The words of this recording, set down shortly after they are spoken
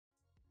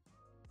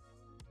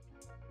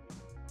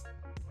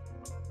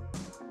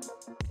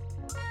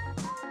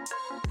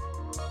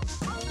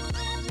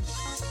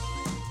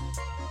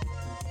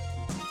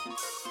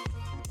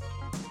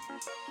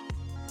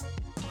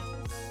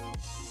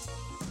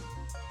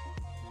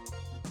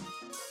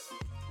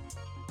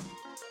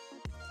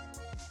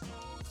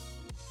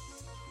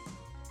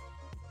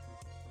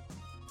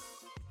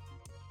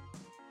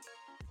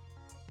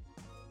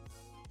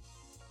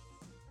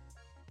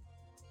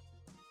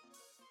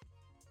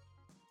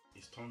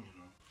He's Tom, you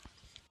know.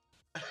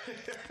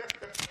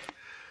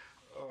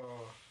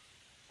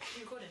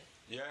 You recording?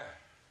 Yeah.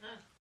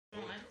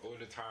 Oh. All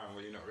the time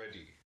when you're not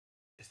ready.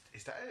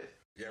 Is that it?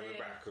 Yeah, we're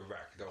back.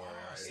 Don't worry.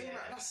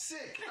 That's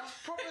sick. That's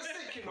proper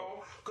sick, you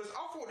know. Because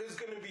I thought there's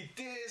gonna be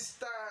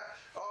this, that.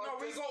 No,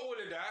 we got all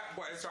of that,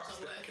 but it's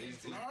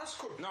upstairs. No, that's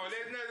cool. No,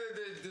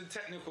 the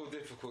technical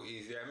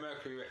difficulties. Yeah,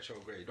 Mercury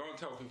retrograde. Don't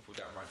tell people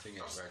that my thing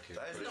ain't working.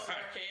 That is not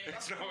working.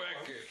 It's not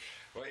working.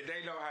 But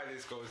they know how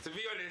this goes. To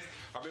be honest,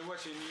 I've been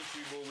watching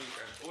YouTube all week,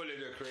 and all of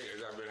the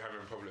creators have been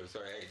having problems.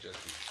 So it ain't just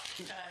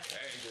me. It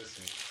ain't just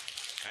me,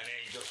 and it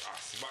ain't just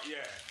us. But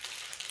yeah.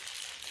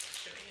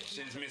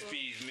 Since Miss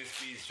B's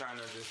trying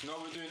to just... No,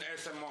 we're doing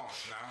ASMR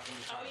now.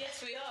 Oh, yes,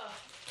 we are.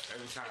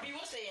 Every time. Have you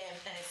watched the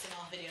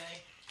ASMR video?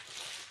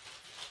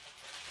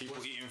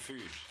 People eating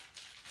food.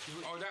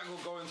 Oh, that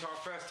will go into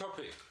our first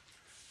topic.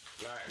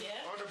 Like,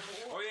 Yeah.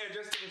 Oh, yeah,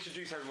 just to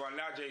introduce everyone.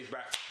 Now Jay's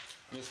back.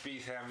 Miss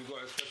B's here, and we've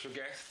got a special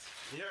guest.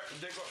 Yeah,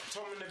 they got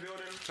Tom in the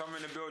building. Tom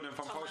in the building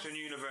from Thomas. Potion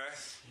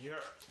Universe. Yeah.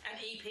 And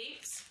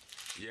E-Peeps.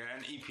 Yeah,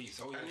 and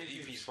E-Peeps. Oh, yeah, And the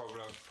E-Peeps.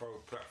 E-Peeps pro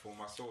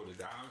platform. I saw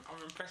that. I'm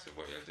impressed with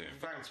what you're doing.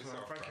 Thanks, man.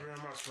 Thank you very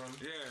much, man.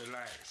 Yeah,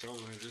 like, so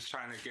we're just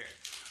trying to get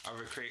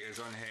other creators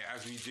on here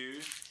as we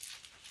do.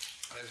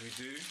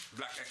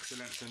 Black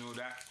excellence and all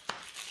that.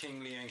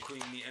 Kingly and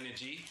queenly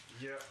energy.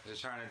 Yeah. They're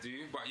trying to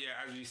do. But yeah,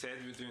 as we said,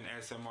 we're doing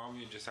ASMR.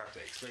 We just have to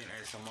explain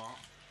ASMR.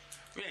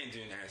 We ain't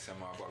doing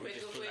ASMR, but we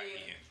just feel like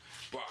eating.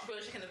 But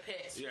We're taking the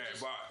piss. yeah,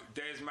 but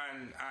there's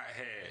man out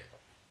here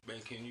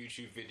making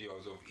YouTube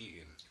videos of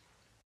eating.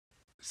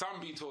 Some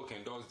be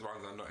talking, those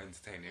ones are not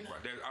entertaining,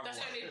 but there's other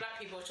That's ones. only black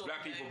people talking.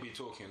 Black people be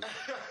talking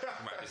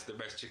like it's the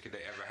best chicken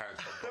they ever had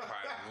from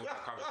Popeye and all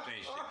that kind of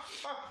strange shit.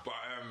 But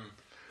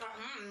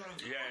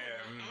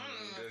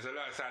there's a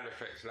lot of side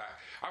effects. Like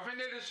I think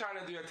they're just trying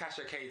to do a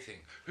Tasha K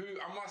thing. Who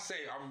I must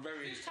say I'm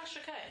very. Who's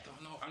Tasha K? I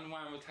don't know. I'm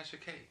wine with Tasha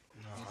K.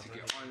 No, I need I to don't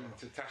get know. on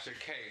to Tasha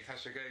K.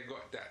 Tasha K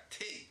got that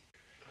tea.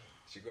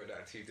 She got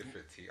that tea,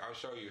 different tea. I'll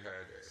show you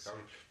her.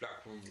 Some black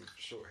woman with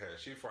short hair.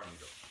 She's funny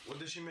though. What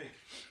did she make?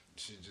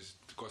 She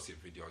just gossip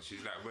videos.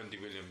 She's like Wendy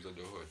Williams of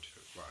the hood.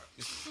 But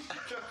she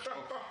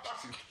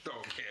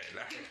don't care.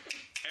 Like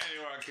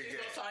anyone can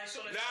get. Nah.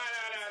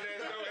 There's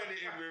no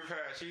editing with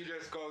her. She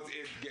just goes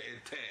in, getting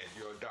 10.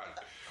 You're done.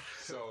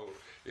 So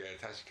yeah,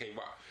 Tasha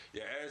came up.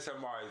 Yeah,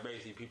 ASMR is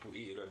basically people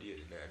eating on the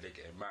internet and they're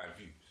getting mad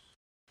views.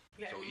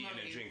 Yeah, So eating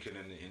and drinking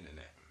on the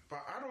internet.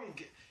 But I don't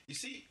get. You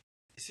see,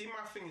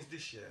 my thing is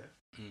this year.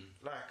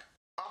 Like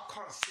I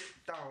can't sit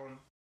down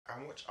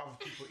and watch other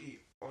people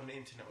eat on the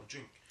internet or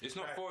drink. It's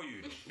not for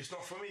you. It's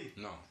not for me.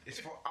 No. It's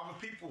for other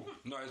people.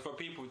 No, it's for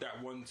people that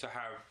want to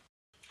have.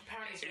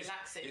 Apparently it's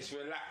relaxing. It's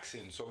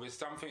relaxing. So it's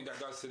something that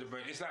does to the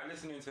brain. It's like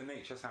listening to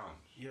nature sounds.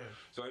 Yeah.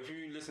 So if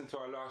you listen to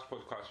our last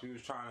podcast, we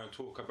was trying to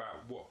talk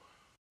about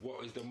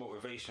what is the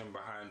motivation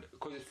behind,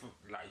 because it's for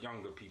like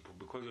younger people,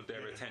 because of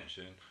their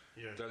attention.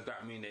 Yeah. Does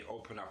that mean they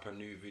open up a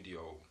new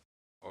video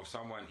of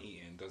someone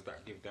eating? Does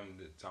that give them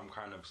some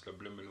kind of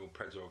subliminal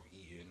pleasure of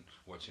eating,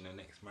 watching the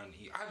next man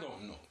eat? I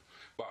don't know,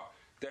 but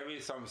there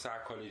is some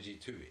psychology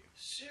to it.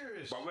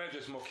 Serious. But we're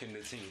just mocking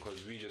the thing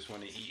because we just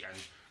want to eat, and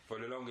for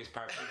the longest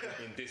time people have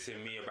been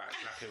dissing me about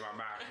slapping my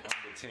mouth on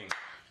the thing.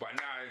 But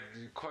now,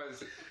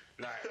 because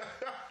like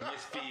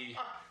Miss B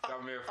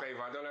done me a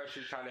favour, I don't know if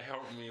she's trying to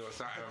help me or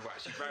something, but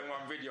she banged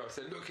one video and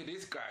said, look at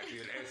this guy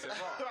doing ASMR.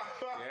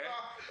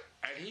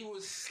 Yeah? And he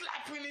was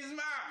slapping his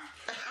mouth.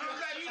 And I was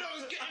like, you know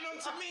what's getting on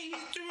to me?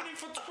 He's doing it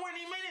for 20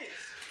 minutes.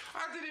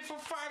 I did it for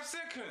 5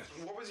 seconds.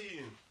 What was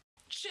he eating?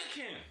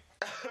 Chicken.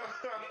 You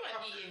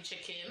weren't eating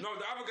chicken. No,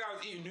 the other guy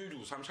was eating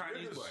noodles. Some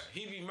Chinese boy.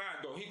 He be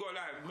mad though. He got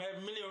like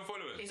a million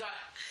followers. He's like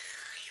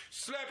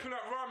Slurping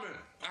up ramen.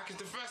 Like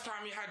it's the first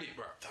time he had it,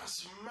 bro.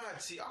 That's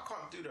mad. See, I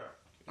can't do that.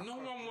 No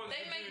one wants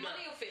they to make do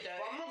money that. off it though.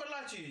 But I'm not gonna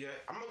lie to you,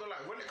 yeah. I'm not gonna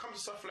lie. When it comes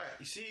to stuff like,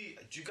 you see,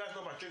 do you guys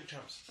know about Drink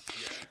Champs?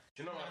 Yeah.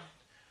 Do you know what?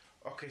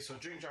 Okay, so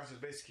Drink Champs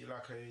is basically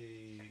like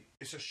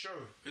it's a show.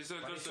 It's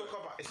a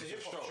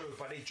hip hop show,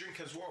 but they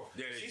drink as well.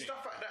 Yeah, see drink.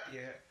 stuff like that,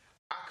 yeah.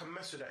 I can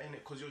mess with that in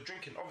it because you're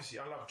drinking.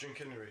 Obviously, I love drink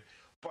anyway.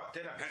 But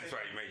then That's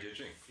why you made your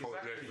drink. Exactly.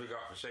 Let's big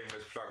up a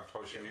shameless plug,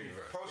 Potion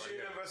Universe.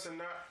 Potion Universe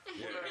and that,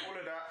 all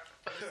of that.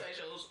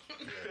 Socials.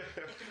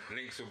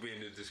 Links will be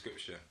in the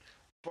description.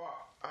 But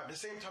at the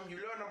same time, you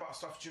learn about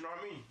stuff. Do you know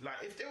what I mean?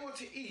 Like if they were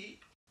to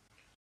eat,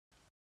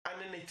 and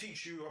then they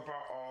teach you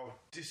about, oh,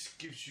 this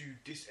gives you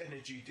this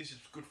energy, this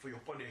is good for your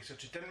body,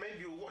 etc. Then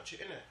maybe you'll watch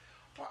it, innit?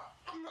 But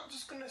I'm not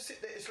just gonna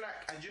sit there. It's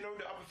like, and you know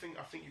the other thing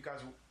I think you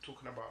guys were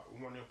talking about on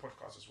one of your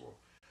podcasts as well.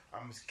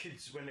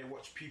 Kids when they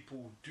watch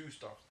people do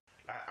stuff.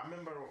 Like I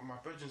remember my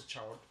virgin's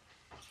child,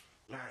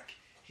 like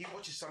he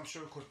watches some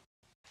show called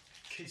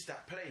Kids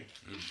That Play,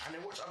 and they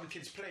watch other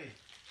kids play.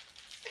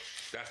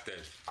 That's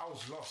dead. I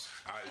was lost.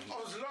 I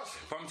was lost.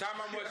 From time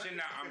I'm watching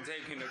that, I'm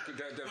taking the thing.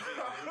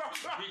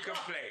 We can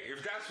play.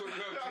 If that's what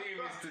your dream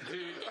is to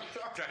do,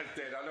 that's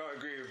dead. I don't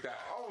agree with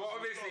that. But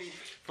obviously,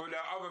 for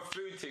the other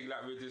food thing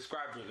like we're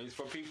describing, is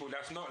for people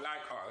that's not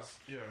like us,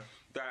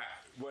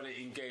 that want to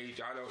engage,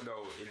 I don't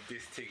know, in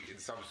this thing in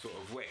some sort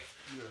of way.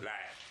 Yeah.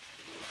 Like,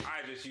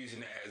 I just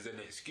using it as an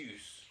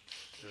excuse.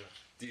 Yeah.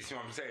 Do you see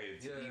what I'm saying?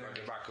 To eat on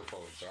the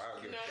microphone, so I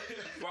don't give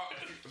But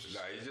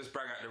like, you just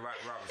bring out the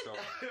right rub, so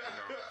you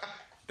know,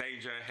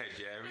 danger ahead,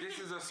 yeah. This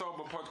is a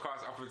sober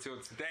podcast up until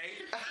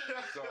today.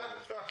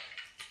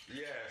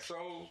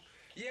 So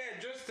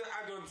just to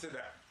add on to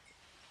that,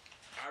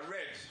 I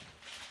read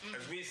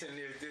as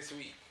recently as this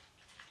week,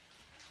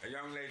 a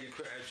young lady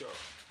quit her job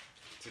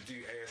to do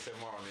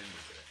ASMR on the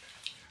internet.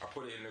 I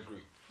put it in the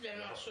group. Yeah,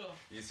 I'm not sure.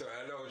 You saw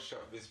a little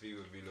shop this week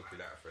would be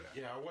looking out for that.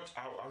 Yeah,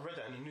 I read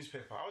that in the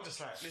newspaper. I was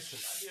just like, listen,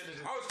 at the end of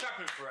the day, I was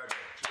clapping for her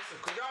though. Listen,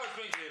 because I was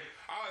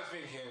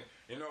thinking,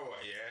 you know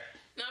what,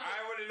 No,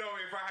 I want to know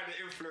if I had an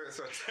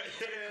influence on that.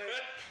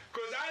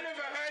 Because I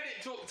never heard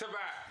it talked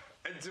about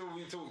until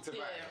we talked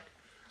about it.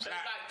 So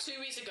like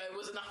 2 weeks ago, it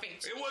wasn't nothing.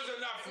 It wasn't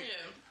nothing.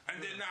 Yeah.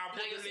 And then now I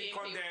put the link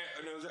on there,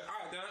 and it was like,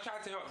 then I tried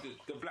to help the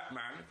black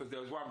man, because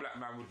there was one black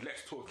man with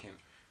Let's Talking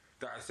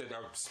that I said I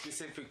would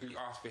specifically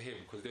ask for him,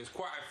 because there's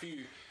quite a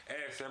few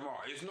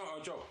ASMR. It's not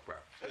a joke, bro.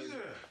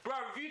 Bro,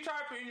 if you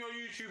type it in your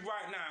YouTube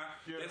right now,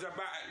 there's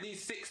about at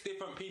least 6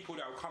 different people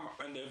that will come up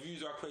and their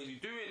views are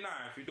crazy. Do it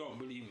now if you don't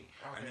believe me.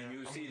 Okay, and then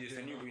you'll see this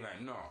and you'll be like,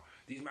 no,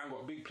 these man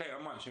got a big plate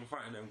of munch in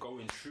front of them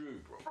going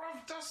through, bro.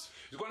 It's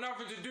got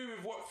nothing to do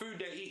with what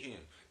food they're eating.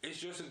 It's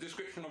just a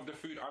description of the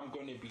food I'm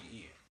going to be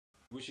eating,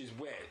 which is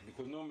weird,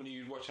 because normally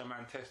you'd watch a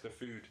man test the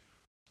food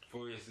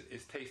for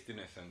his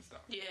tastiness and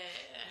stuff. Yeah.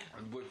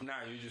 But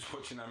now you're just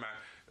watching a man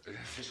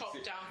chop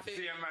down food.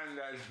 See a man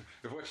that's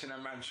watching a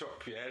man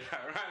chop, yeah.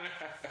 Are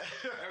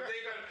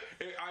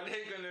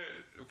they gonna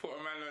put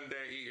a man on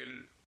there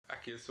eating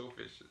ackee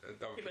saltfish?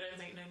 People don't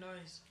make no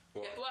noise.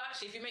 Yeah, well,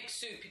 actually, if you make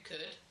soup, you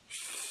could.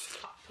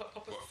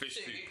 Proper fish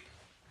soup?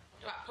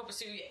 Like proper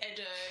soup, your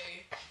Edo,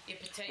 your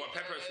potato. What,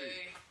 pepper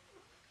soup?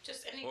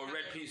 Just any. Or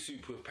red pea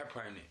soup with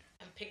pepper in it.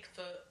 And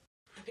pigfoot.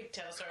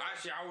 Pigtail, sorry.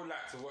 Actually, I would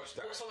like to watch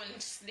that. Or someone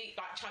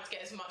trying to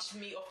get as much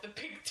meat off the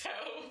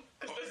pigtail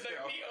because there's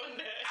no meat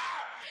on there.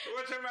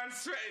 Watch a man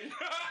sweating.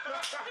 I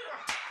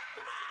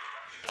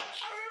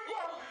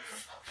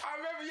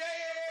remember,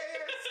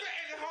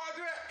 sweating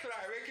hard work,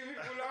 like making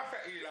people laugh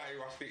at you, like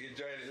you must be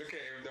enjoying it. Look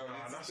at him though,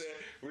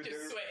 with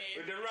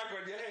the rag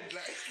on your head,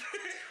 like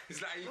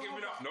it's like you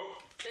giving up.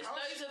 Nope. There's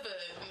loads of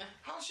them.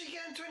 How's she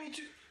getting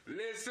 22?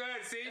 Listen,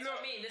 see, that's look,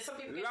 what I mean. There's some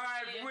people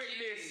live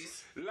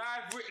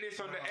witness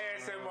on the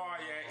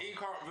ASMR, yeah. He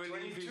can't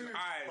believe his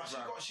eyes,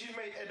 but she's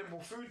made edible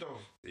food though.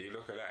 See,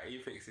 look at that. He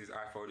thinks his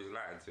iPhone is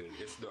lying to him.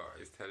 It's not.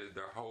 It's telling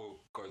the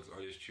whole God's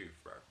honest truth,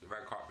 bro. The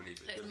man can't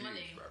believe it. There's the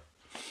money. views, bro.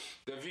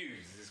 The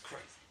views is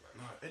crazy, bro.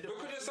 No,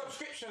 look at the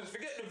subscriptions.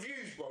 Forget the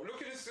views, bro.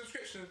 Look at the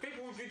subscriptions.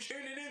 People will be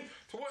tuning in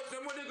to watch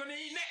them what they're gonna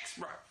eat next,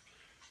 bro.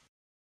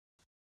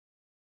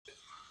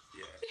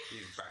 Yeah,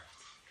 he's back.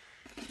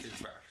 He's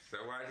back. So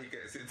while he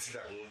gets into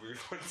that, we'll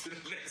move on to the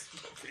next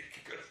topic.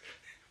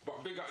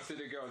 But big up to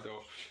the girl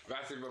though.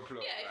 Massive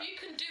applause. Yeah, if you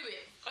can do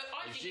it,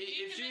 if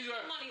she's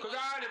money. Because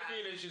I had a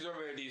feeling she's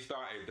already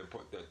started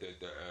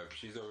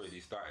she's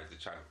already started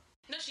the channel.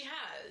 No, she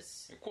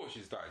has. Of course,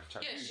 she started the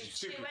channel. Yeah,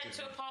 she went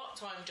to a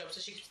part-time job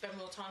so she could spend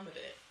more time with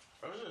it.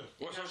 Oh, is it?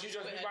 What? So she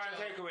just be buying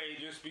takeaway,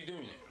 just be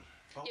doing it.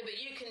 Oh. Yeah, but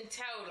you can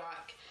tell,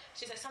 like,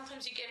 she's like,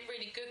 sometimes you get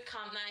really good,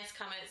 nice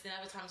comments, and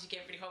other times you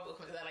get really horrible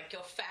comments. They're like,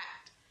 you're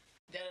fat.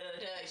 You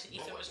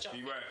eat so much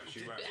chocolate.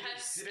 She won't. But her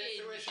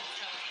skin,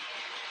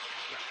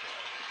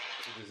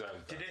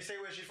 Did they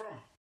say where she's from?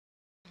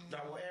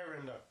 That what area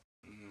in that?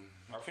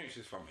 I think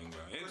she's from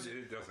England.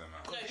 It doesn't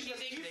matter. No,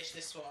 she's English,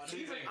 this one.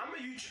 I'm a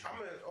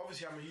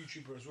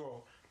YouTuber as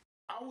well.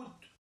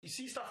 You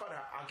see stuff like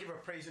that, I'll give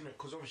her praise in it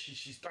because obviously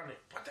she's done it.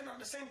 But then at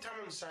the same time,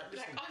 I'm just like,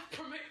 listen. Like, I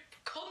promote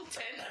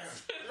content.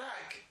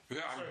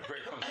 I'm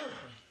great content.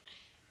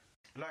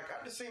 Like,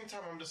 at the same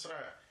time, I'm just like,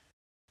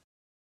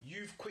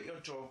 you've quit your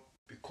job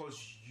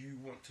because you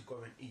want to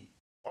go and eat.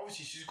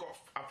 Obviously,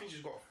 I think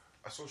she's got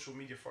a social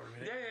media following.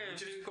 Which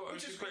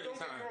is great, don't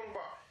get me wrong,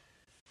 but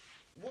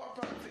what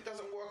about if it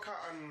doesn't work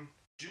out and,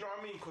 do you know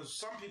what I mean? Because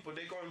some people,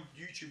 they go on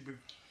YouTube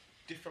with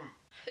different...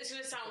 It's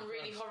going to sound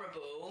really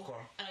horrible,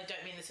 and I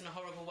don't mean this in a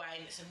horrible way,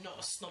 and it's not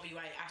a snobby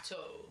way at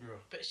all,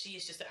 but she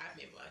is just an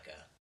admin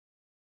worker.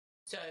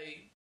 So,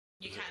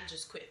 you can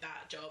just quit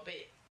that job.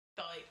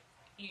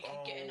 You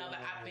can get another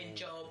admin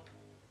job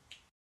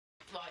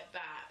like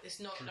that. It's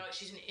not like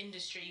she's in an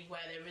industry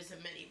where there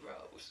isn't many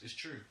roles. It's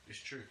true.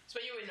 So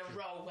when you're in a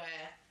role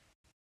where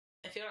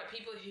I feel like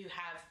people who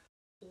have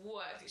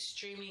worked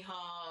extremely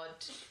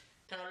hard,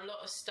 done a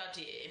lot of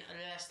studying, are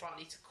less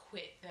likely to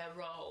quit their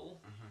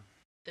role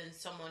than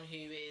someone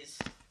who is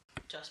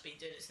just been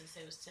doing it since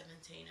they was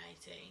 17,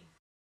 18.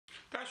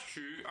 That's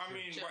true. I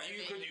mean, but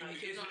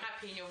if you're not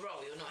happy in your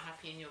role, you're not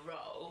happy in your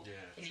role.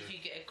 Yeah, and if you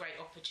get a great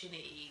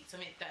opportunity,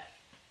 something that,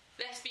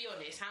 let's be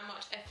honest, how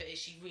much effort is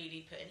she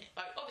really putting in?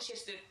 Like, obviously, she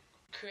has to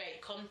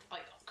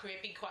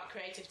be quite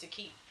creative to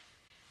keep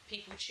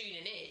people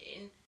tuning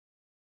in.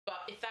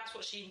 But if that's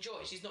what she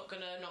enjoys, she's not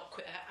gonna not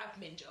quit her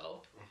admin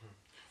job.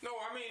 No,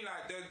 I mean,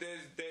 like,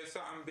 there's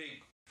something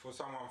big for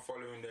someone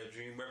following their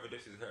dream, whether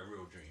this is her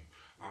real dream.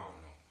 I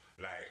don't know.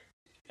 Like,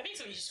 I think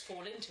something you just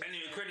fall into.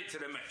 Anyway, credit to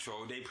the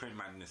Metro, they print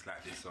madness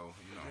like this, so,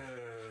 you know.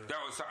 That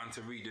was something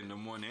to read in the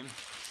morning.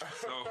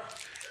 So,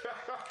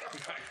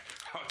 like,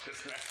 I was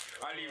just like,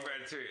 I leave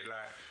it to it,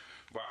 like,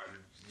 but,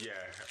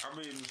 yeah, I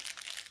mean,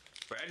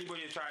 but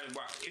anybody trying,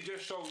 but it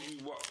just shows you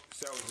what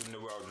sells in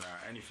the world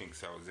now. Anything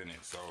sells, in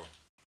it. So,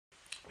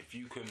 if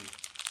you can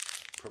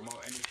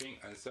promote anything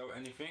and sell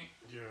anything,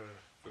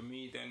 for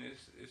me, then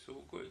it's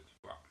all good.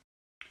 But,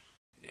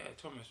 yeah,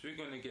 Thomas, we're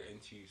gonna get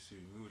into you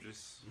soon. We'll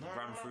just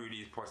run through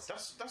these posts.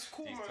 That's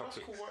cool, man.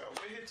 Topics. That's cool.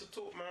 We're here to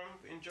talk, man.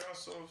 Enjoy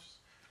ourselves.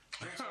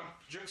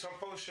 Drink some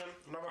potion.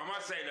 I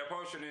must say the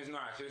potion is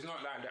nice. It's not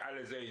like the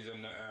Alizés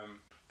and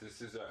the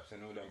Sizzurps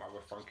and all them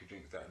other funky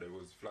drinks that there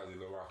was Flooded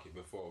Loraki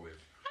before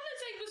with.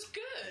 Alizé was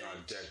good. No,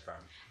 I'm dead, fam.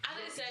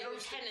 Alizé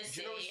with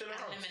Hennessy and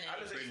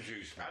lemonade. Green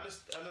juice, man.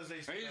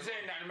 Alizé. Are you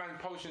saying that the man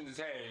potions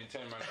his hair and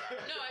turn man?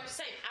 No, I'm just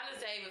saying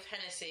Alizé with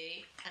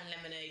Hennessy and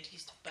lemonade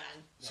used to bang.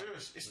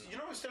 Serious? You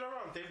know it's still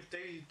around.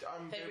 They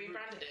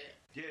rebranded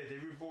it. Yeah, they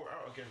rebought it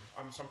out again.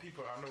 Some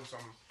people I know,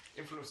 some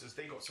influencers,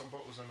 they got some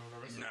bottles and all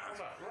the rest. Nah, I was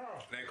like, wow.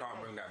 They can't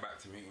bring that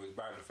back to me. It was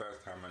bad the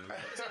first time, man.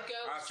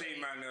 I've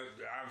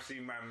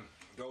seen man.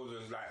 Those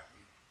was like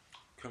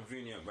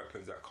convenient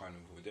weapons at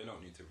Carnival. They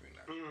don't need to bring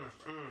that.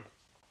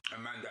 A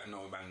man that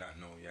know,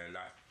 yeah,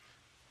 like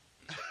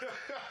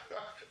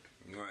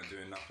you weren't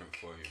doing nothing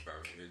for you, bro.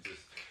 It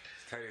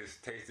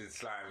just tasted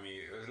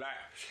slimy.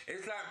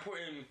 It's like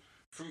putting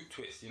fruit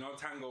twist, you know,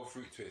 Tango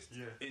fruit twist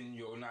in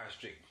your nice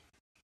drink.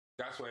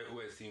 That's what it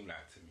always seemed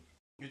like to me.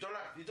 You don't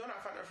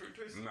like Fanta fruit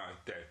twist? No,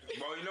 it's dead.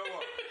 Well, you know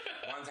what?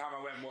 One time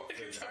I went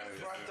Watford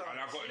and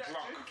I got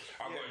drunk.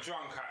 I got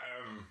drunk at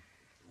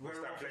what's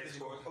that place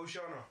called?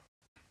 Oceana.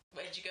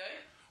 Where'd you go?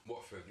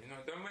 Watford. You know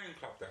the main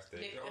club that's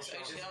there.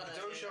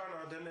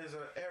 Oceana. Then there's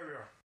an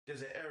area.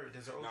 There's an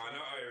Oceana. No,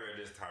 not area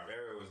this time.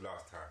 Area was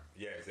last time.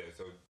 Yeah,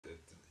 so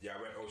I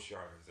went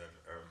Oceana's and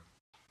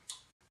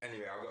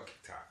anyway, I got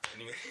kicked out.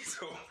 Anyway,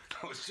 so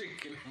I was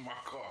drinking in my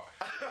car.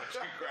 My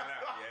drink ran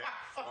out,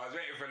 I was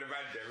waiting for the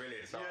man there,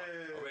 really. So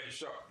I went and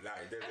shop.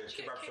 Like, there's a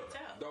kebab shop.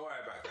 Don't worry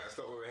about that. That's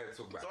not what we're here to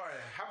talk about. Sorry,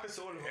 it happens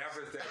to all of us. It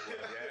happens to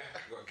everyone,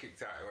 Got kicked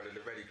out. One of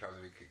the Ready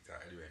clubs we kicked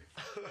out, anyway.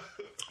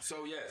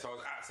 So I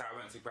was outside. I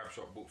went to kebab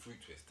shop, bought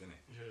fruit twist, didn't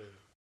it? Yeah.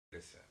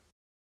 Listen,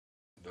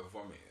 the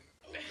vomiting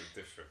was a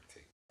different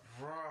thing.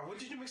 Right, what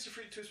did you mix the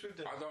fruit twist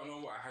with then? I don't know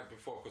what I had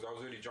before because I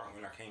was really drunk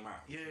when I came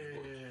out. Yeah.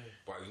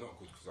 But it was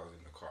not good because I was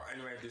in the car.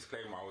 Anyway,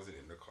 disclaimer, I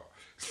wasn't in the car.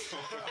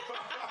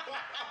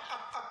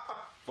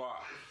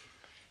 But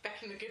back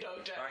in the good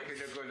old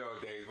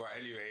days. But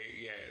anyway,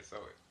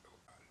 so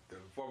the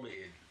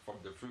vomiting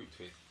from the fruit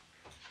twist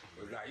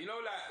was like, you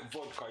know, like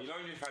vodka. You know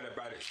when you've had a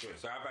bad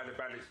experience. So I've had a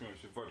bad experience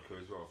with vodka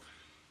as well.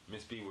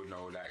 Miss B would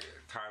know, like,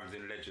 times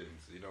in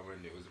Legends, you know, when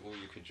it was all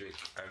you could drink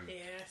and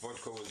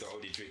vodka was the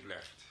only drink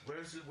left. Where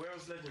was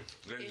Legends?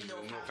 In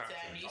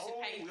Northampton. You used to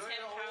pay £10.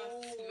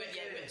 But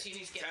you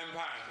need to get £10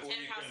 all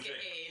you can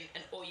drink.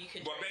 And all you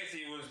can drink. But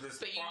basically it was as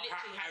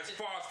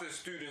fast as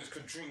students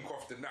could drink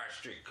off the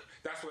nice drink.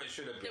 That's what it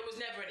should have been. There was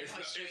never any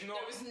nice drink. There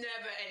was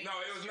never any.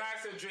 No, it was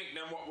nicer drink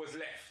than what was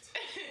left.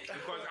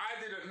 Because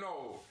I didn't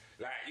know.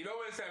 Like, you know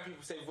when some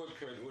people say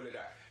vodka and all of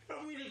that, they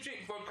don't really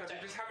drink vodka, they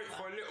just have it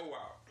for a little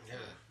while. Yeah.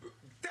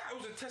 That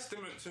was a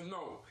testament to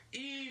know.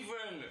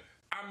 Even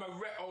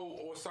Amaretto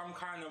or some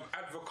kind of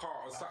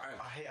Advocaat or something,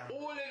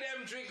 all of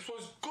them drinks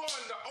was gone.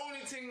 The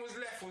only thing was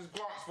left was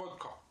Grant's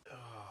vodka.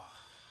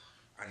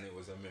 And it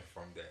was a myth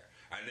from there.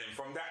 And then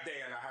from that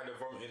day, and I had a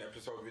vomiting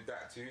episode with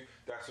that too,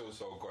 that's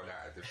also gone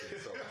out of the thing.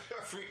 So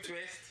fruit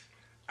twist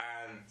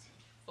and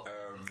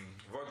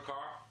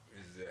vodka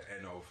is the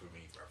NO for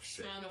me.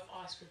 Smirnoff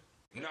ice cream.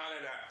 None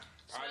of that.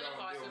 I don't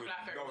deal with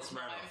no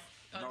Smirnoff.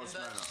 No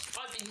Smirnoff.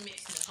 I've been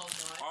mixing the whole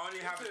night. I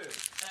only have it.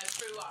 And I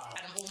threw up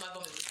and all my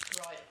vomit was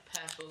bright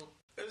purple.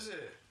 Is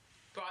it?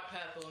 Bright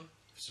purple.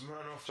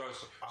 Smirnoff. So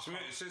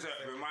Scissor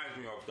reminds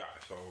me of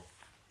that, so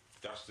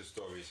that's the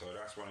story. So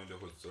that's one of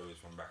the hood stories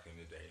from back in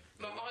the day.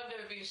 But I've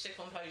never been sick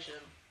on potion.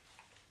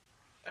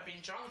 I've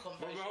been drunk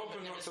on potion. Well, we're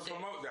hoping not to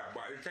promote that,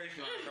 but it tastes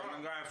like I'm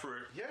going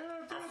through it.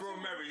 Yeah, I feel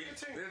merry.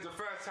 This is the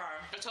first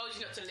time. I told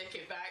you not to lick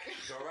it back.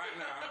 So right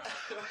now, I'm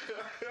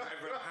not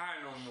even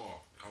high no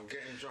more. I'm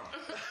getting drunk.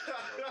 So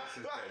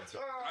this is dead.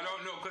 I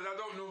don't know, because I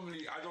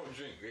don't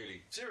drink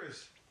really.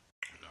 Serious?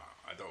 No,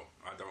 I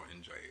don't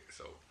enjoy it.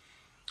 So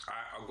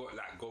I got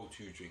like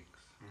go-to drinks.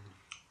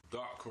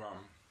 Dark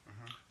rum,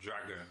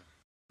 Dragon.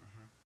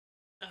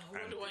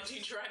 What do I do,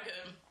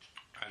 Dragon?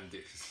 And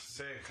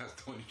this. That's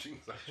the only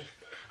drinks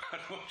I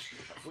don't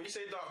drink. When you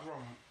say dark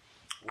rum,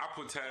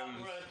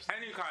 Appleton,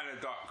 any kind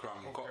of dark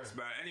rum,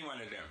 Coxburn, any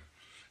one of them.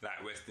 Like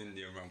West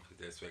Indian rum, because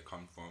that's where it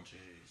comes from.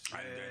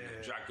 And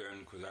then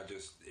Dragon, because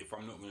if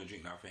I'm not going to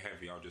drink nothing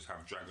heavy, I'll just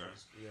have Dragon.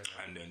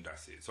 And then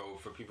that's it. So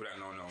for people that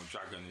don't know,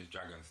 Dragon is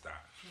Dragon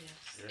Stout.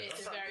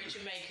 Yes. It's a very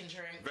Jamaican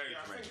drink. Very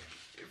Jamaican.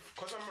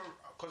 Because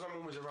I'm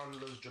always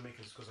around loads of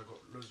Jamaicans, because I've got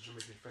loads of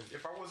Jamaican friends.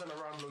 If I wasn't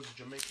around loads of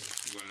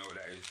Jamaicans, you wouldn't know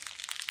what that is.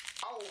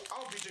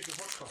 I'll be drinking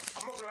vodka.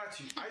 I'm not gonna lie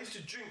to you. I used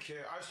to drink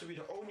here. I used to be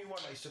the only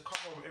one that used to come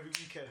home every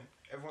weekend.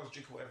 Everyone's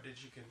drinking whatever they're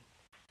drinking.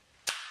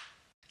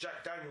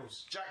 Jack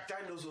Daniels. Jack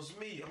Daniels was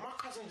me. And my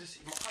cousin, he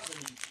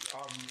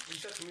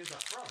said to me, he's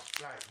like, bro,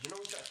 like, you know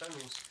Jack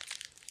Daniels?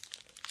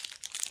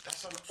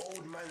 That's an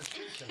old man's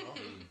drink, you know?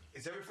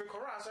 Is everything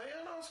alright? I said,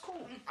 yeah, no, it's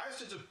cool. I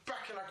used to just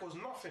back it like it was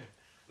nothing.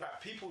 Like,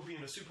 people would be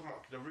in the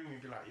supermarket, the room, and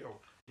be like, yo,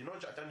 you know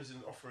Jack Daniels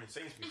isn't offering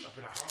Sainsbury's? I'd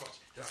be like, how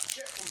much? They're like,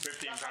 get from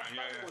 £15,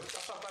 yeah.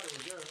 That's how bad it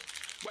was, yeah.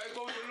 But it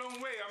goes a long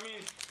way. I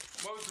mean,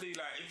 mostly,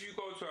 like, if you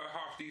go to a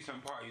half-decent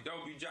party,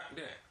 there'll be Jack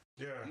there.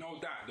 Yeah. No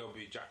doubt there'll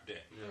be Jack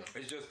there.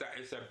 Yeah. It's just that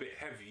it's a bit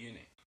heavy,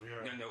 innit?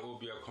 Yeah. Then there will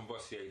be a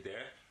Courvoisier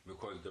there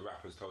because the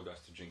rappers told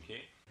us to drink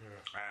it.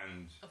 Yeah.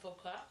 And a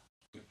vodka?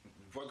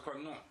 Vodka,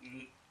 not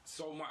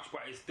so much,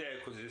 but it's there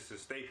because it's a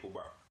staple,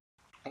 but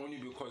only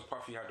because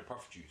Puffy had the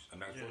puff juice,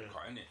 and that's vodka,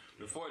 innit?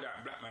 Before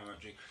that, black man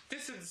won't drink.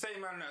 This is the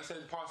same man that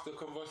said, pass the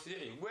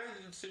Courvoisier. Where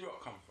did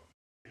Ciroc come from?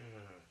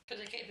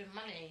 Because they gave him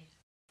money.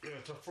 Yeah,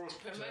 to promote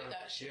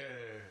that shit.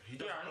 Yeah, he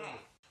does. Yeah, I know.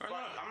 But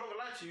I'm not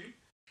gonna lie to you.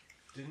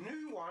 The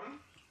new one.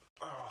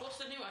 What's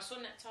the new one? I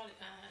saw Neptali.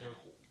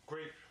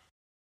 Grape.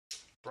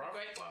 Bro. The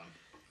grape one.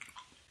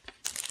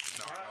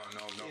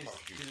 No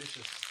puff juice.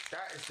 Delicious.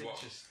 That is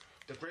delicious.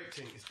 What? The grape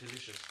thing is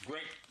delicious.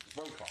 Grape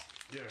vodka.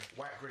 Yeah,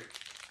 white grape.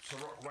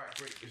 Ciroc white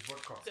grape is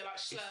vodka. Is it like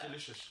slur? It's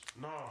delicious.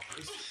 No,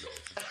 it's.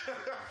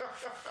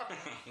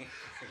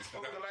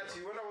 I'm not gonna lie to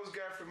you. When I was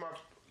going through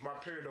my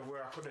period of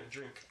where I couldn't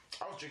drink,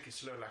 I was drinking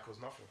slow like it was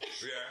nothing.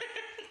 Yeah.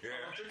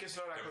 I was drinking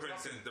slow like it was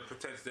nothing. The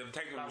pretense, they're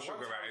taking the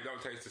sugar out. It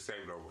don't taste the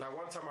same though. Like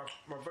one time,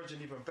 my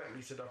virgin even bet me,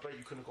 said, "I bet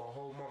you couldn't go a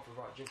whole month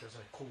without drinking." I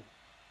said, "Cool."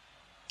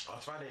 I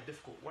was finding it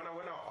difficult. When I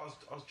went out,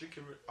 I was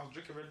drinking Red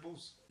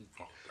Bulls.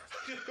 Oh,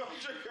 I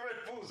was drinking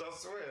Red Bulls, I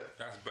swear.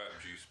 That's burp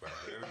juice, bro.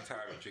 Every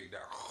time I drink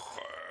that,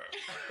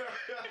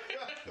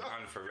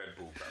 none for Red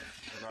Bull, bro.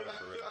 None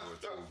for Red Bull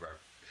at all, bro.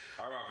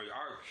 I'll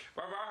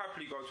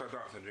happily go to a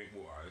dance and drink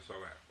water. It's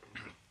alright.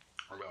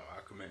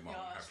 I can make my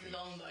own happy. It's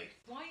long though.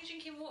 Why are you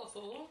drinking water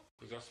for?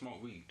 Because I smoke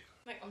weed.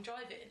 Like, I'm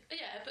driving.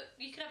 Yeah, but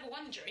you could have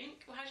one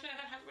drink. Well, how do you know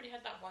I haven't really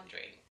had that one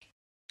drink?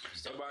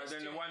 So, but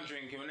then the one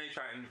drink, when they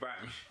try and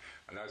invite me,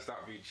 and I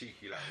start being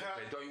cheeky, like,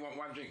 they say, don't you want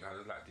one drink? I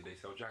was like, did they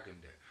sell Dragon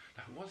there?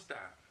 Like, what's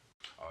that?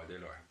 Oh, they're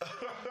not.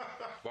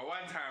 But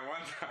one time,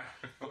 I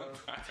was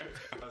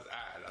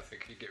out and I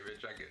said, can you get me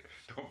a Dragon?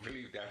 Don't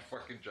believe they had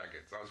fucking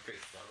Dragons. I was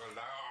pissed. I was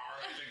like,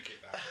 I'm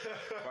drinking that.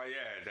 But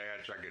yeah, they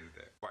had Dragons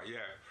there. But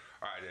yeah,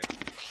 alright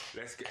then.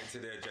 Let's get into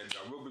the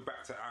agenda. We'll be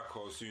back to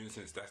alcohol soon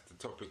since that's the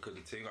topic of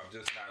the thing. I've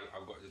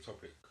got the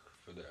topic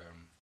for the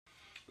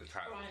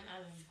title. Brian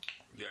Allen.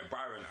 Yeah,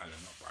 Byron Allen,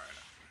 not Brian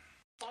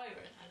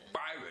Allen.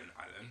 Byron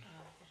Allen.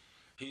 Oh, okay.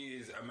 He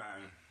is a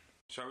man.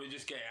 Shall we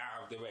just get it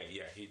out of the way?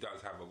 Yeah, he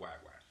does have a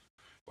white wife,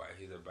 but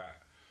he's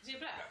about. Is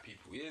he black?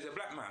 People. He is a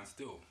black man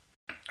still.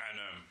 And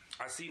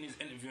I've seen his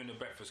interview in the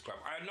Breakfast Club.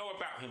 I know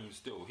about him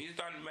still. He's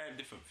done many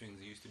different things.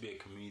 He used to be a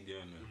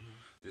comedian and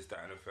this,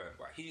 that, and the third.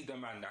 But he's the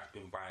man that's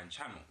been buying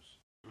channels.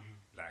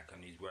 Like, and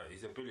he's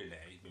a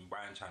billionaire. He's been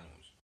buying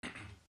channels.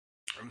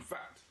 In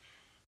fact,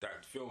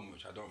 that film,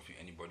 which I don't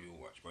think anybody will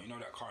watch, but you know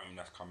that cartoon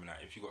that's coming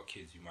out, if you got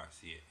kids you might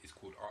see it, it's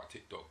called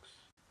Arctic Dogs.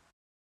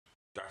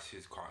 That's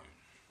his cartoon.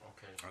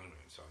 Okay.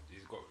 So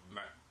he's got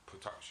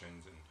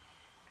productions and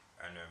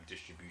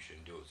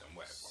distribution deals and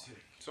whatever. Sick.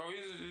 So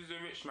he's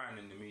a rich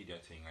man in the media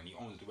thing, and he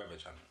owns the Weather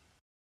Channel.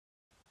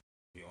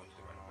 He owns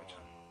the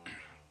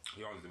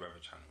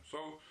Weather Channel.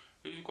 So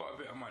he's got a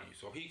bit of money.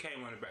 So he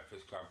came on the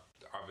Breakfast Club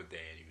the other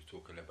day and he was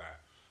talking about,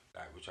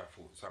 like, which I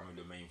thought some of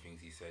the main things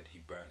he said, he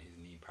burnt his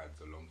knee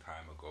pads a long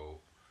time ago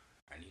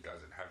and he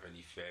doesn't have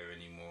any fare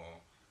anymore,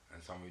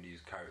 and some of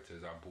these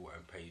characters are bought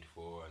and paid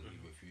for, and he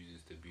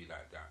refuses to be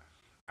like that.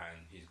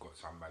 And he's got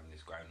some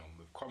madness going on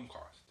with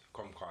Comcast.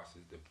 Comcast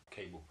is the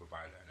cable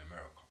provider in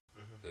America.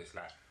 So it's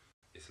like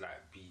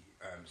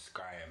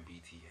Sky and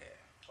BT here.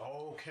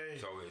 Oh, okay.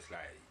 So it's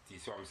like, you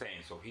see what I'm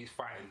saying? So he's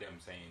fighting them,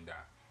 saying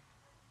that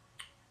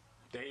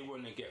they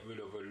want to get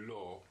rid of a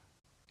law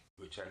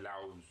which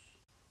allows,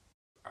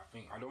 I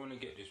think, I don't want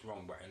to get this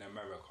wrong, but in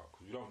America,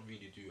 because we don't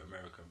really do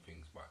American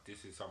things, but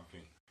this is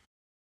something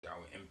that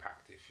will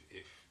impact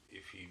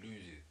if he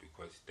loses,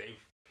 because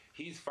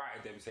he's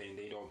fighting them, saying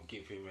they don't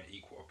give him an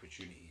equal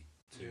opportunity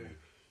to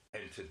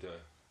enter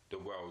the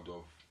world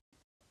of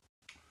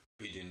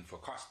bidding for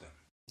custom.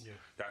 Yeah,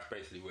 that's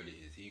basically what it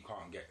is. He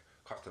can't get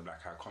custom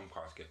like how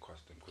Comcast get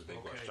custom because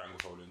they've got a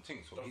stranglehold and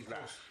things. So he's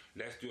like,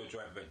 let's do a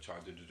joint venture,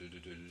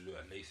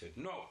 and they said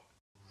no.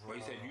 But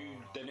he said,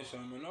 then it's a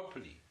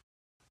monopoly.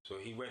 So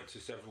he went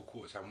to several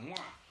courts and won.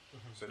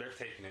 So they've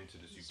taken him to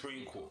the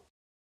Supreme Court,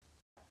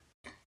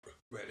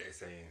 where they're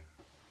saying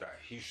that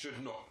he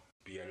should not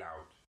be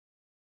allowed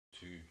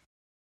to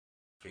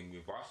thing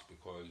with us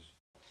because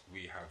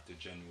we have the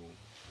general.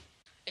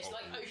 It's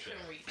like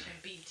OpenReach and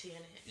BT, in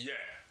it. Yeah.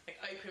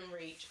 Like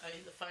OpenReach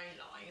own the phone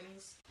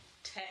lines,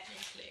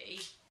 technically,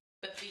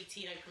 but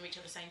BT and OpenReach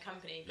are the same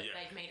company, but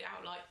they've made it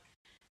out like,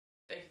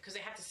 because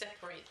they had to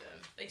separate them.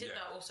 They did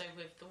that also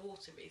with the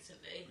water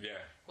recently.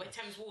 Yeah. Where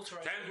Thames Water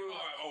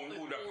own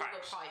all the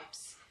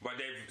pipes. But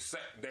so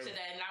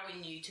they're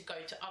allowing you to go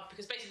to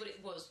because basically what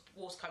it was,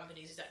 water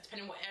companies, is that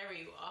depending on what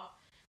area you are,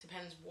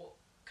 depends what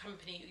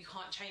company, you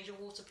can't change your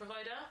water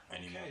provider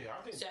anymore. Okay,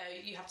 I think so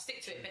you have to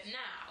stick to it. But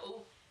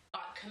now,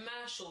 like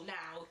commercial,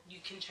 now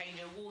you can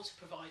change your water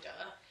provider.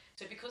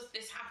 So because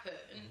this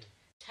happened,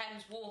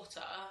 Thames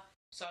Water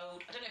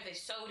sold, I don't know if they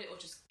sold it or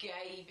just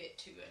gave it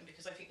to them,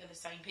 because I think they're the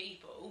same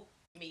people,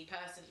 me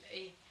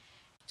personally,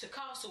 to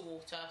Castle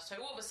Water.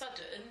 So all of a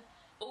sudden,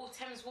 all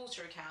Thames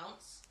Water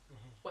accounts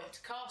went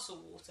to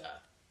Castle Water.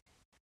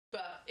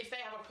 But if they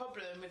have a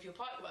problem with your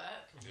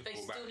pipework, they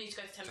still need to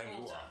go to Thames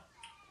Water.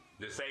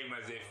 The same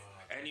as if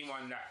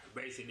anyone that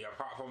basically,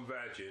 apart from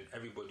Virgin,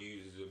 everybody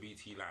uses a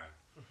BT line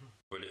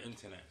for the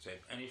internet. So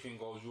if anything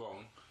goes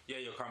wrong,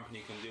 your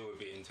company can deal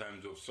with it in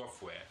terms of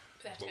software.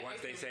 But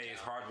once they say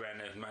it's hardware and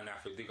there's man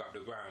have to dig up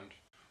the ground,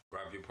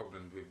 we'll have your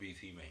problems with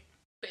BT, mate.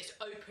 But it's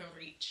open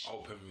reach.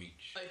 Open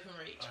reach.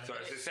 So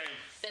it's the same.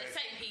 They're the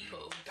same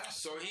people.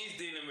 So he's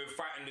dealing with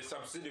fighting the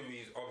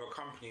subsidiaries of a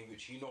company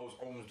which he knows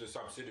owns the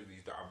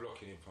subsidiaries that are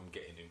blocking him from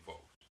getting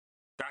involved.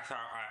 That's how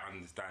I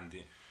understand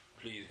it.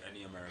 Please,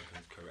 any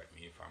Americans, correct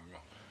me if I'm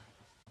wrong.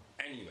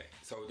 Anyway,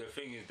 so the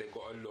thing is, they've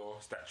got a law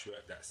statute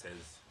that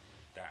says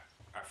that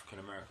African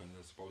Americans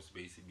are supposed to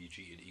basically be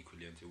treated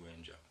equally until we're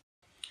in jail.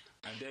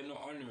 And they're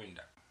not honouring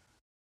that.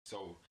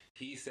 So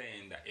he's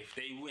saying that if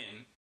they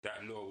win,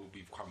 that law will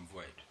become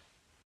void.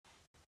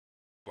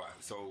 But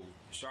so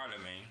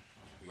Charlemagne,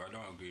 who I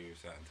don't agree with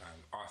certain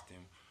times, asked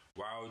him,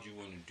 why would you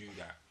want to do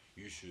that?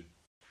 You should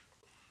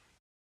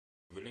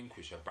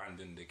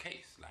abandon the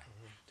case, like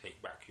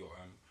take back your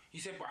He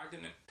said, but I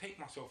didn't take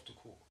myself to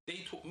court.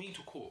 They took me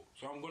to court,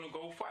 so I'm gonna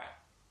go fight.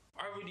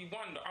 I already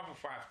won the other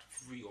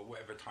 5-3 or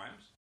whatever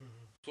times,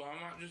 so I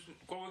might just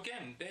go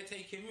again. They're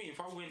taking me. If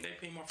I win, they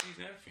pay my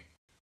fees and everything,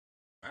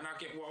 and I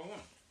get what I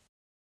want.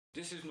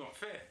 This is not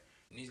fair.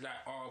 And he's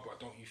like, oh, but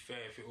don't you fear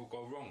if it will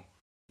go wrong?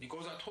 And he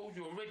goes, I told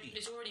you already.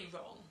 It's already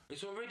wrong.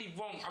 It's already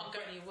wrong. It can't go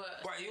any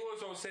worse. But he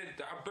also said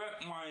that I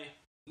burnt my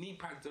knee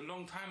pads a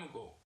long time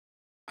ago.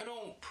 I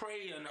don't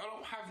pray and I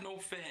don't have no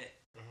fear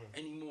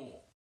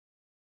anymore.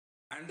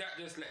 And that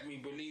just let me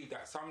believe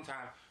that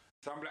sometimes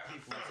some black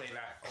people will say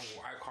like,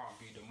 oh, I can't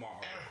be the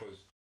martyr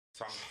because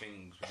some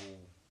things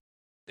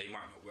they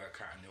might not work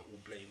out and they'll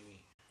all blame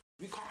me.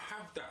 We can't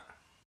have that.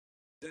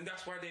 Then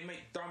that's why they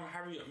make dumb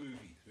Harriet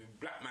movies with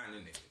black man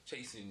in it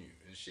chasing you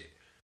and shit.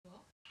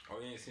 What? Oh,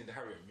 you ain't seen the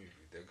Harriet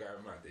movie? The guy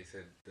mad. They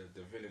said the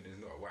villain is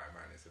not a white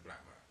man, it's a black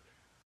man.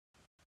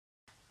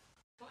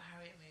 What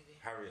Harriet movie?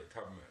 Harriet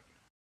Tubman.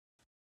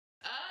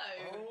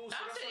 Oh,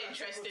 that's an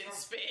interesting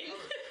spin.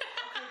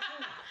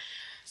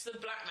 So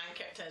the black man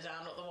kept her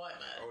down, not the white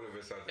man. All of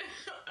a sudden.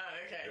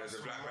 Oh, okay. There's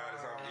a black man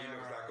or something. He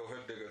looks like a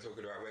hood nigga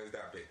talking about where's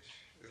that bitch.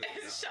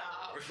 Like, shut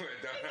up.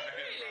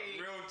 Really?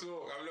 Real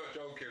talk. I'm not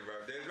joking,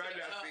 bro. There's man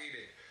that's seen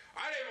it.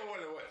 I don't even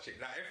want to watch it.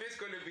 Like, if it's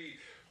going to be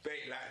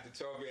baked like the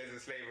 12 years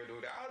of slavery and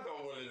all that, I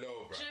don't want to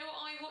know, bro. Do you know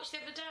what I watched the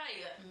other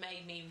day that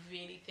made me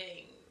really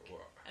think?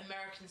 What?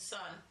 American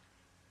Son.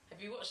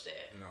 Have you watched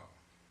it? No.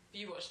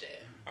 You watched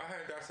it? I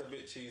heard that's a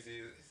bit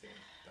cheesy.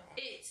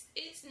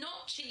 It's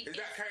not cheap. Is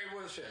that Carrie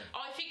Wilson?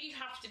 I think you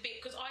have to be,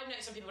 because I know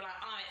some people are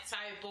like, it's so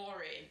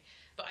boring,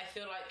 but I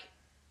feel like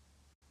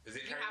is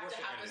it Carrie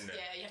Washington?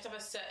 Yeah, you have to have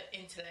a certain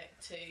intellect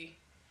too.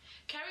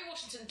 Kerry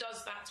Washington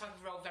does that type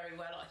of role very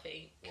well, I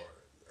think. What?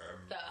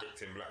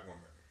 Victim black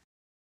woman.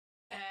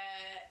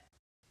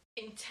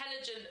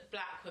 Intelligent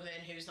black woman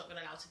who's not going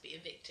to allow to be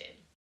a victim.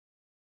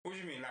 What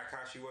do you mean, like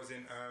how she was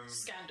in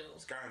Scandal?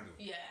 Scandal.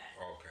 Yeah.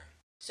 Oh, okay.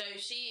 So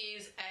she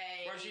is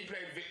a. Well, she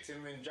played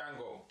victim in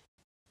Django.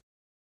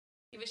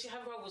 Yeah, but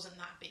her role wasn't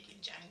that big in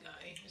Django.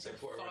 It was a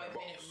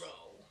 5-minute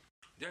role.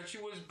 Yeah,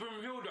 she was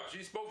Broomhilda.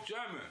 She spoke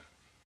German.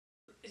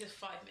 It's a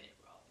 5-minute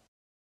role.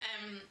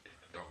 I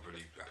don't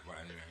believe that,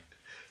 but anyway.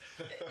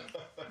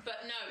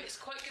 But no, it's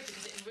quite good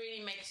because it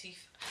really makes you.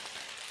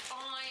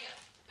 I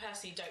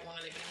personally don't want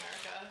to live in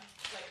America.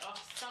 Like,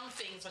 some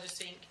things I just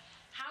think,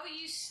 how are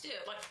you still,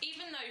 like,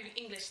 even though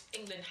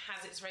England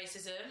has its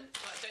racism,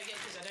 like, don't get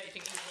because I don't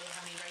think England doesn't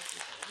have any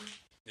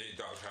racism. It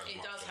does have.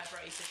 It does have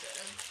racism,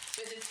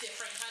 but it's a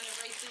different kind of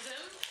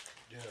racism.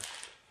 Yeah.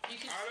 You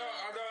can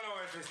I don't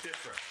know if it's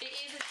different. It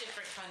is a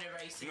different kind of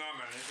racism. No,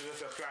 man, it's just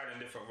applied in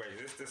different ways.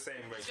 It's the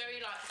same racism. It's very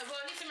like, well,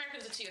 at least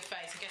Americans are to your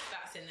face. I guess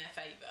that's in their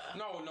favour.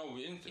 No.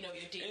 You know,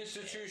 you're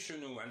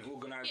institutional and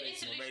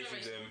organisational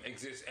racism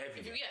exists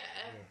everywhere.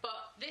 Yeah,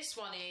 but this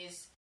one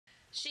is,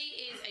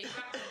 she is a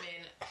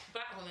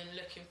black woman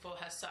looking for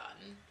her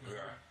son.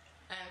 Yeah.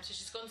 So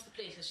she's gone to the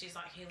police and she's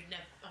like, he would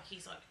never, like,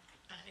 he's like,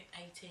 I think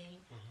 18,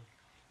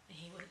 and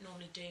he wouldn't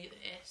normally do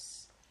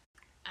this.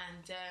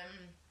 And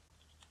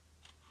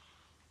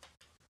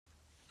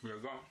yeah,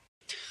 go on.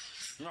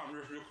 No, I'm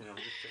just looking. I'm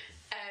just checking.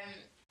 And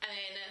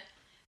then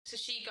so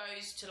she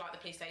goes to like the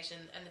police station,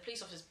 and the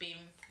police officer's being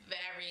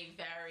very,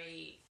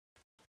 very.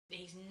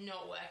 He's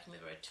not working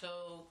with her at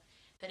all.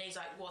 Then he's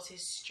like, "What's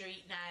his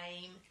street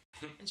name?"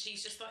 And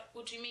she's just like,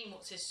 "What do you mean?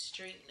 What's his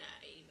street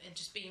name?" And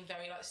just being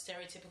very like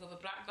stereotypical of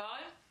a black guy.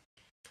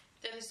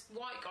 Then this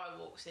white guy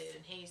walks in,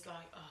 and he's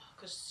like, "Oh,"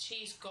 because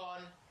she's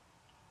gone.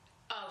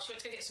 Oh, she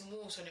went to go get some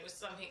water, and it was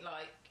something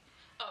like,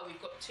 oh,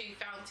 we've got 2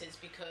 fountains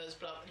because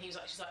blah. And she's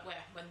like,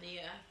 where? When the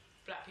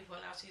black people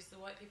are allowed to use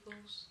the white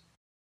people's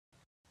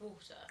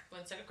water,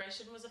 when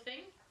segregation was a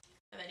thing.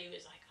 And then he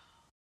was like,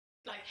 oh.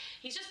 Like,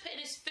 he's just putting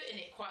his foot in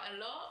it quite a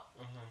lot.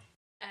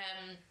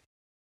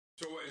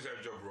 So what is their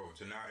job role?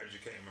 To now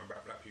educate him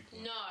about black people?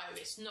 No,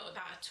 it's not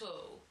that at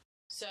all.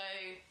 So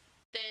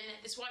then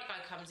this white guy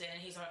comes in and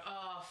he's like,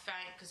 oh,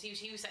 because he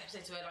was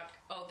saying to her, like,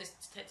 oh, this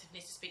detective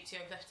needs to speak to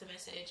you, I've left a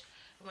message,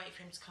 I'm waiting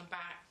for him to come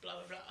back,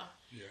 blah, blah, blah.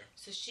 Yeah.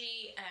 So so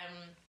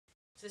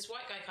this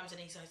white guy comes in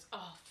and he says,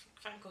 oh,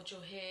 thank God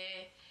you're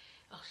here.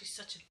 Oh, she's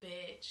such a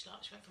bitch.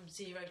 Like, she went from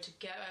 0 to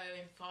ghetto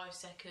in 5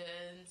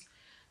 seconds,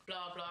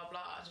 blah, blah,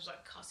 blah. I was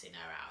like cussing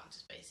her out and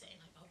just basically saying,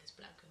 like, oh, this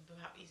black woman,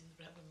 without using the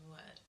black woman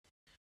word.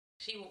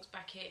 She walks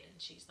back in and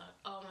she's like,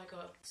 oh my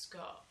God,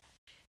 Scott.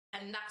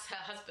 And that's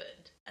her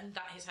husband, and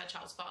that is her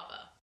child's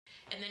father.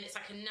 And then it's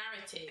like a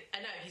narrative.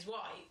 I know, he's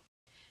white.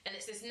 And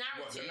it's this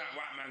narrative. What, then that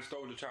white man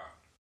stole the child?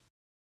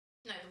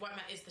 No, the white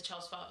man is the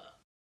child's father.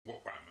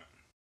 What white man?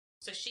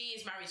 So she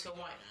is married to a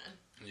white man.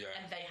 Yeah.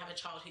 And they have a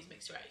child who's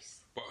mixed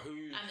race. But who?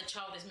 And the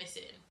child is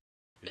missing.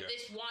 But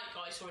this white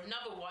guy saw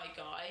another white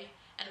guy,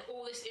 and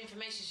all this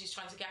information she's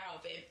trying to get out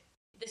of him,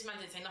 this man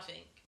didn't say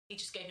nothing. He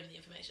just gave him the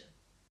information.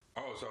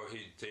 Oh, so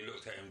he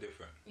looked at him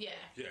different?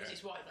 Yeah. Because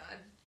he's white man.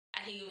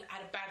 And he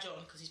had a badge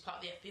on because he's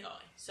part of the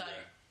FBI. So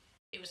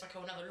it was like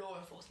another law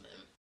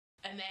enforcement.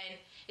 And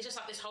then it's just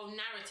like this whole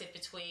narrative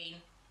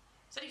between...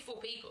 It's only 4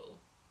 people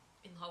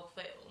in the whole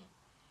film.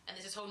 And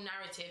there's this whole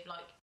narrative,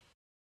 like,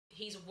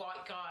 he's a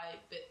white guy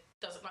but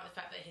doesn't like the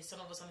fact that his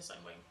son all of a sudden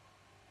started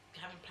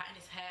having plait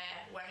in his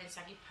hair, wearing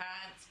saggy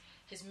pants,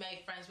 has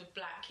made friends with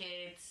black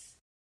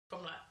kids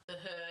from, like, the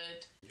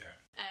hood. Yeah.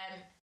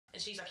 And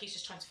she's like, he's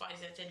just trying to find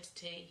his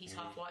identity. He's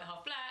half white,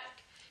 half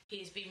black.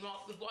 He's been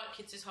with white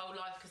kids his whole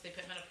life because they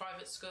put him in a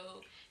private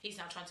school. He's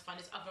now trying to find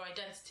his other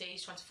identity.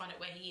 He's trying to find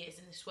out where he is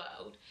in this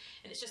world.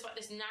 And it's just like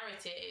this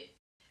narrative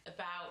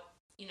about,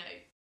 you know,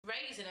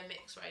 raising a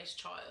mixed race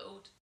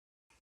child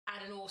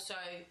and then also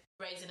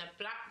raising a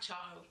black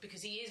child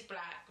because he is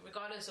black,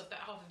 regardless of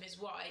that half of him is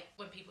white.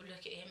 When people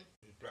look at him,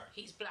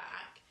 he's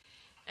black.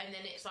 And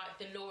then it's like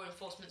the law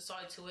enforcement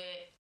side to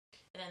it.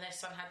 And then their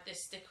son had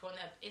this sticker on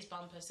his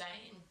bumper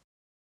saying...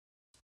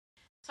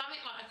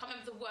 something like, I can't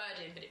remember the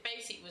wording, but it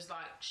basically was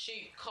like,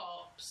 shoot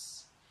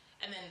cops,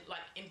 and then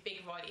like in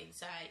big writing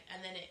say,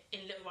 and then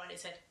in little writing it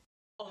said,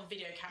 on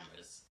video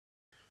cameras.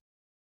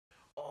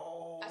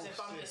 Oh, as a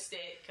bumper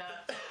sticker.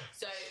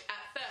 So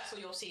at first all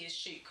you'll see is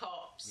shoot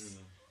cops,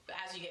 but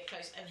as you get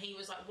close, and he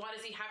was like, why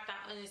does he have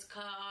that in his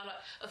car? Like,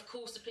 of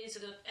course the police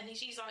are gonna, and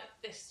she's like,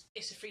 this,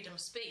 it's a freedom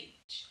of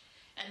speech.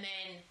 And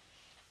then,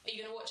 are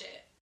you going to watch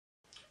it?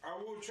 I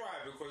will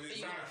try because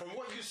it sounds... From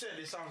what you said,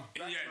 it sounds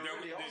better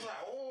already. I was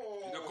like,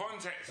 oh... The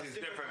context is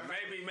different.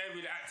 Maybe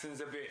the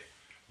acting's a bit...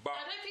 But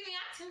I don't think the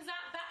acting's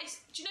that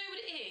is... Do you know what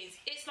it is?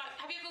 It's like,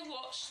 have you ever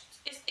watched...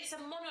 It's a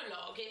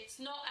monologue.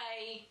 It's not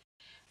a...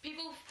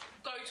 People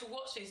go to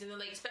watch things and then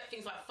they expect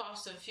things like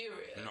Fast and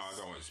Furious. No, I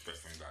don't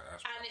expect things like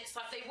that. And it's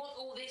like they want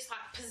all this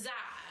like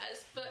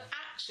pizzazz, but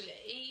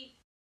actually,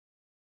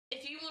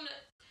 if you want to...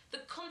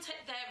 The content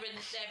they're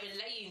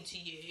relaying to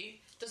you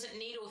doesn't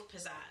need all the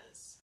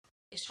pizzazz.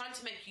 It's trying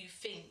to make you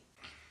think.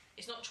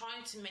 It's not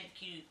trying to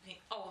make you think,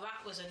 oh,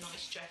 that was a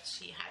nice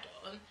dress she had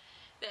on.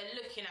 They're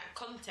looking at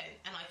content,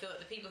 and I feel that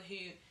the people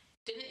who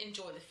didn't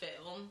enjoy the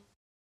film,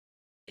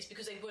 it's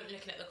because they weren't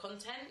looking at the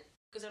content,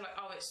 because they're like,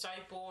 oh, it's so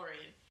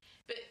boring.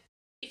 But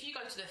if you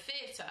go to the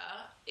theatre,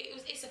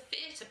 it's a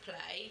theatre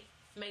play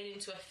made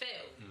into a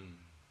film.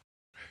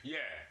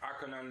 Yeah, I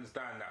can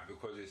understand that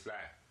because it's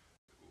like,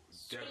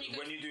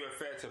 when you do a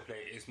theatre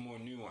play, it's more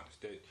nuanced.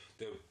 The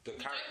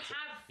characters,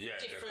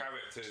 the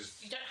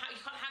characters. You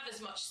can't have as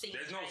much scenes.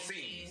 There's no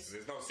scenes.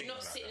 There's no scenes. You're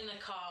not sitting in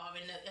a car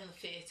in the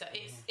theatre.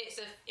 It's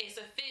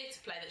a theatre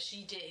play that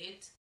she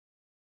did,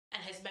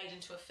 and has made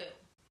into a film.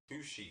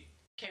 Who's she?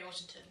 Kerry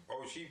Washington.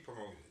 Oh, she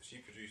promoted it. She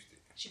produced it.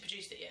 She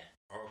produced it, yeah.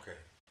 Oh, okay.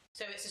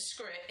 So it's a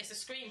script. It's a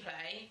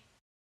screenplay,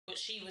 but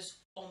she was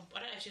on. I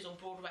don't know if she was on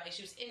Broadway.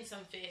 She was in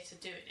some theatre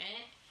doing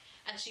it.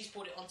 And she's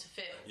brought it onto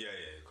film. Yeah,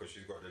 because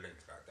she's got the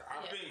links like that.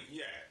 I think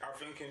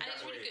in and that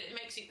it's really way, good. It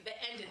makes you the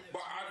ending looks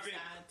but really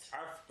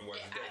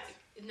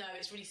sad. No,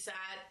 it's really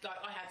sad.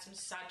 Like I had some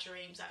sad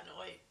dreams that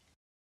night.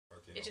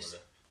 Do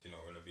you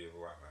not want to be with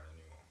a white man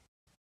anymore?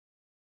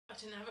 I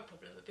didn't have a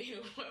problem with being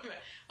a white man.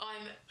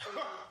 I'm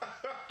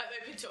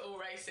open to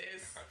all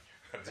races.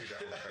 I do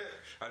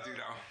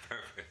that on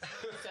purpose.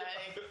 So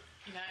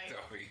you know.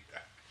 Don't eat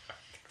that.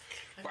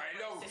 But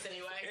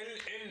anyway.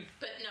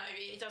 But no,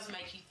 it does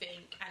make you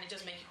think, and it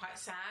does make you quite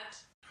sad.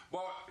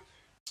 Well,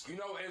 you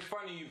know, it's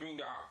funny you bring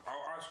that up.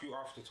 I'll ask you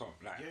after, Tom,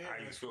 how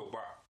you feel.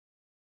 But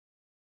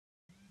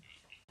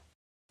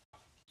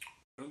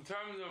in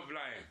terms of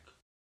like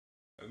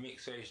a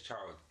mixed race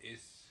child,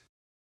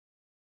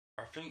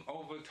 I think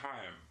over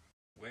time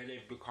where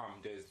they've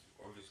become, there's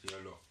obviously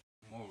a lot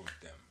more of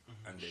them,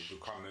 and they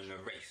become in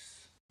a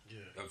race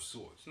of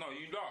sorts. No,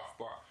 you laugh,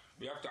 but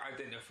we have to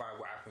identify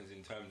what happens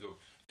in terms of,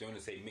 don't want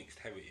to say mixed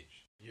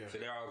heritage. Yeah. So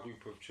there are a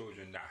group of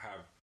children that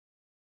have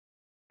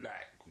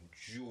like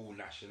dual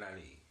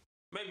nationality.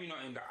 Maybe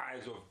not in the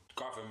eyes of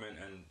government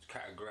and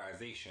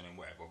categorization and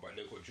whatever, but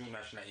they've got dual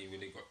nationality where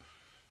they've got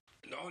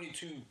only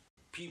two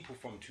people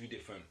from two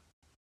different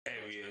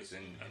areas,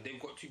 and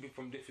they've got two people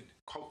from different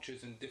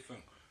cultures and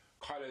different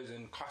colours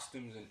and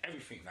customs and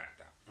everything like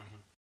that.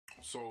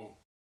 So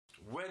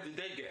where did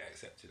they get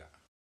accepted at?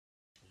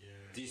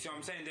 Do you see what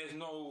I'm saying? There's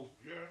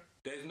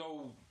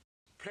no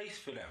place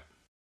for them.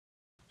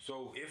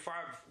 So if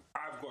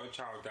I've got a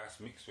child that's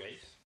mixed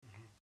race,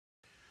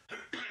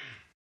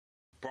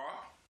 but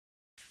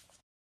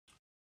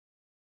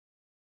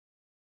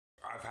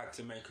I've had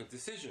to make a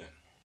decision,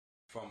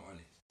 if I'm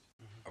honest,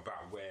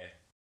 about where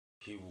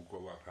he will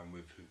grow up and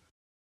with who.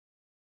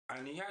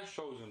 And he has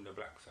chosen the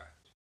black side,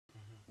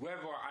 whether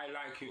I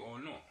like it or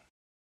not,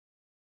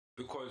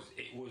 because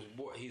it was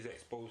what he's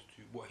exposed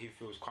to, what he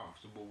feels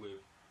comfortable with,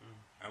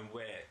 and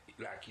where,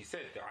 like he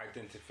said, the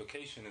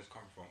identification has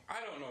come from. I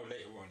don't know,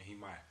 later on he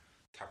might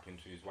tap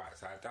into his white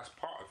side. That's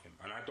part of him,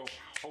 and I don't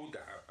hold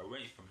that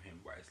away from him,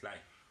 but it's like,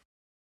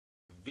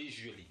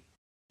 visually,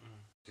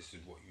 this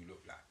is what you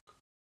look like.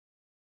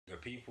 The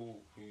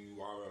people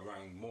who are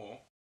around more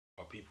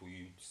are people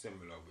you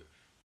similar with.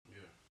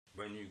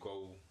 When you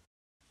go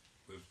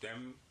with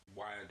them,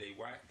 why are they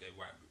white? They're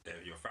white.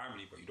 They're your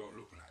family, but you don't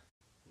look like.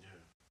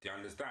 Do you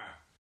understand?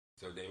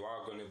 So there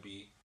are going to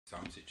be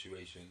some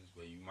situations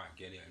where you might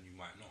get it and you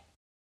might not,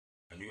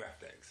 and you have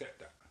to accept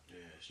that.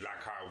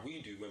 Like how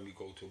we do when we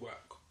go to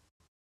work,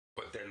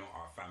 but they're not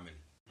our family.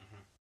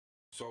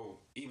 So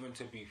even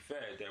to be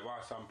fair, there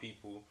are some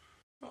people,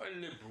 not a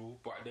liberal,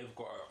 but they've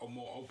got a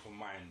more open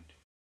mind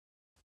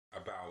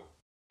about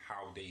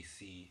how they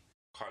see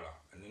colour,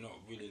 and they're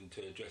not willing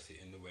to address it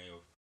in the way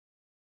of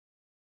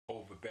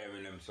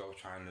overbearing themselves,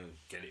 trying to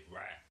get it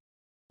right,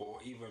 or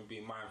even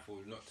being mindful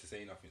not to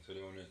say nothing, so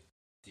they want to,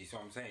 do you see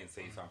what I'm saying,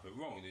 say something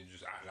wrong, they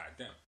just act like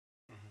them,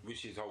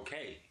 which is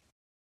okay.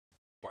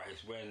 But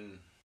it's when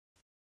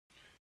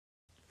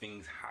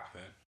things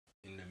happen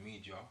in the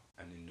media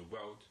and in the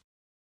world,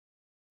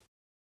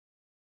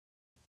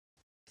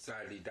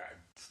 sadly that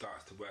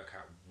starts to work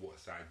out what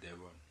side they're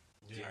on.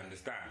 Do you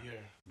understand?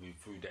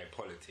 Through their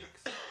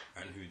politics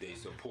and who they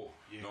support,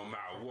 no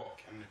matter what.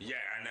 And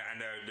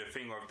the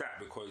thing of that,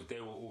 because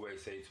they will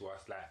always say to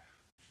us, like,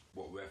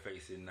 what we're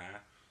facing now,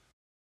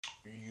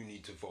 you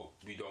need to vote.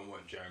 We don't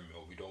want Jeremy,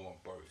 or we don't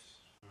want Boris.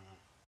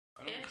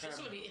 It's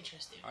going to be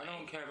interesting. I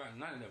don't care about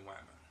none of them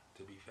white men,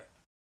 to be fair.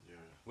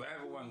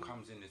 Whatever one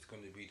comes in, it's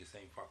going to be the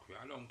same fuckery.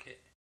 I don't care.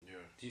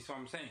 Do you see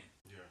what I'm saying?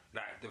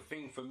 Like, the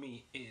thing for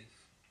me is,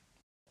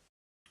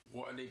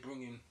 what are they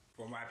bringing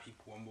for my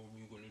people, and what are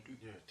we going to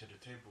do? To the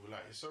table.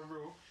 Like, it's so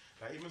real.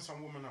 Like, even some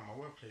woman at my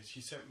workplace,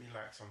 she sent me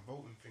like some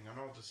voting thing, and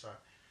I was just like,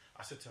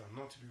 I said to her,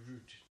 not to be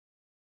rude,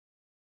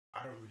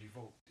 I don't really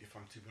vote, if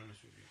I'm to be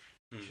honest with you.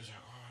 She was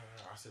like,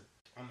 I said,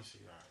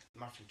 honestly, like,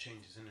 nothing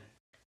changes, innit?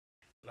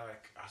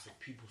 Like, I said,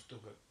 people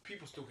still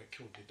get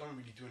killed. They don't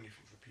really do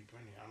anything for people,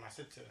 innit? And I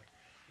said to her,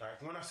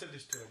 like, when I said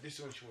this to her, this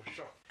is when she was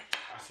shocked.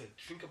 I said,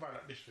 think about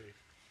it this way.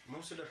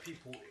 Most of the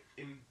people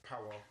in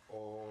power,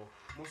 or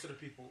most of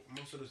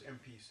those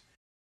MPs,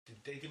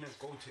 they didn't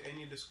go to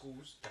any of the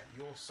schools that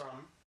your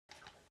son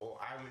or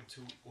I went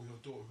to, or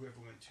your daughter, whoever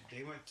went to.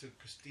 They went to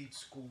prestige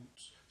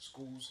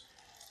schools,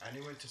 and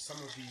they went to some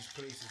of these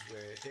places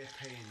where they're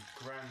paying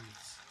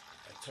grands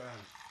a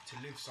term to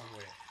live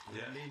somewhere.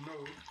 And they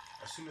know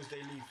as soon as they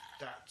leave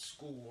that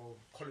school or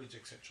college,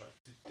 etc.,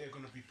 they're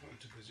going to be put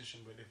into a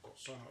position where they've got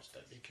so much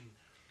that they can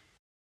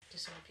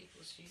decide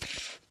people's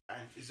views.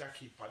 And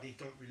exactly, but they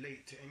don't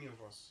relate to any of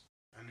us.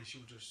 And then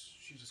she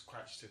just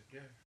cried. She said,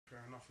 "Yeah,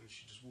 fair enough," and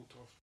she just walked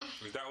off.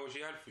 Is that all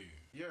she had for you?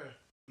 Yeah.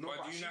 No,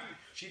 but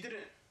she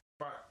didn't.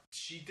 But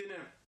she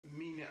didn't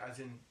mean it as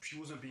in she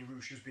wasn't being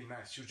rude. She was being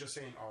nice. She was just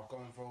saying, "Oh,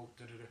 go and vote."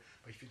 But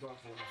if you don't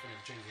vote, nothing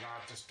will change. And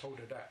I just told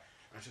her that,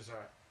 and she's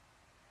like,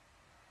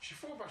 she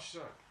thought about.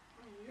 She's like,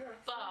 "Yeah."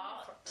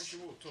 But and she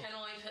walked off. Can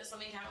I put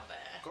something out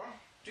there? Go on.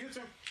 Do you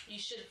think? You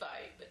should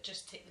vote, but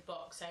just tick the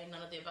box saying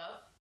none of the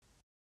above.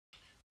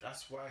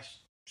 That's why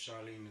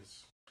Charlene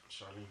is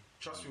Charlene.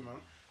 Trust me, man.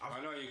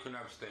 I know you can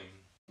abstain.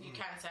 You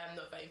can say I'm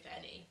not voting for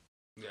any.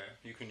 Yeah,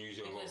 you can use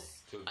your vote.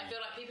 I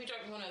feel like people who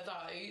don't want to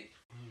vote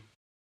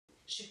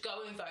should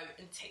go and vote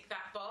and tick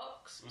that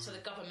box so the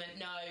government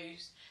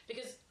knows.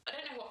 Because I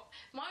don't know what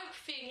my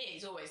thing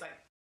is always like.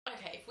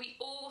 Okay, if we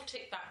all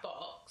tick that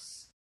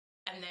box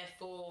and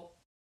therefore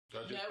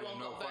no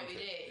one got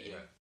voted in,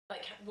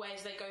 like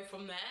where's they go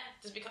from there?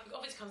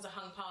 Obviously comes a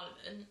hung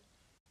parliament.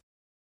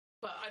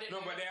 But I don't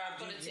know. But they have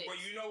to, but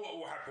you know what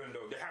will happen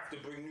though? They have to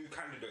bring new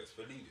candidates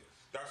for leaders.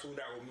 That's all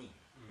that will mean.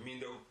 I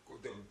mean,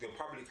 the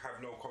public have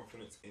no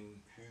confidence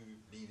in who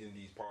leading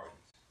these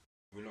parties.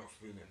 We're not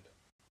feeling that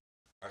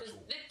at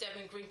all. Lib Dem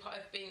and Green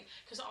Party have been...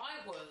 Because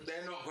I was...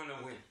 They're not going to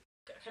win.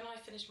 Can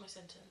I finish my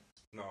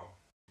sentence? No,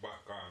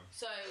 but go on.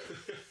 So,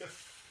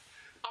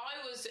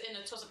 I was in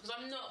a toss-up because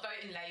I'm not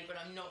voting Labour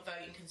and I'm not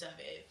voting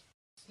Conservative.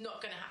 It's not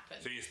going to happen.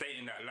 So you're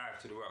stating that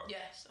live to the world?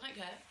 Yes, I don't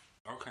care.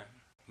 Okay.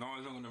 No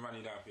one's not going to run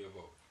you down for your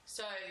vote.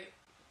 So,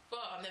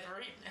 Well, I'm never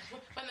in.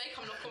 When they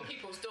come knock on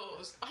people's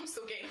doors, I'm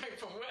still getting home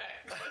from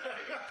work.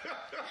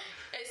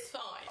 It's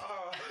fine. When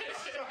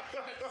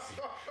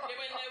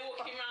they're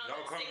walking around.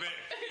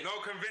 No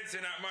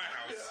convincing at my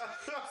house.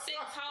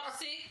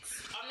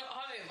 6:30, I'm not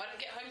home. I don't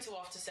get home till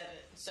after 7.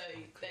 So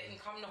they can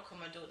come knock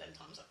on my door then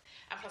times.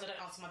 And plus, I don't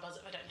answer my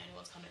buzzer if I don't know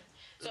anyone's coming.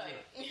 So,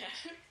 yeah.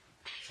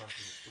 Trust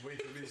me, the way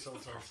to be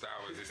sometimes. After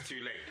hours, it's too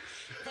late.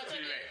 If I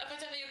don't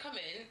know you're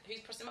coming,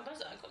 who's pressing my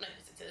buzzer? I've got no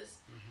visitors.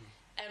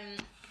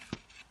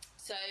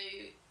 So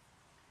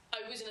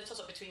I was in a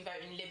toss-up between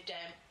voting Lib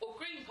Dem or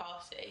Green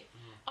Party.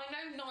 I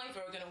know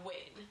neither are going to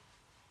win.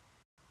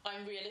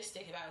 I'm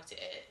realistic about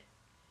it.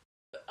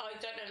 But I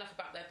don't know enough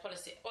about their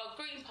policy. Well,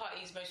 Green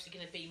Party is mostly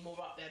going to be more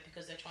up there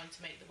because they're trying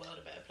to make the world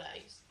a better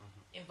place,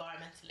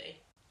 environmentally,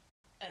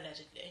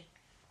 allegedly.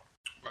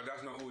 But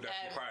that's not all that's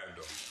required,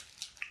 though.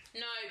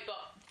 No,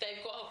 but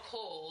they've got a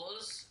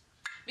cause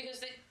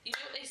because you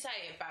know what they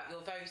say about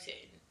your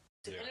voting.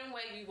 Depending on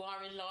where you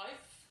are in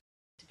life,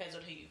 depends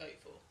on who you vote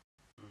for.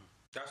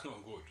 That's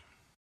not good.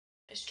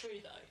 It's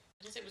true though.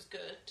 I didn't say it was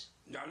good.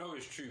 I know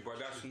it's true, but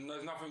there's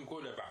nothing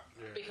good about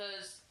it.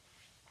 Because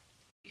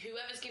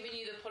whoever's giving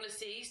you the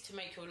policies to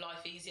make your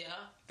life easier,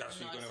 that's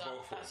who you're going to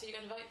vote for. That's who you're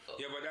going to vote for.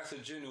 Yeah, but that's a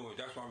general.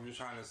 That's what I'm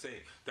just trying to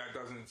say. That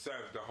doesn't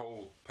serve the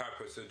whole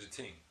purpose of the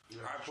thing.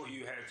 Yeah, I put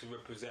you here to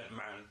represent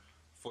man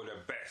for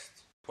the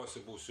best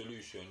possible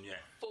solution.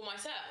 Yeah. For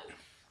myself.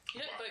 You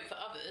don't vote for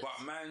others.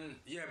 But man,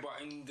 but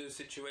in the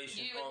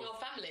situation you and your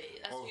family,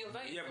 that's who you're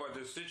voting for. But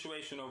the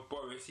situation of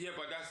Boris,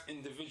 but that's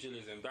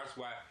individualism. That's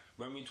why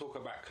when we talk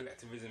about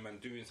collectivism and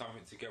doing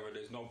something together,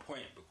 there's no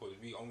point because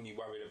we only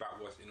worried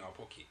about what's in our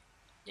pocket.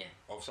 Yeah.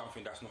 Of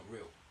something that's not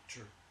real.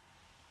 True.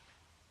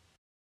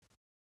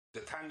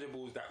 The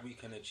tangibles that we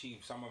can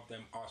achieve, some of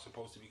them are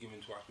supposed to be given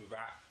to us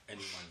without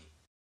any money.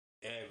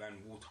 Air and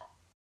water.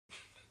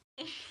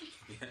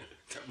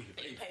 That we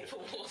pay for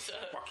water.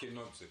 Fucking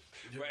nonsense.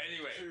 But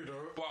anyway,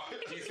 but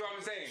do you see what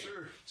I'm saying?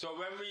 True. So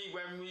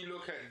when we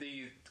look at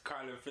these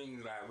kind of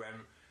things, like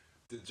when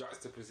the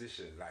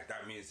juxtaposition, like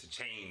that means to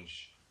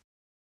change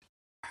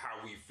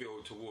how we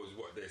feel towards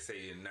what they're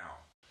saying now.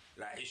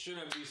 Like it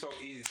shouldn't be so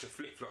easy to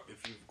flip flop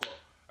if you've got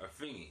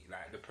a thingy.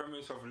 Like the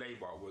premise of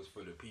Labour was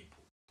for the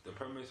people. The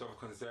premise of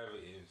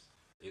Conservatives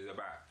is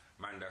about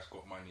man that's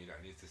got money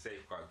that needs to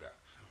safeguard that.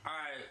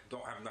 I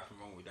don't have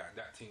nothing wrong with that.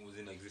 That thing was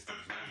in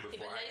existence long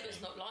before but Labour's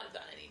not like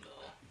that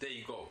anymore. There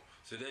you go.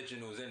 So they're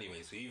generals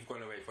anyway. So you've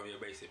gone away from your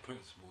basic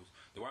principles.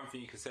 The one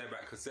thing you can say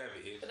about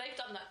Conservatives... But they've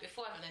done that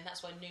before, haven't they? That's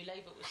why New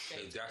Labour was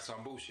created. That's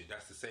some bullshit.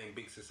 That's the same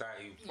big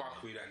society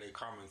fuckery that they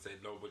come and say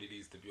nobody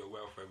needs to be a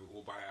welfare, we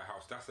all buy a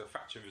house. That's a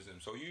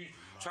Thatcherism. So you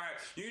try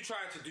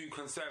to do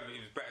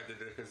Conservatives better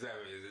than the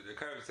Conservatives. The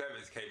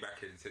Conservatives came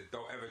back in and said,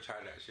 don't ever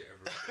try that shit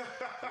ever.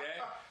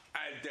 Yeah?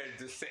 And then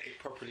just set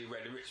it properly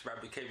where the rich man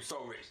became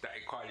so rich that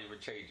it can't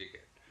even change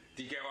again.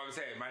 Do you get what I'm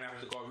saying? Man, I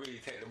have to go and really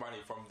take the money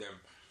from them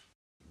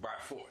by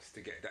force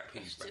to get that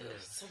piece back.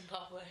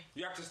 Zimbabwe.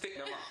 You have to stick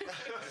them up.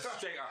 Just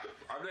straight up.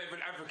 I'm not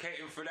even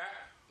advocating for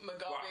that. But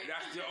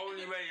that's the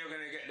only way you're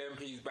going to get them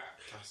peas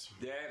back.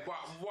 But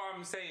what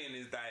I'm saying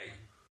is that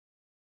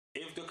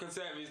if the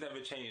Conservatives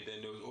never changed, then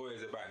it was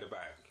always about the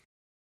bag.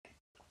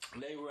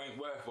 Labour ain't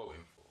worth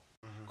voting for.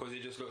 Because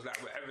it just looks like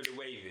whatever the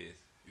wave is,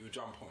 you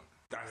jump on.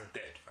 That's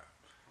dead, fam.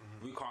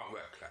 We can't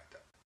work like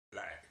that.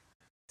 Like,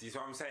 do you see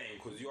what I'm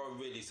saying? Because you're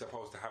really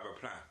supposed to have a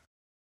plan.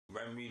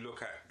 When we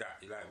look at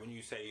that, like when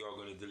you say you're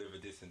going to deliver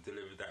this and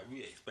deliver that,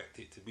 we expect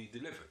it to be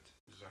delivered.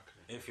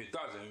 Exactly. If it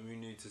doesn't, we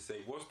need to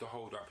say, what's the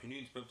hold up? You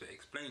need to be able to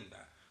explain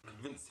that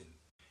convincingly.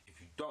 If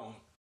you don't,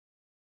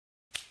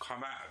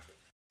 come out of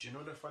it. Do you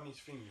know the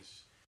funniest thing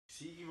is,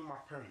 see, even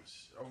my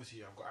parents,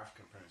 obviously I've got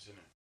African parents,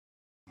 innit?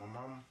 My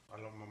mum, I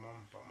love my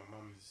mum, but my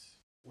mum is,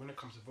 when it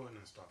comes to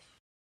voting and stuff,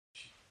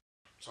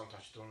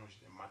 sometimes she don't know.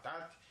 My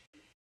dad,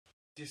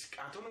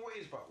 I don't know what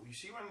it is, but you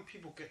see when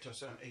people get to a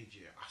certain age,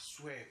 I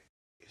swear,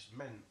 it's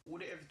men.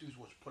 All they ever do is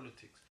watch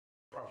politics,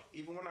 bro.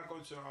 Even when I go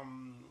to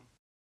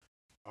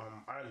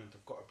Ireland,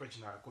 I've got a bridge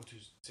now. I go to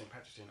St.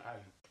 Patrick's Day in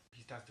Ireland.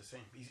 His dad's the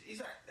same. He's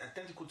like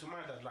identical to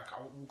my dad. Like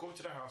we'll go to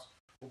the house,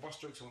 we'll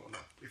bust jokes and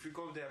whatnot. If we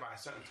go there by a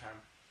certain time,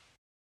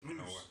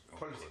 news,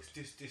 politics,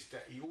 this,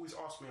 that. He always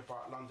asks me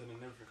about London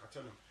and everything. I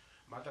tell him.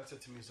 My dad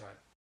said to me, he's like,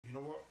 you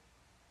know what?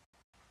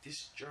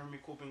 This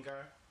Jeremy Corbyn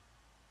guy,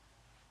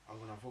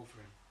 I'm gonna vote for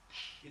him.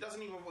 He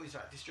doesn't even vote. He's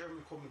like, this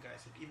Jeremy Corbyn guy.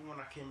 He said, even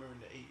when I came here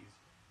in the 80s.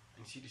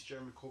 And see this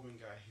Jeremy Corbyn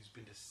guy, he's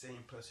been the same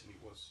person he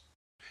was.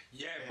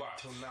 Yeah, but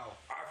till now,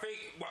 I think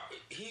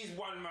he's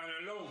one man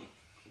alone.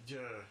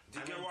 Yeah, do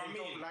you get what I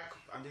mean?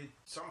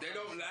 They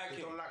don't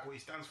like what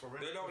he stands for.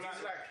 Right? They don't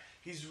like.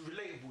 He's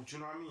relatable. Do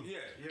you know what I mean?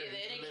 Yeah.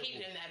 They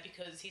keep him there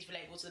because he's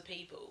relatable to the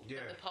people.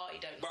 Yeah. But the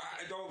party don't. But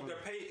I don't.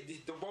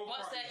 The both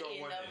once parties they're don't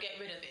in, want they'll it. get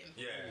rid of him.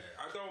 Yeah,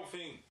 I don't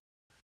think.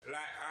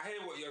 Like I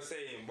hear what you're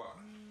saying, but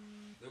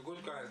the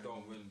good guys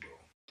don't win, bro.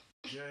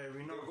 Yeah,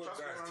 we know. The good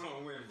guys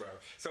don't win, bro.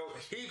 So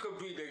he could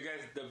be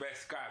the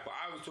best guy, but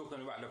I was talking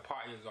about the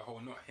party as a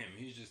whole, not him.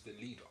 He's just the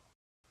leader.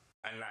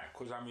 And like,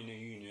 because I'm in a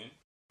union,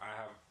 I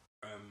have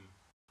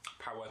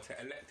power to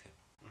elect him.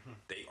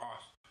 They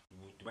ask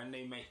when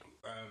they make.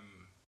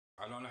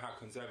 I don't know how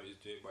Conservatives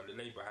do it, but the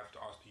Labour have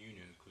to ask the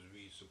unions because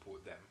we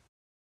support them.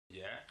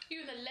 Yeah.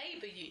 You in the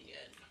Labour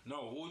Union?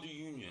 No, all the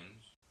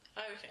unions.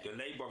 Okay. The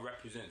Labour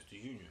represents the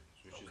unions,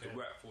 which is the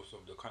workforce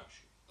of the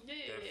country.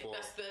 Yeah,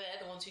 they're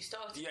the ones who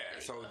started.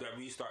 Yeah, so that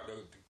we start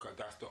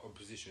that's the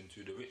opposition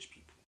to the rich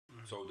people.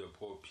 So the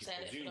poor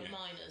people's union. The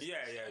miners.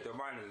 Yeah, the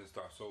miners and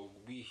stuff. So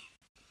we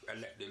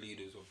elect the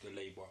leaders of the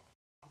Labour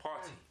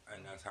Party,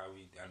 and that's how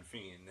we and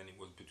then it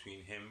was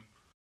between him.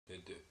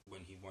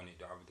 When he won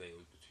it the other day, it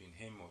was between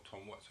him or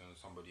Tom Watson and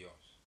somebody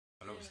else.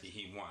 And obviously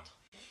he won.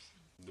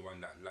 The one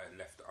that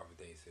left the other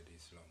day said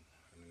it's long.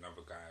 And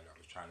another guy that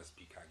was trying to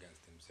speak out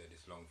against him said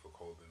it's long for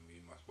Corbyn,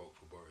 we must vote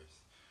for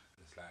Boris.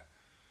 And it's like,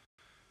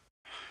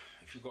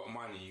 if you got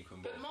money, you can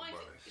vote for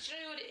Boris. Do you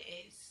know what it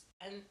is?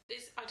 And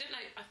this, I don't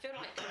know, I feel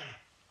like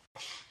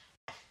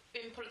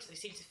in politics they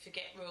seem to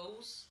forget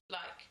rules.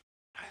 Like,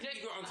 how did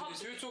you got onto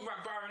this? We were talking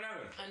about Byron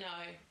Allen. I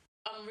know.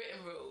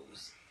 Unwritten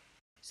rules.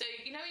 So,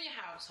 you know, in your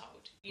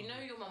household, you know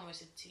your mum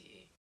always said to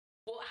you,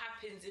 what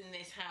happens in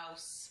this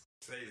house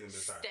stays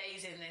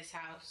in this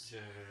house.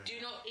 Yeah. Do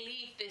not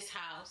leave this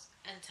house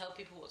and tell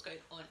people what's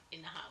going on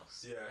in the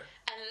house. Yeah.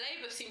 And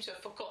Labour seems to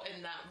have forgotten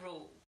that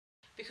rule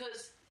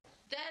because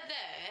they're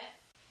there,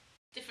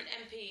 different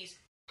MPs,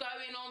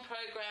 going on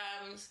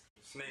programmes,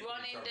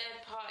 running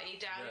their party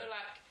down. Yeah. You're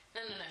like,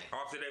 no.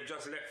 After they've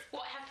just left.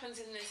 What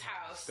happens in this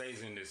house stays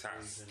in this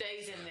house.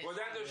 Stays in this Well,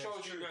 that house. just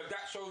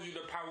shows you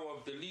the power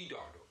of the leader,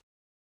 though.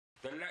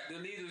 The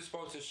leader's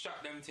supposed to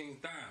shut them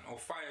things down or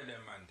fire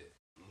them, man.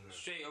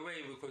 Straight away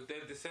because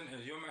they're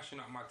dissenters. You're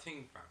mashing up my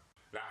thing, fam.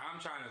 Like,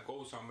 I'm trying to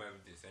go somewhere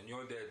with this and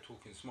you're there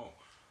talking smoke.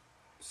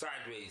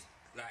 Sideways.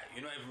 Like,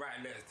 you're not even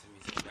writing letters to me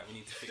saying that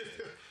we need to fix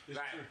it.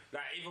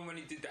 like, even when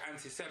he did the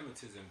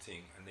anti-Semitism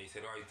thing and they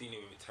said, oh, he's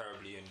dealing with it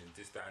terribly and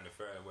this, that and the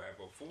third and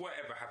whatever. For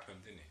whatever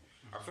happened, innit?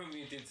 I think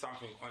we did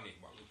something on it,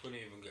 but we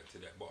couldn't even get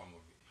to the bottom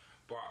of it.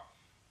 But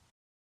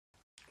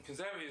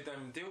Conservatives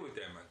don't deal with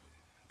them, man.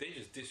 They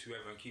just diss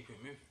whoever and keep it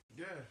moving.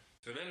 Yeah.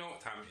 So they know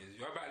what time it is.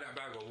 You're about that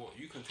bag or what?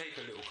 You can take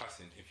a little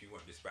cussing if you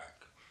want this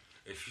back.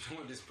 If you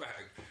don't want this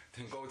bag,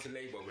 then go to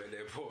Labour where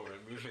they're poor and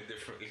moving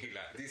differently.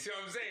 Like, do you see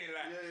what I'm saying?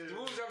 Like, the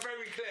rules are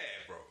very clear,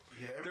 bro.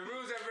 Yeah, the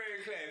rules are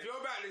very clear. If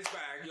you're about this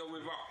bag, you're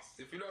with us.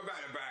 If you're not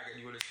about the bag and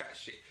you want to chat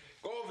shit,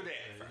 go over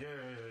there.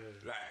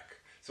 Yeah. Like,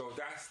 so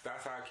that's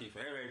how I keep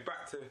it. Anyway,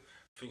 back to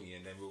thingy,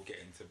 and then we'll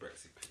get into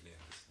Brexit quickly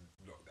and just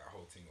knock that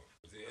whole thing off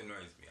because it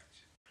annoys me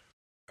actually.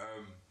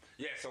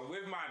 Yeah, so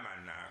with my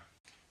man now,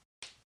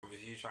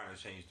 obviously he's trying to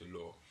change the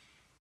law.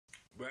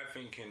 We're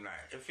thinking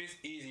like, if it's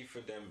easy for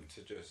them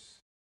to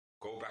just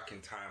go back in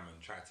time and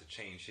try to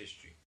change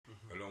history,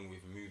 along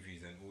with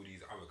movies and all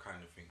these other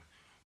kind of things,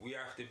 we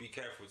have to be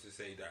careful to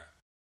say that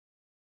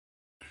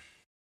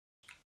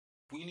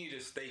we need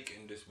a stake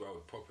in this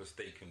world, proper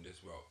stake in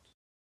this world,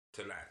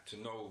 to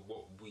know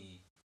what we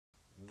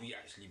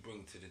actually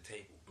bring to the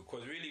table.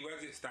 Because really,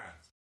 as it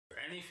stands,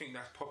 anything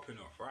that's popping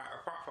off, right,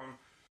 apart from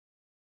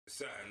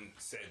certain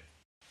said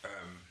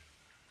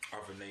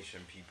other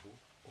nation people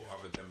or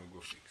other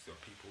demographics of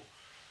people,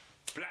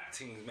 black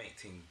things make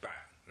things bang.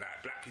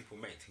 Like, black people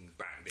make things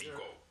bang. They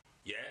go.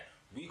 Yeah?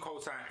 We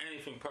co-sign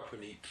anything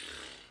properly,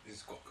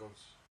 it's got.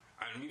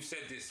 And we've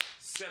said this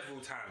several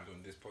times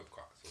on this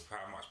podcast of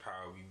how much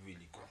power we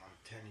really got. I'm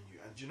telling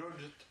you. And do you know,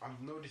 I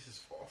know this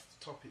is off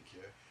the topic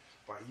here,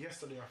 but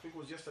yesterday, I think it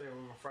was yesterday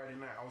or Friday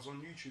night, I was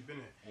on YouTube,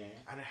 innit?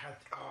 And it had,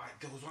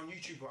 there was one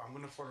YouTuber, I'm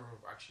going to follow her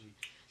actually.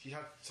 She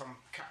had some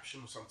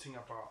caption or something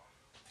about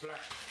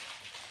black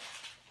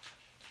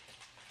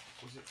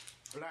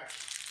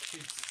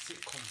kids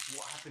sitcoms,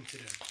 what happened to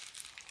them.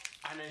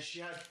 And then she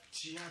had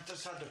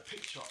just had the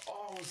picture.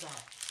 Oh, I was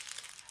like,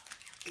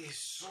 it's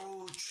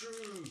so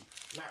true.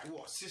 Like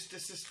what, Sister,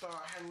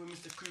 Hang with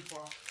Mr.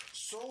 Cooper.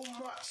 So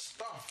much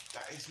stuff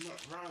that is not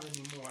around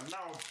anymore. And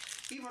now,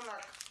 even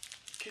like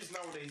kids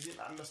nowadays,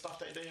 and the stuff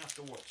that they have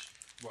to watch.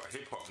 What,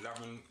 hip-hop? Love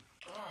and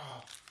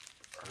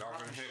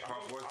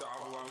hip-hop, what's the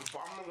other one?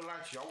 But I'm not gonna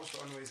lie to you, I watched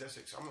the Unways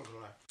Essex, I'm not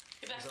gonna lie.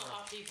 But that's not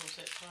our people,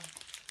 so it's fine.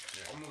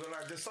 Yeah. I'm not gonna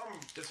lie, there's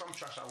some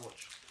trash I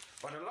watch.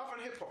 But the love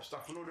and hip-hop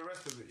stuff and all the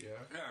rest of it,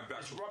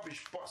 it's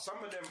rubbish, but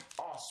some of them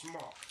are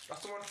smart.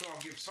 That's the one thing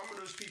I'll give. Some of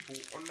those people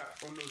on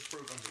those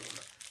programs and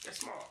all that, they're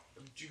smart.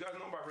 Do you guys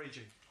know about Ray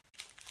J?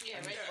 Yeah,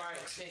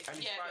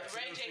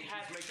 Ray J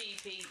had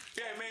PP.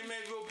 Yeah, made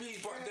real peace,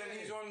 but then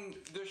he's on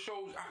the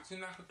shows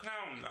acting like a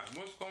clown. Like,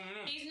 what's going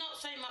on? He's not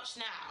so much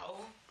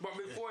now. But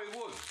before he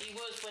was. He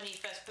was when he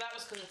first, but that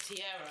was because of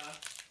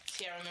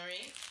Tiara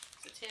Marie.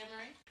 Is it Tiara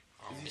Marie?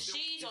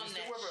 She's on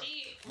there.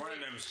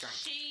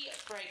 She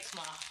breaks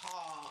my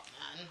heart,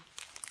 man.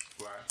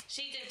 Why?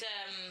 She did.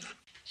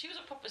 She was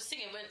a proper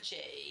singer, wasn't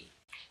she?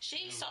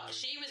 She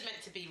was meant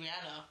to be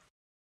Rihanna.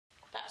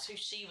 That's who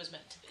she was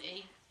meant to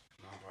be.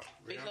 No, but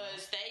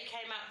because they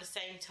came out at the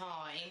same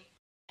time,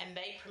 and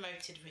they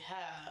promoted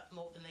her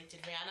more than they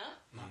did Rihanna.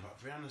 No,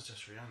 but Rihanna's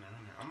just Rihanna,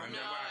 isn't it?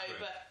 No,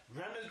 but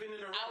Rihanna's been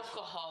in the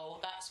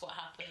alcohol. That's what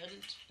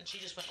happened, and she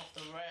just went off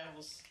the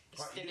rails.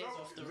 Still is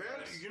off the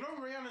rails. You know,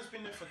 Rihanna's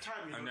been there for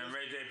time. And then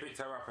Ray J picked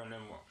her up, and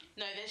then what?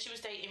 No, then she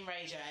was dating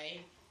Ray J,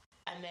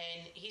 and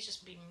then he's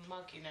just been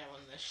mugging her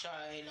on the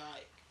show.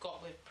 Like,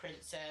 got with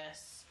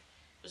Princess.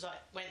 Was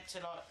like went to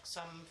like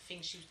some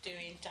thing she was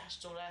doing,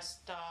 dashed all her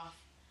stuff.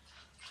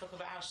 Talk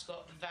about how she's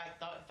got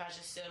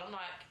Vagisil. I'm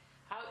like,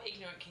 how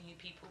ignorant can you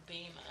people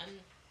be, man?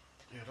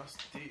 Yeah, that's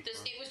deep.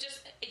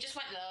 It just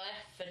went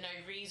left for no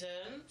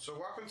reason. So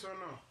what happened to her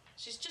now?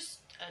 She's just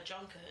a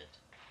drunkard.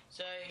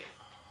 So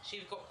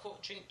she got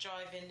caught drink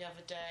driving the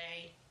other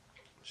day.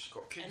 She's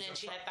got kids. And then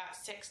she had that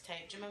sex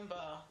tape. Do you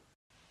remember?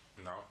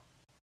 No.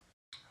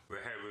 We're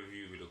here with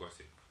you with the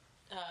gossip.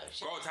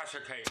 Go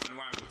Tasha K.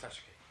 Unwind with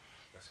Tasha K.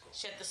 Let's go.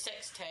 She had the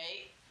sex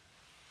tape,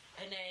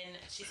 and then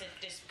she said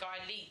this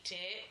guy leaked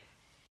it,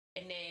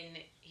 and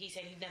then he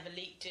said he never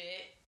leaked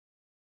it.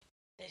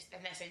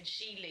 And they're saying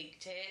she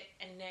leaked it,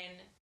 and then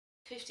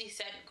 50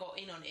 Cent got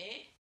in on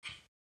it.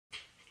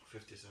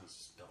 50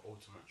 Cent's the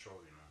ultimate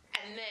troll, you know.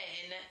 And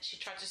then she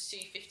tried to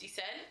sue 50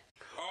 Cent.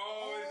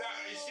 Oh,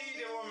 is she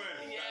the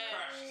woman? Yeah. That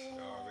crashed.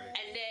 Oh,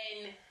 and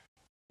then,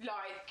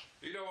 like,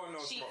 you don't want no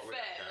she spot with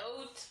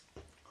failed.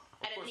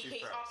 And then he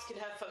keeps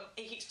failed.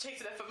 he keeps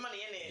chasing her for money,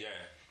 innit?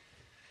 Yeah.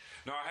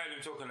 No, I heard him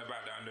talking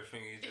about that on the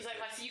thing. He's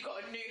like, I see you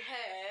got a new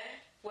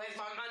hair. Where's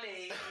my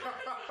money?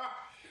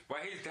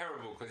 But he's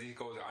terrible because he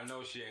goes, I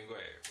know she ain't got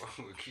it.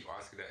 We'll keep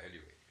asking that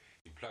anyway.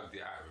 He plugged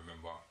it out,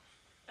 remember?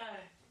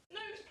 Oh. No,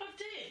 it's plugged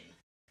in.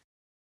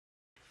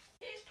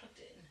 It is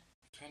plugged in.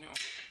 Turn it on.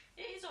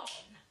 It is on.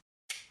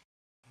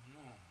 Oh,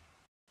 no.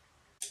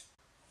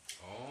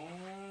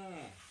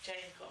 Oh.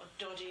 Jane's got a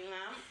dodgy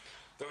lamp.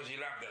 Dodgy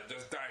lamp that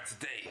just died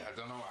today. I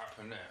don't know what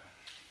happened there.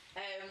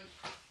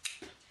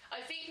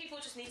 I think people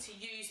just need to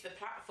use the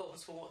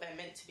platforms for what they're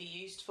meant to be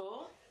used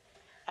for.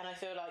 And I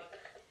feel like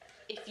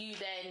if you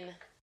then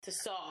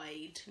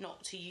decide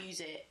not to use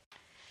it,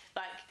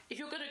 like, if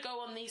you're going to go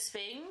on these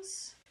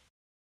things,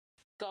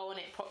 go on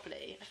it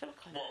properly. I feel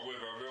like What, with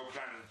a real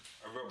plan?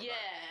 Yeah.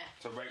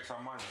 To make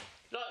some money?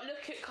 Like,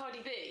 look at Cardi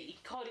B.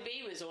 Cardi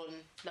B was on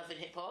Love and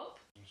Hip Hop.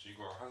 And she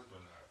got a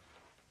husband out.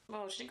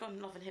 Well, she didn't go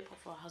on Love and Hip Hop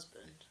for a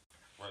husband.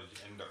 Well, you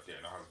end up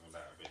getting a husband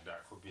out of it.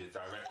 That could be a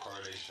direct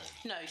correlation.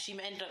 No, she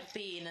ended up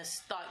being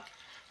like,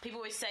 people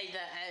always say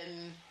that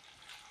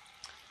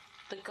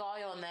the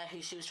guy on there who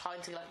she was trying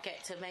to like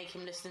get to make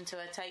him listen to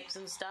her tapes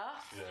and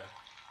stuff. Yeah.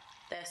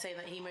 They're saying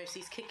that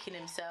he's kicking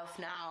himself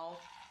now,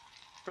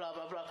 blah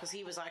blah blah, because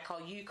he was like, oh,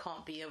 you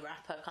can't be a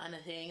rapper kind of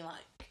thing.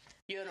 Like,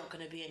 you're not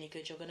going to be any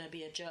good. You're going to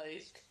be a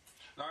joke.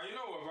 Now you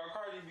know what? But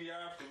Cardi B, I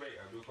have to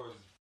rate her because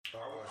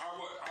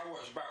I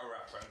watch battle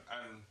rap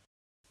and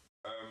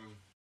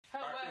her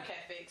work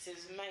ethics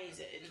is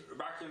amazing.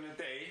 Back in the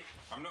day,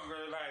 I'm not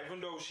gonna lie, even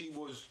though she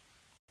was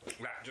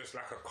like just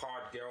like a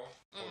card girl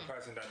or a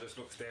person that just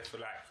looks there for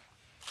like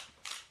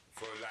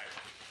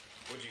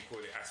what do you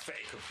call it,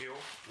 aesthetic appeal.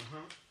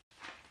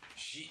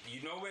 She,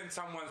 you know, when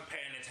someone's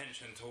paying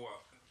attention to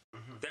what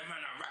that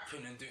man are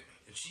rapping and doing,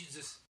 and she's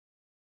just.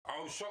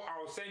 I'll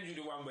send you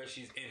the one where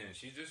she's in and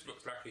she just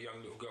looks like a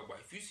young little girl. But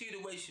if you see the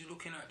way she's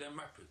looking at them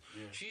rappers,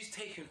 she's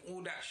taking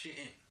all that shit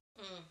in.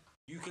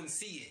 You can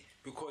see it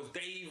because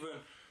they even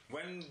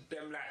when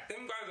them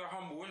guys are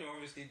humble, when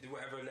obviously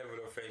whatever level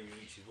of fame you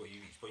reach is what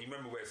you reach. But you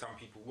remember where some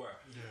people were,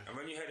 and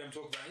when you hear them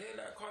talk about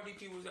like Cardi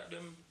B was at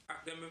them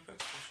events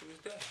and she was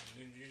there,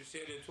 and you just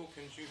hear them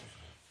talking to you.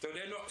 So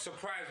they're not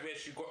surprised where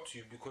she got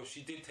to because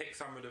she did take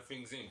some of the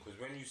things in. Because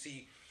when you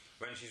see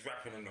when she's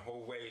rapping and the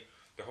whole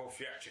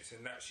theatrics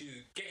and that,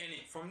 she's getting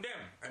it from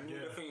them and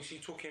all the things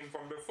she took in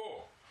from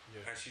before,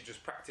 and she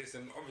just practiced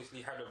and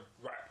obviously had a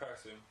right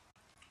person,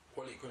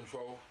 quality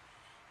control.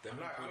 Them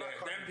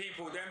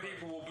people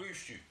will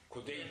boost you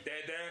because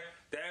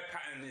their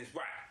pattern is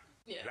right.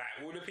 Yeah.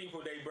 Like all the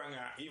people they bring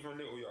out,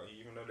 even Little Yachty,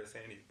 even though they're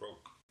saying he's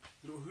broke.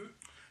 Little who?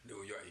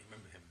 Little Yachty,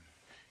 remember him?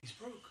 He's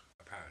broke.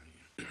 Apparently,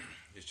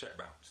 his check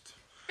bounced.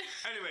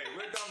 Anyway,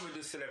 we're done with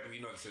the celebrity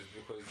nonsense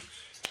because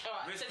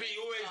Miss B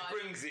always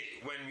brings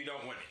it when we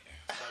don't want it.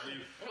 So she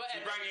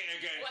rang it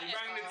again. She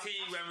rang the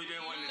tea when we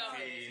didn't want the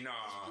tea. No,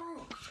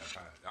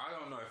 I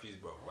don't know if he's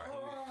broke, but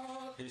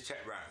his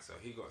check ran, so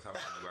he got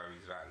something to worry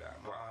about that.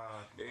 But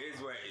it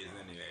is what it is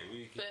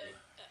anyway.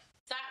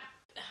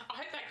 I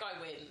hope that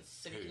guy wins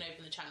so we can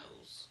open the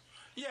channels.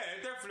 Yeah,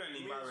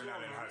 definitely Byron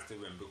Allen has to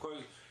win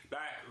because,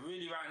 like,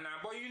 really right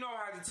now, but you know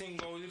how the thing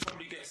goes, you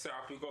probably get set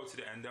up, you go to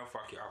the end, they'll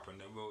fuck it up and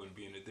then we'll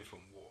be in a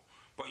different war.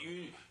 But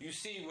you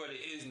see what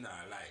it is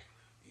now, like,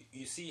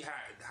 you see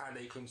how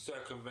they can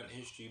circumvent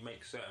history,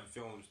 make certain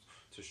films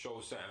to show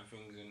certain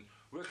things, and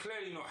we're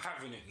clearly not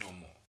having it no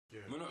more.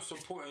 Yeah. We're not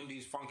supporting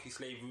these funky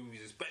slave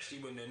movies, especially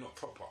when they're not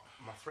proper.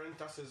 My friend,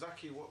 that's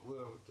exactly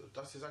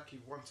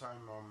one time,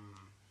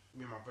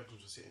 me and my brethren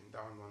were sitting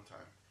down one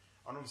time.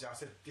 And obviously I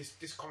said,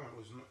 this comment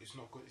it's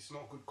not good, it's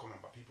not a good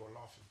comment, but people are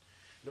laughing.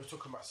 They were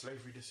talking about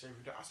slavery, this,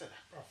 slavery, that. I said,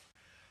 bruv,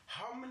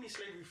 how many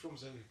slavery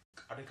films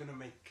are they going to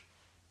make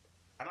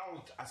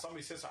And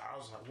somebody said something, I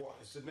was like, what?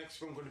 Is the next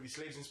film going to be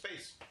Slaves in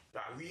Space?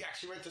 Like, we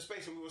actually went to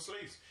space and we were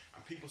slaves.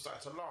 And people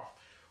started to laugh.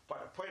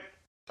 But the point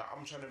that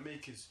I'm trying to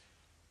make is...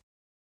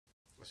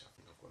 Actually, I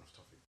think I've gone off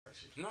topic,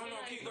 actually. No,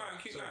 keep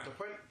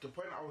going. The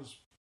point I was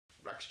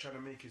actually trying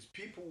to make is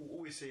people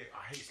always say,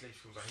 I hate slave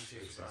films, I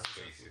hate slave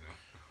films. You know?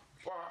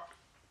 But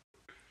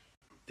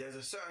there's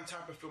a certain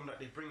type of film that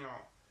they bring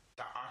out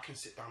that I can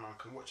sit down and I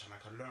can watch and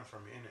I can learn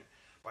from it, innit?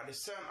 But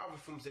there's certain other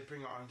films they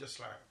bring out and just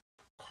like,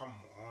 come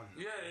on.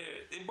 Yeah.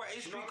 But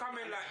it's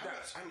becoming like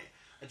that. And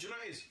do you know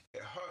what it is?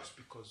 It hurts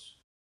because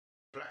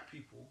black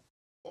people,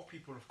 or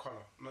people of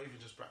colour, not even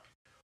just black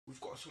people, we've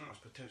got so much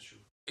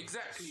potential.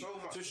 Exactly.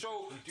 So much to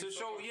show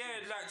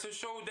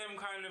them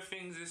kind of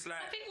things. It's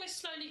like, I think we're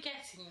slowly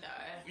getting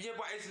there. Yeah,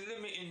 but it's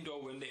limiting though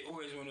when they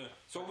always want to.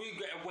 So we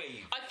get a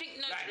wave. I think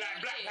like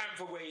Black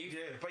Panther wave.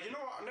 Yeah, but you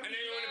know what? And then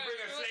you want to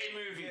bring a slave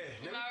movie.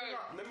 Yeah.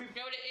 Let me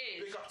know what it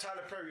is. Big up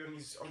Tyler Perry on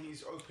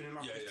his opening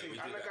up his thing.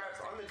 I'm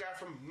the guy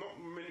from, not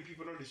many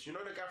people know this. You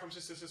know the guy from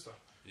Sister?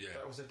 Yeah.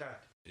 That was the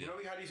dad. You know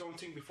he had his own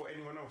thing before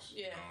anyone else.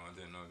 Yeah. No, I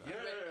didn't know that.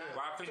 Yeah.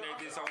 But I think they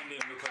disowned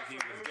him because he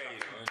was gay.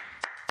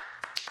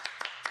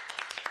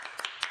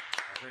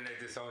 I think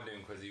they disowned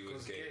him because he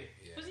was gay.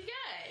 Yeah. Was he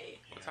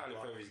gay? Well, Tyler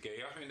Perry's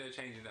gay. I think they're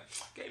changing that.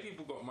 Gay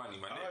people got money,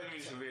 man. They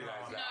need to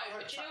realise that. No,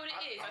 but you know what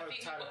it is? I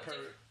think Tyler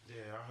Perry.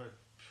 Yeah, I heard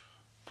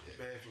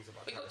bare things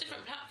about. We've got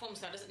different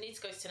platforms now. It doesn't need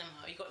to go to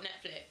cinema. You've got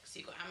Netflix.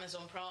 You've got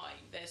Amazon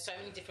Prime. There's so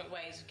many different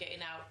ways of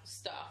getting out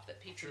stuff that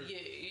people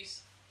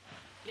use.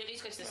 You don't need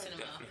to go to the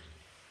cinema. Definitely.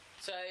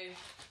 So.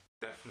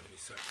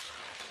 Definitely so.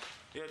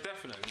 Yeah,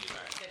 definitely.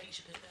 I think you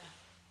should put it there.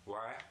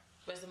 Why?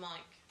 Where's the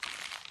mic?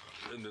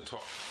 In the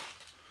top.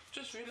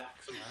 Just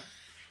relax, man.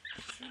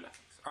 Just relax.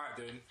 Alright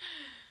then.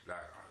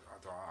 Like, I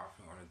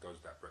think I want to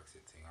dodge that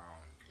Brexit thing. I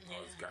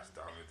was gassed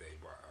the other day,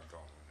 but I don't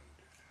want to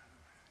do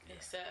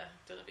it. It's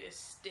gonna be a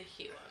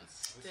sticky one.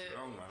 It's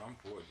long, man. I'm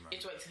bored, man.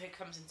 You have to wait till he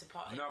comes into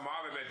party. No, my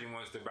other bedroom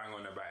wants to bang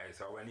on about it,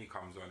 so when he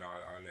comes on,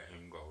 I'll let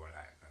him go,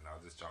 like, and I'll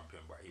just jump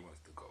in, but he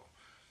wants to go.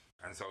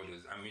 And so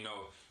does, and you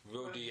know,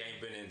 Real D ain't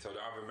been in, so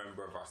the other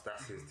member of us,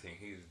 that's his thing.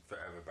 He's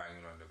forever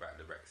banging on about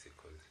the Brexit,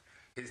 because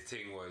his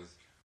thing was,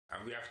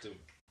 and we have to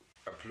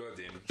applaud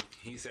him,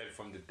 he said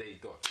from the day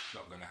dot, it's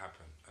not going to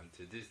happen. And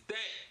to this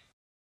day,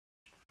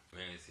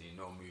 we ain't seen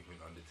no movement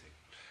on the thing.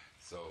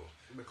 So,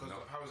 because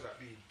of powers that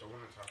be don't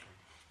want it to happen.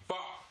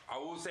 But I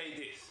will say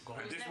this,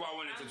 and this is what I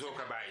wanted to talk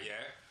about,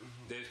 yeah?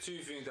 There's two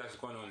things that's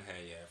going on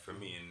here, yeah, for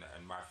me and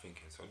my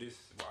thinking. So this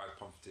is what I was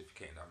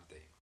pontificating the other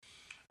day.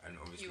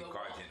 And obviously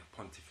guardian,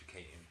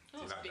 pontificating.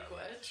 Oh, that's a big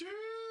word.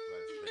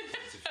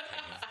 Pontificating.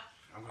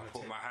 I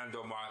put my hand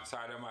on my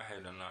side of my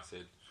head and I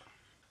said,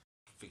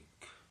 think.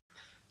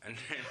 And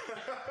then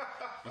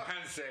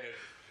man said,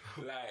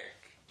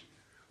 like,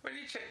 when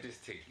you check this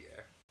thing,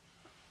 yeah,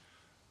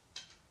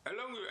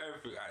 along with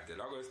everything I did,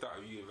 I'm going to start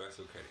with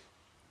universal credit.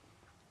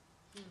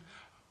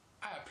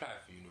 I applied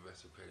for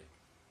universal credit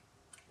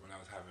when I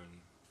was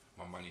having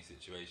my money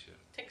situation.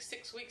 Takes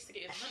 6 weeks to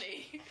get your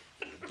money.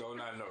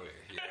 Don't I know it?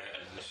 Yeah,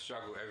 the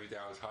struggle every day.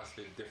 I was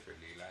hustling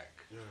differently,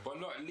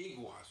 but not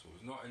illegal hustles.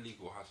 Not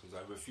illegal hustles.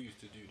 I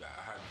refused to do that.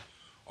 I had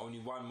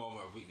only one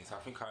moment of weakness. I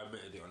think I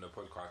admitted it on the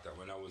podcast that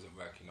when I wasn't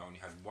working, I only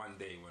had one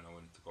day when I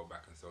wanted to go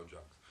back and sell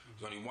drugs. It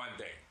was only one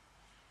day,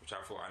 which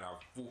I thought, and I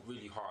thought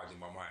really hard in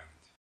my mind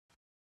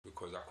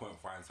because I couldn't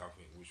find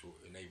something which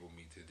would enable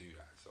me to do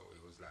that. So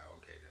it was like,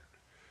 okay then.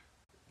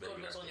 God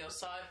was on your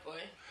side,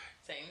 boy,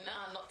 saying,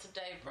 nah, not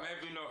today, bro.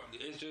 Maybe not.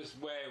 It's just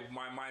where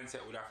my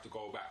mindset would have to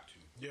go back to.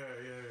 Yeah.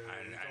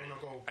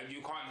 And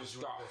you can't just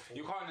start.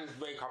 You can't just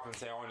wake up and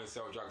say I want to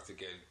sell drugs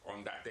again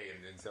on that day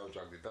and then sell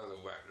drugs. It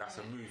doesn't work. That's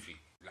a movie.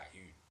 Like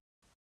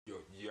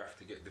you have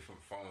to get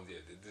different phones.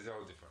 Yeah, there's a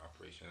whole different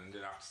operation, and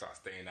then I have to start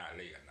staying out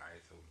late at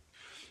night. So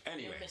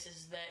anyway, your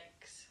Mrs.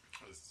 Vex.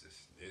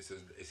 It's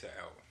an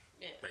L,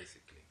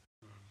 basically.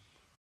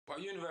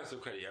 But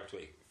universal credit, you have to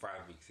wait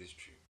 5 weeks. Is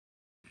true.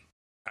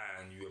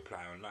 And you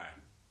apply online,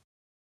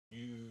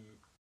 you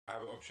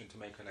have an option to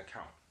make an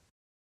account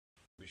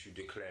which you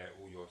declare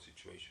all your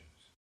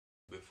situations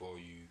before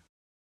you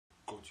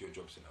go to your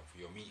job centre for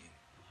your meeting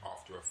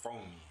after a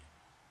phone meeting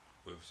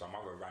with some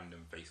other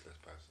random faceless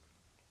person.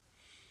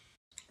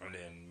 And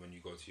then when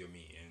you go to your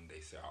meeting,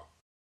 they set up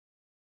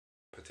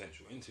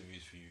potential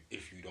interviews for you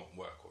if you don't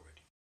work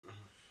already.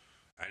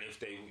 And if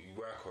they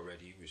work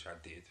already, which I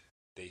did,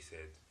 they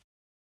said,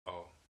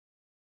 oh,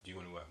 do you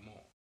want to work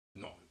more?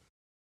 Not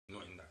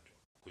in that job,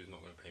 because it's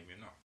not going to pay me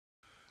enough.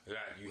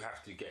 Like, you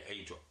have to get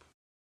a job.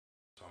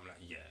 So I'm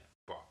like, yeah,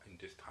 but in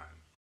this time,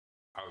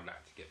 I would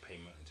like to get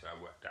payment until I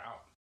work that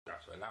out.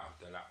 That's allowed.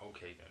 They're like,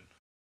 okay then,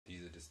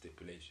 these are the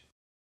stipulations.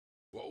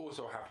 What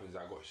also happens,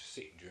 I got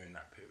sick during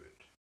that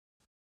period.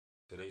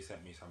 So they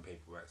sent me some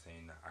paperwork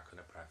saying that I could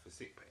apply for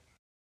sick pay.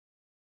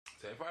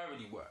 So if I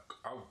already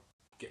work, I'll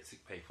get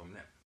sick pay from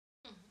them.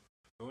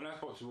 But when I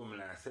spoke to a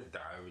woman and I said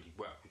that I already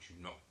work, which you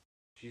know,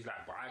 she's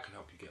like, but I can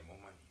help you get more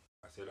money.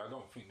 I said, I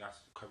don't think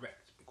that's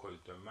correct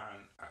because the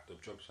man at the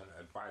job centre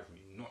advised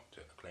me not to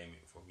claim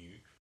it from you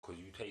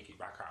because you take it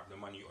back out of the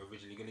money you're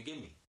originally going to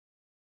give me.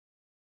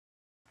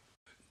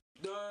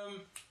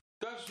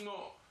 That's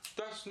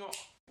not.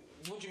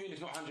 What do you mean it's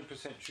not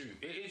 100% true?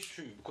 It is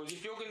true, because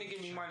if you're going to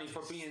give me money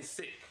for being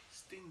sick,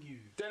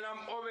 then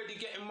I'm already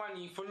getting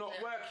money for not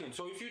working.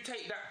 So if you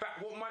take that back,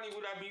 what money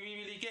would I be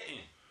really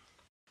getting?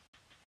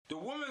 The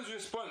woman's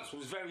response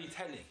was very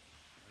telling,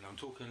 and I'm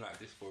talking like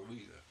this for a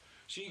reason.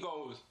 She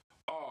goes,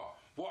 "Oh,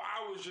 well,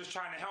 I was just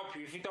trying to help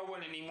you. If you don't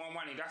want any more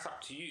money, that's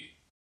up to you."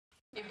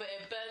 Yeah, but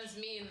it burns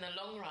me in the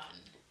long run.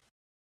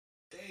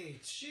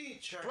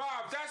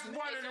 Bruv, that's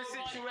one of the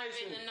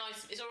situations.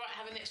 It's alright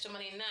having the extra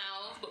money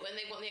now, but when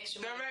they want the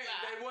extra money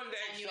back, they want the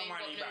extra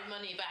money back.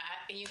 Money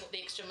back, and you got the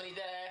extra money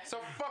there. It's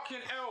a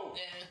fucking L.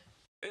 Yeah.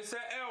 It's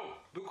an L,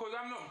 because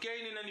I'm not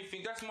gaining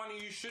anything. That's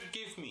money you should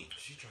give me.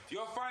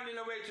 You're finding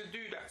a way to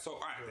do that. So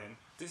then,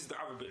 this is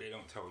the other bit they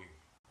don't tell you.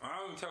 I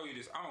don't tell you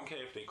this. I don't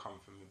care if they come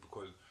for me,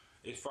 because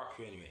it's fuck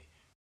you anyway.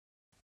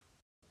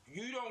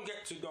 You don't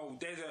get to know.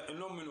 There's a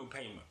nominal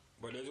payment,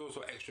 but there's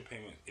also extra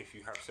payment if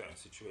you have certain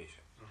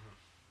situations.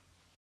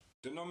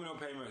 The nominal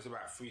payment is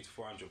about £300 to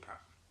 £400.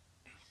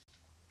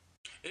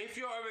 If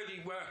you're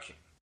already working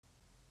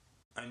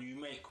and you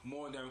make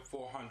more than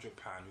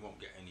 £400, you won't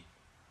get anything.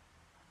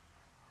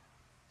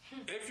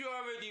 If you're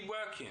already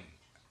working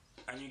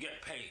and you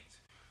get paid,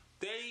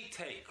 they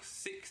take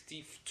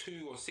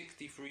 62 or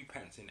 63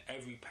 pence in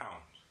every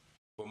pound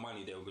for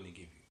money they were going to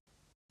give you.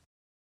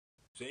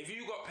 So if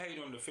you got paid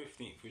on the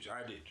 15th, which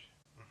I did,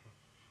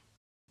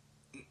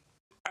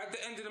 at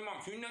the end of the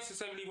month, you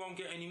necessarily won't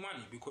get any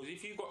money, because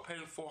if you got paid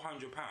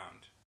 £400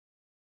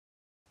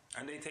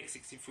 and they take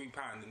 63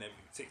 pence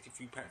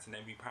in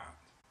every pound,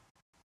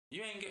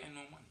 you ain't getting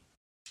no money.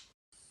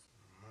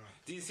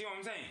 Do you see what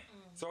I'm saying?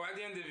 So at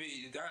the end of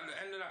it, at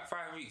the end of that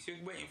 5 weeks,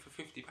 you're waiting for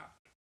 £50,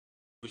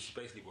 which is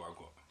basically what I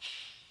got.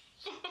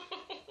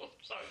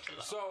 Sorry to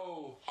laugh.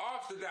 So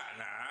after that,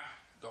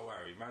 don't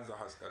worry, man's a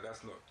hustler.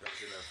 That's gonna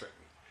affect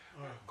me.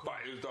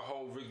 But it was the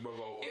whole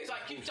rigmarole. It was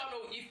like you've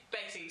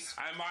basically.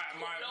 And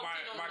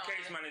my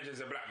case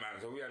manager's a black man,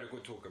 so we had a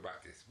good talk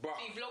about this. But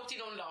so you've logged in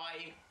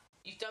online,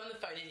 you've done the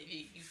phone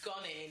interview, you've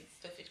gone in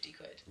for £50.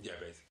 Yeah,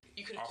 basically.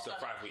 You could have after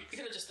 5 weeks. You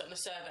could have just done the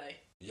survey.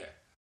 Yeah,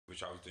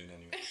 which I was doing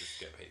anyway, just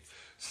to get paid.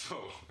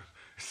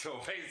 So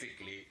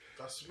basically,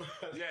 that's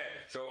mad.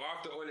 Yeah. So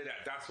after all of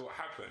that, that's what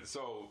happened.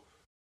 So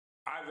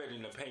I read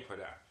in the paper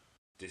that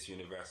this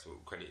universal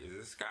credit is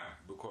a scam,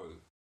 because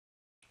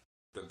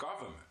the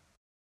government,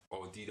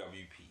 or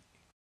DWP,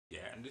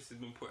 and this has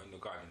been put in the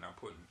Guardian, I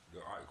put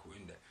the article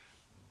in there,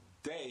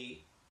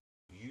 they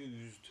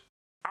used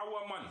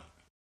our money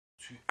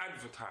to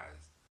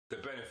advertise the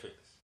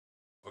benefits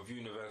of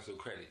universal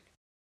credit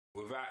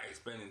without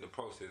explaining the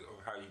process of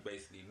how you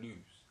basically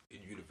lose in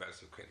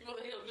universal credit. Well,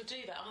 they're not going to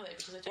do that, are they?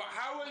 Because they don't. But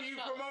how are you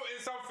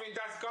promoting something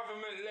that's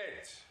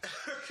government-led?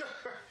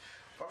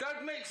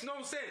 That makes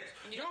no sense.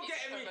 You're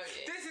getting me.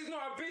 This is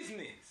not a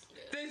business.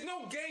 Yeah. There's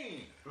no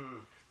gain.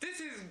 This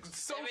is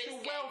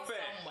social welfare.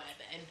 Somewhere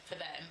then for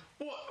them.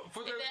 What?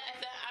 If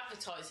they're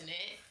advertising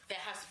it, there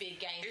has to be a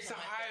gain. It's a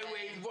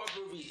highway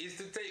robbery. It's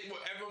to take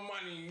whatever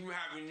money you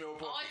have in your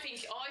pocket. I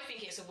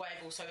think it's a way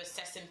of also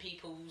assessing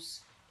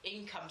people's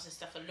incomes and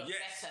stuff a lot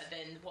better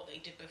than what they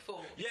did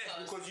before. Yes,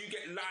 because you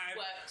get live. It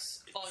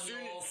works on as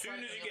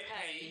soon as you get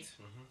paid,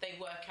 they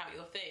work out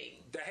your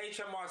thing. The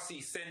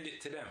HMRC send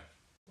it to them.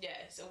 Yeah,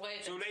 it's a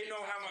way of. So they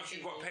know how much you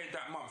got paid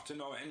that month to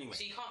know it anyway.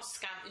 So you can't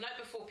scam. You know,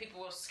 before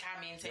people were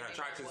scamming and saying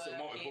try to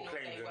multiple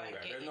claims and all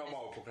that. There's no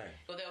multiple claims.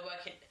 Well, they were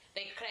working.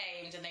 They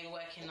claimed and they were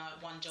working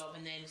like one job,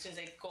 and then as soon as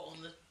they got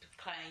on the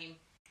claim,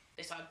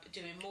 they started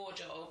doing more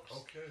jobs.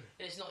 Okay.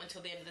 And it's not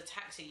until the end of the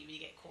tax year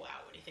you get caught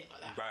out or anything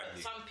like that.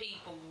 Badly. But some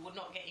people were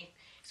not getting.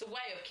 It's a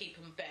way of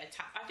keeping better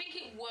tax. I think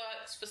it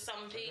works for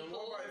some people.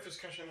 What about if it's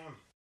cash in hand?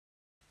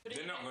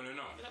 They're not going to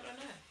know. They're not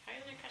going to know. How are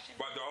you going to cash in?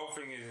 But the whole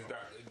thing is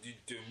that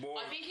the more.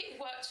 I think it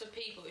works for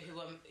people who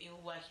are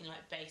working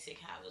like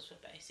basic hours for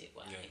basic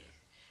wage.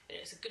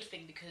 Yeah. It's a good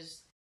thing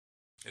because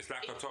it's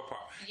like a top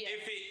up. Yeah.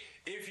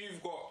 If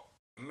you've got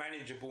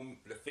manageable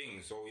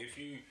things, so if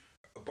you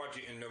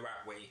budget in the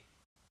right way,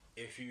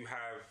 if you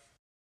have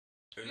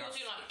enough,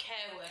 you're doing like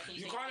care work.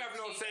 You can't have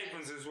no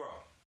savings as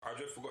well. I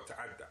just forgot to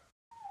add that.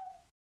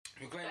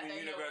 You're claiming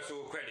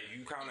universal credit.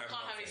 You can't have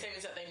any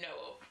savings that they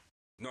know of.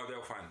 No,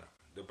 they'll find that.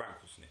 The bank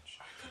will snitch.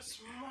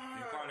 That's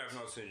mad. You can't have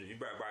no savings. You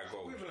better buy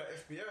gold. We're like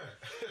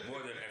FBI. More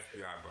than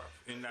FBI, bruv.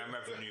 Inland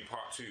Revenue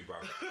Part 2,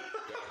 bruv.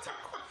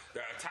 The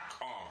attack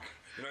arm.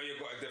 You know,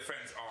 you've got a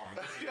defence arm.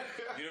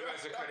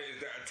 Universal credit is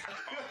the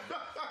attack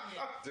arm.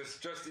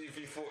 Just if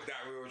you thought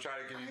that we were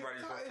trying to give you money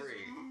for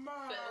free.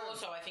 But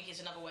also, I think it's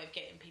another way of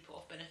getting people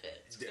off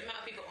benefits. The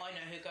amount of people I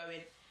know who go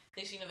in,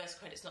 this universal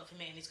credit's not for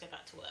me, I need to go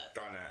back to work.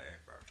 Done at it,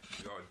 bro.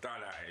 You're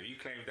done at it. If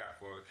you claim that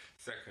for a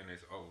second,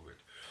 it's over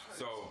with.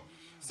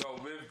 So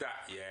with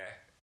that,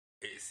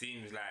 it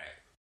seems like,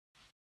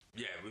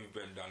 we've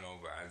been done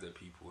over as a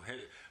people.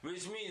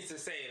 Which means to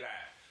say,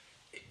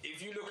 like,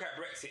 if you look at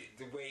Brexit,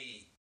 the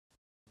way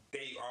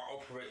they are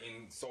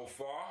operating so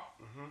far,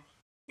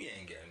 we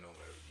ain't getting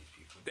nowhere with these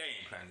people. They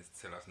ain't planning to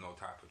tell us no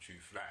type of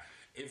truth. Like,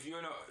 if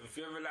you're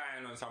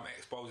relying on some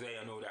expose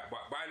and all that,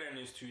 but by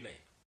then it's too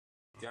late.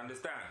 Do you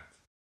understand?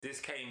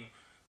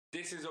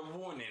 This is a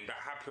warning that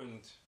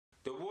happened.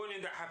 The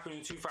warning that happened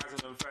in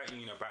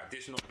 2013 about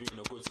this not being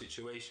a good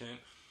situation.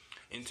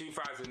 In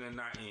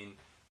 2019,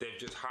 they've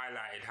just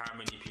highlighted how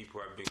many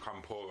people have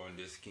become poor on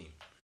this scheme.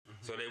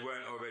 So they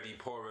weren't already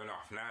poor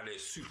enough. Now they're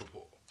super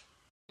poor.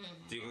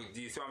 Do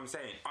you see what I'm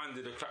saying?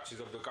 Under the clutches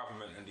of the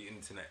government and the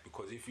internet.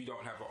 Because if you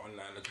don't have an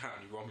online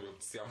account, you won't be able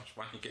to see how much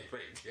money you get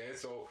paid. Yeah,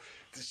 so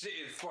the shit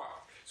is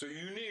fucked. So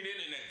you need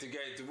internet to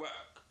get it to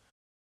work.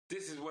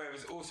 This is where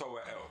it's also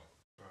a L.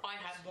 I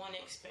had one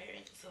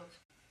experience of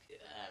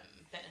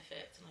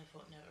benefits, and I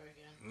thought never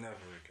again.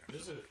 Never again.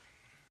 Is it?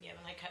 Yeah,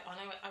 when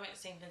I went to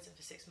St. Vincent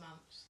for 6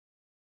 months,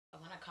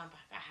 and when I come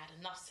back, I had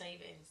enough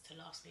savings to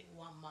last me 1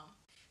 month.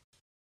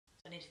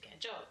 So I needed to get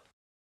a job.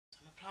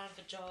 So I'm applying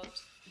for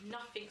jobs.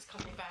 Nothing's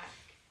coming back.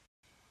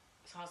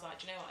 So I was like,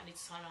 do you know what? I need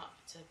to sign up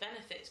to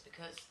benefits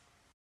because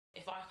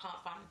if I can't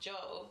find a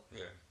job,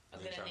 I'm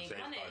going to need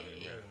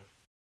money.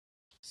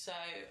 So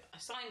I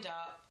signed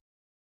up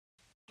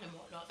and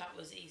whatnot. That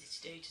was easy to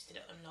do. Just did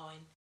it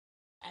online.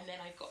 And then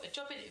I got a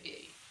job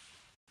interview.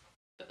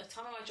 But the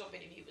time of my job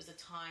interview was the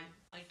time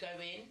I'd go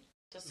in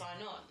to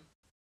sign on.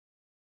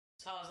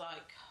 So I was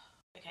like,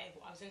 okay,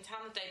 well, I was in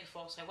town the day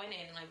before, so I went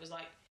in and I was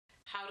like,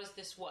 how does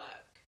this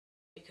work?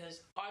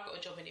 Because I got a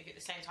job interview at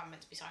the same time I'm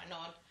meant to be signing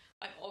on.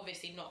 I'm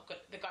obviously not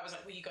good. The guy was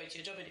like, will you go to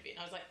your job interview?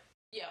 And I was like,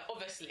 yeah,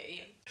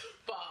 obviously.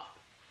 But,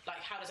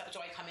 like, how does that, do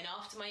I come in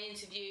after my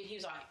interview? He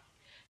was like,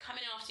 come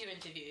in after your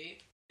interview,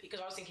 because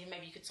I was thinking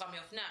maybe you could sign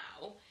me off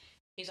now.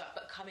 He's like,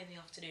 but come in the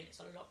afternoon,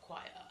 it's a lot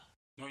quieter.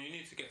 No, you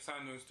need to get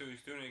signed on still. You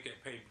still need to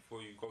get paid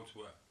before you go to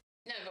work.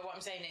 No, but what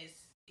I'm saying is,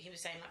 he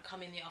was saying, like, come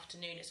in the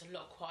afternoon, it's a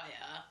lot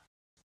quieter.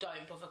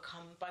 Don't bother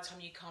come. By the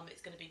time you come, it's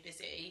going to be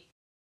busy.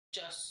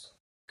 Just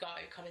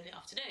come in the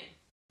afternoon.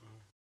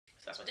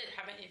 So that's what I did.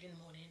 Have an interview in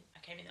the morning. I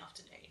came in the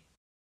afternoon.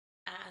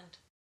 And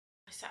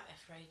I sat there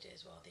for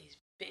ages while these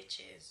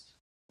bitches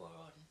were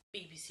on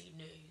BBC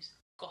News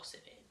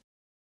gossiping.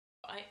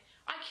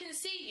 I can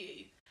see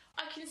you.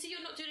 I can see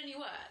you're not doing any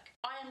work.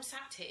 I am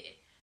sat here.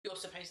 You're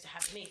supposed to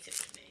have a meeting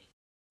with me.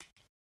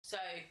 So,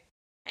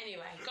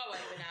 anyway, go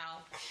over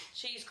now.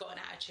 She's got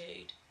an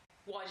attitude.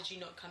 Why did you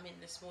not come in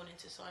this morning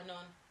to sign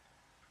on?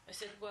 I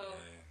said, well...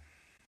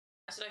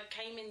 I said, I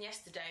came in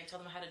yesterday and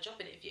told him I had a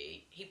job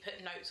interview. He put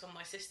notes on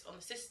the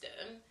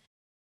system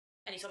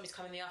and he told me to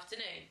come in the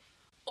afternoon.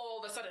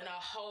 All of a sudden,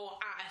 our whole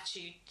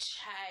attitude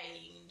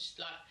changed.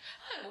 Like,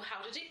 oh, well,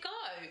 how did it go?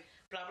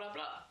 Blah, blah,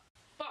 blah.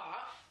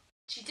 But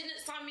she didn't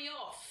sign me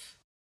off.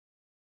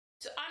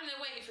 So I'm there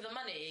waiting for the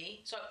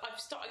money. So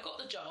I got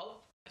the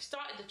job. I've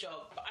started the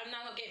job, but I'm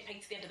now not getting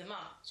paid to the end of the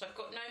month. So I've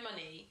got no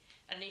money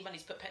and I need money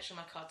to put petrol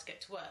on my car to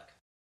get to work.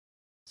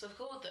 So I've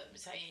called them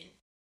saying,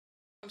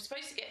 I'm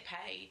supposed to get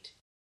paid.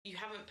 You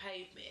haven't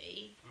paid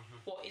me.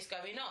 What is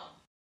going on?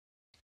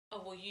 Oh,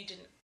 well, you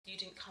didn't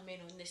come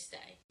in on this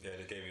day. Yeah,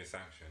 they gave me a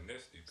sanction.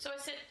 That's stupid. So I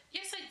said,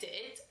 yes, I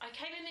did. I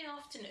came in the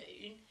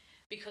afternoon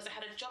because I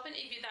had a job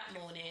interview that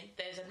morning.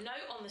 There's a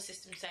note on the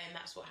system saying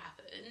that's what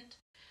happened.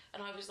 And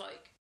I was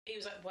like, he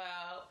was like,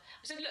 well...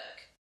 I said, look,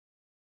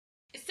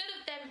 instead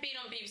of them being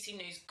on BBC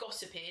News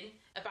gossiping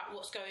about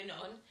what's going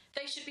on,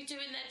 they should be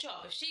doing their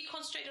job. If she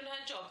concentrated on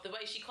her job the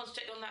way she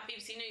concentrated on that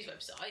BBC News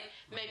website,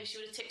 maybe she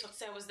would have ticked off to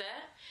say I was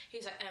there. He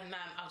was like,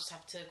 ma'am, I'll just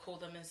have to call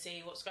them and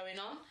see what's going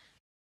on.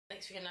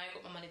 Next thing I know, I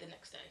got my money the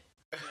next day.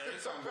 Yeah,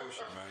 it's some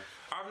bullshit, man.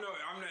 I'm not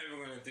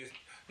even going to diss...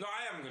 No,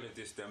 I am going to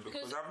diss them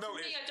because I've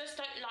noticed... Me, I just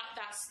don't like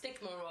that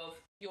stigma of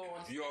you're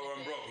on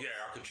broke. Yeah,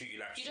 I can treat you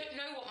like you shit. You don't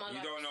know what my life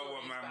You don't know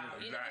what my... About.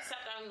 You never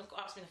sat down and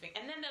asked me anything.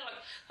 And then they're like,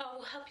 oh,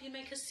 we'll help you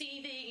make a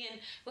CV and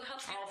we'll help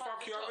you... Oh,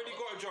 fuck you, I already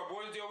got a job.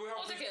 What is it? We'll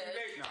help you. It's too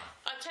late now.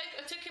 I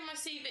took in my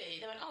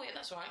CV. They went, oh, yeah,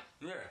 that's right.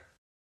 Yeah.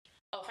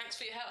 Oh,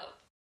 thanks for your help.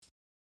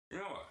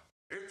 You know what?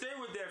 If they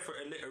were there for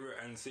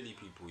illiterate and silly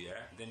people,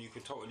 yeah, then you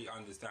could totally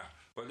understand.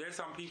 But there's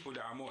some people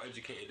that are more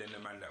educated than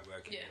the man that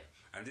work here.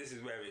 And this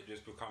is where it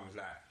just becomes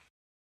like,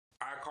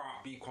 I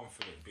can't be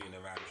confident being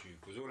around you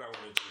because all I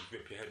want to do is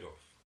rip your head off.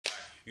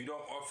 Like, you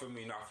don't offer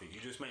me nothing. You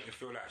just make me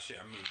feel like shit.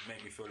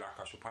 Make me feel like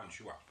I should punch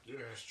you up.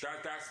 Yeah,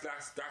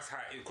 that's how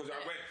it is. Because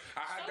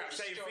I had that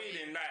same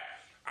feeling like,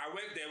 I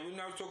went there,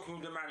 when I was talking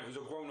with the man, it was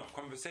a grown-up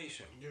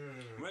conversation. Yeah.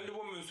 When the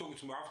woman was talking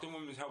to me, after the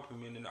woman was helping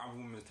me and the other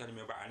woman was telling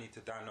me about I need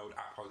to download the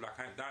app, I was like,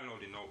 I ain't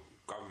downloading no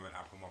government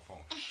app on my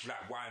phone. She's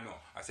like, why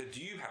not? I said, do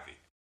you have it?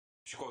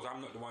 She goes,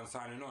 I'm not the one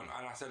signing on.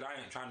 And I said, I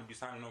ain't trying to be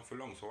signing on for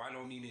long, so I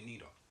don't need it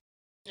neither.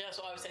 Yeah, that's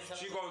what I was saying.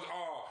 She goes,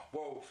 oh,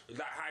 well,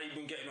 like how you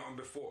been getting it on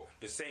before,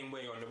 the same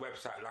way on the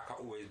website, like I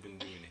always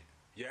been doing it.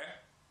 Yeah?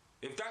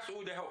 If that's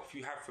all the help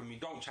you have from me,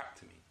 don't chat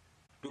to me.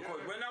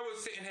 Because when I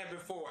was sitting here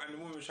before and the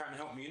woman was trying to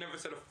help me, you never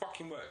said a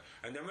fucking word.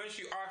 And then when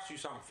she asked you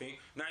something,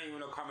 now you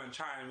want to come and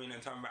chime in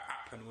and tell me about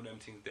app and all them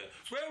things there.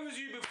 Where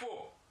was you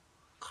before?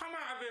 Come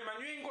out of it,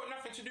 man. You ain't got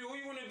nothing to do. All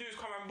you want to do is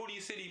come and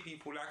bully silly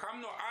people. Like, I'm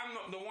not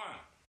the one.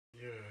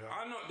 Yeah.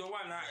 I'm not the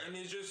one. Like, and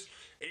it's just,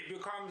 it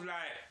becomes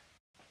like,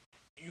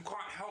 you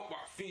can't help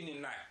but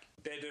feeling like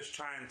they're just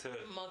trying to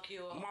mug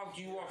you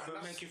off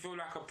and make you feel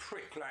like a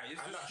prick. Like,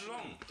 it's just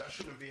wrong. That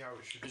shouldn't be how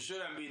it should be. It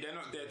shouldn't be. They're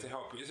not there to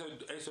help.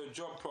 It's a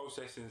job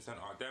processing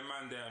centre. Their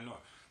man, they are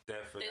not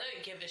there for They that.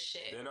 don't give a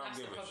shit. They don't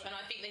give a shit. And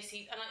I think they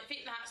see, and I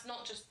think that's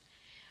not just.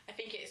 I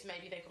think it's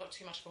maybe they've got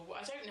too much of a.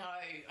 I don't know.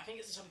 I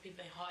think it's the type of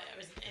people they hire,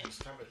 isn't it?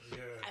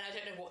 Yeah. And I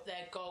don't know what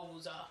their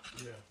goals are.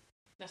 Yeah.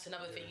 That's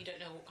another thing. You don't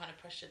know what kind of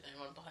pressure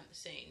they're on behind the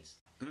scenes.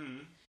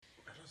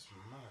 That's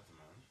mad,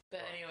 man.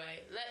 But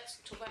anyway,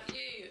 let's talk about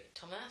you,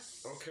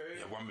 Thomas. Okay.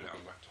 Yeah, 1 minute.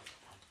 I'm back.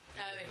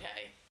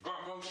 Okay. Go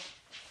on.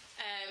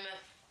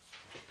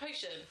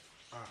 Potion.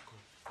 Alright, cool.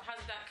 How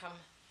did that come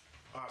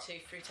to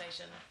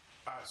fruitation?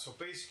 Alright, so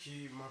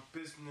basically, my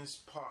business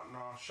partner,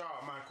 shout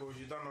out Michael,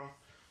 you don't know,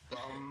 but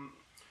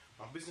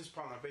my business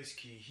partner,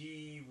 basically,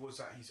 he was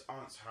at his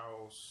aunt's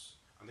house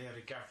and they had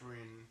a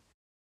gathering.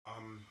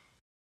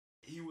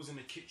 He was in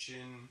the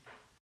kitchen.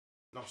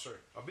 No, sorry.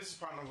 Our business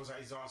partner was at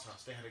his aunt's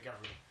house. They had a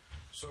gathering.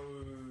 So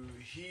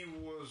he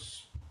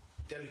was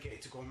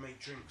delegated to go make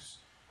drinks.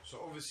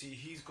 So obviously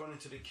he's gone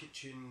into the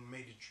kitchen,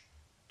 made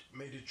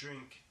a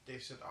drink.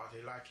 They've said,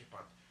 they like it,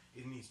 but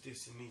it needs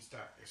this, it needs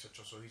that,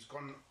 etc. So he's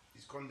gone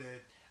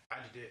there,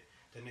 added it.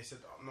 Then they said,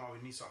 no, we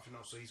need something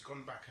else. So he's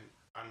gone back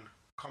and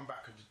come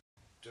back with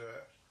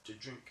the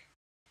drink.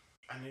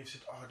 And they've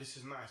said, this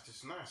is nice.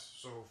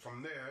 So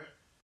from there,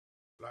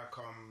 like,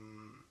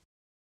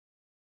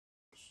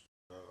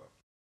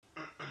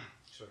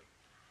 sorry.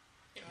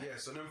 Yeah,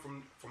 so then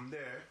from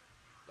there,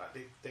 like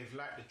they've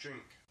liked the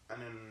drink,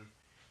 and then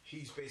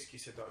he's basically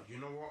said that, you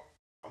know what,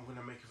 I'm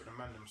gonna make it for the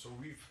mandem. So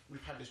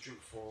we've had this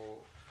drink for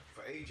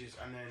ages,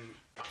 and then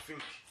I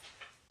think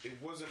it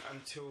wasn't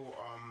until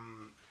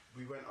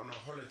we went on a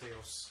holiday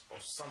or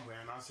somewhere,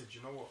 and I said,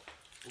 you know what,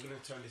 we're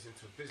gonna turn this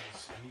into a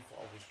business, and he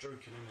thought I was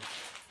joking, innit?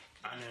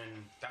 And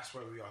then that's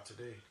where we are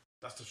today.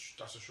 That's the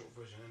short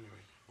version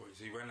anyway.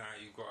 So you went out,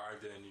 you got an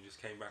idea, and you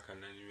just came back,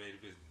 and then you made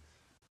a business.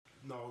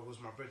 No, it was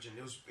my brethren.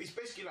 It's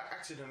basically like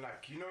accident.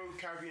 Like, you know,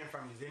 Caribbean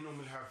families, they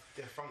normally have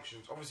their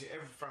functions. Obviously,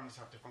 every families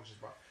have their functions,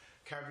 but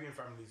Caribbean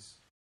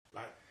families,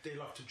 like, they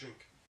love to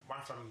drink.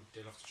 My family,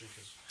 they love to drink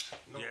as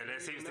well.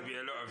 There seems to be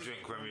a lot of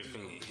drink when we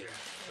think. Yeah.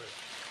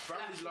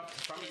 Families love to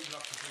drink,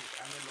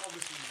 and then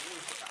obviously you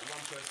always got that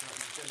one person that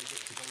you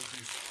delegate to go and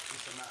do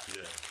this and that.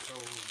 Yeah. So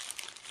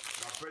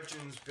my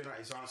brethren's been at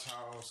his aunt's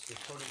house.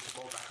 They've told him to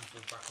go back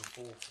and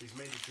forth. He's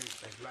made a drink.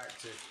 They've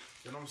liked it.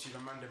 Then obviously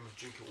the man them would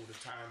drink it all the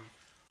time.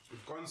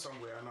 We've gone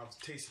somewhere and I've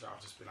tasted it.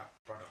 I've just been like,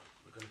 brother,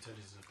 we're going to turn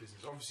this into a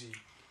business. Obviously,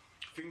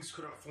 things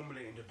couldn't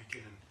formulate in the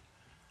beginning,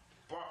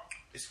 but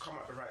it's come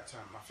at the right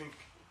time. I think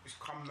it's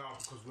come now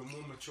because we're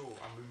more mature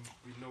and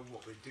we know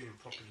what we're doing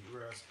properly.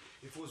 Whereas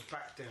if it was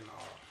back then,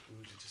 we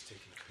would have just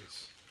taken a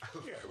piss.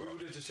 Yeah, we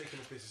would have just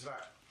taken a piss. It's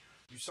like,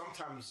 it's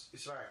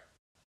like,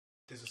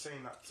 there's a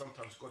saying that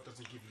sometimes God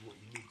doesn't give you what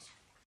you need.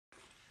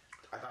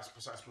 And that's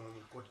precisely when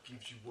God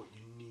gives you what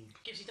you need.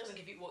 He doesn't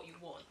give you what you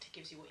want, he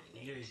gives you what you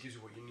need. Yeah, he gives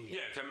you what you need.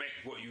 Yeah, to make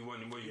what you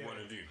want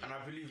to do. And I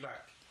believe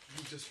like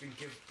we've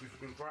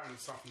been grinding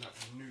something that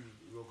we knew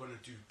we were gonna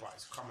do, but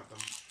it's come at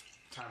the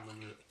time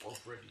when we're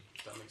both ready,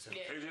 if that makes sense.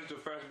 Yeah. Is this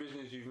the first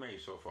business you've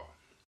made so far?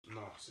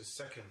 No, it's the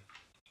second.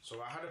 So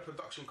I had a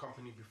production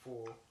company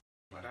before,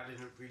 but that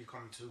didn't really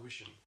come to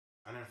fruition.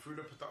 And then through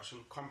the production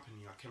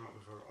company, I came up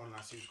with an online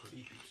series called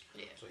E-Peeps.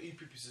 Yeah. So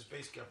E-Peeps is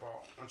basically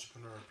about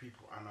entrepreneurial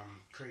people and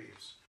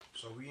creatives.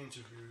 So we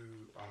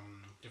interview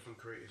different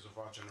creatives of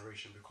our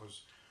generation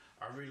because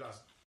I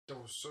realised there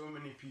were so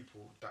many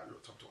people that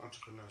looked up to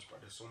entrepreneurs,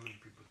 but there's so many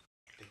people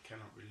they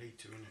cannot relate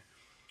to, innit?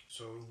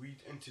 So we'd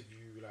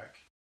interview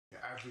like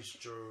your average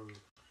Joe,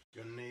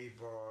 your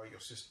neighbour, your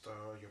sister,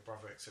 your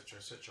brother,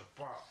 etc., etc.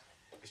 But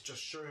it's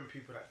just showing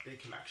people that they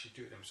can actually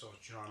do it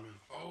themselves. Do you know what I mean?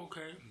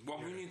 Okay.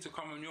 Well, we need to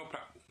come on your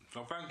platform.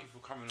 So thank you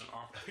for coming on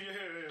our platform.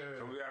 Yeah.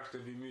 So we have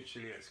to be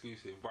mutually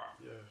exclusive. But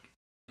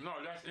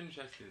no, that's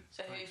interesting.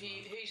 So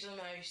who's the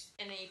most,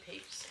 in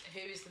E-Peeps,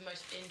 who is the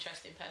most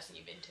interesting person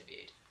you've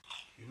interviewed?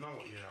 You know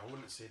what? Yeah, I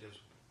wouldn't say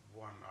there's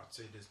one. I'd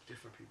say there's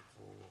different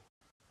people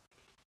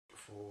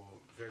for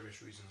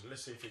various reasons.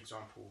 Let's say, for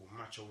example,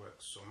 Matcha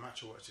Works. So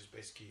Matcha Works is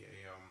basically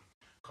a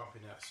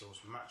company that sells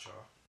matcha,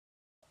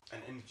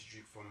 an energy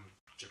drink from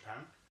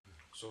Japan.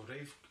 So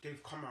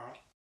they've come out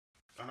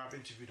and I've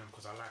interviewed them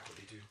because I like what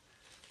they do.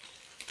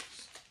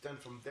 Then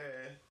from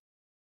there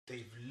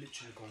they've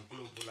literally gone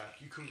global. Like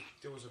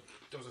there was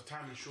a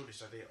time in Shoreditch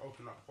that they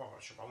opened up a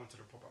pop-up shop. I went to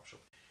the pop-up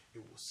shop. It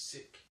was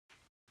sick.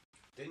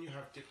 Then you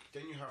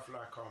have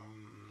like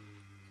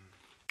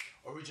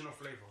Original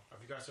Flavour.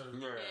 Have you guys heard of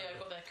it? Yeah, I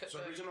got their cookbook.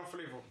 So Original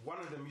Flavour,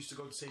 one of them used to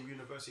go to the same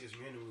university as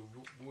me anyway.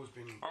 We've always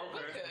been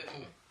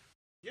cool.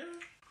 Yeah.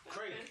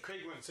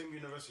 Craig went to the same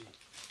university.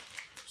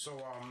 So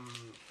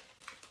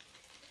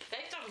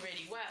they've done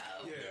really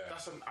well. Yeah.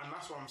 That's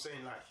what I'm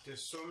saying. Like,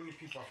 there's so many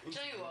people I've interviewed.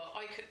 Do you know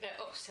what? I cooked their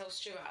oxtail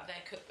stew out of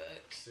their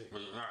cookbook.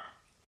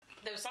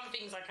 There were some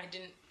things like I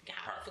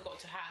forgot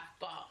to have,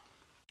 but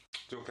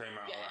still came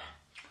out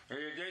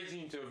alright. They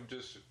seem to have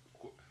just.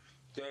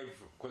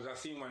 Because I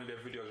seen one of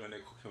their videos when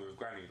they're cooking with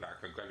Granny,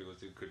 like when Granny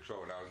was in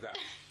control. That was that.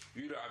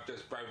 You lot have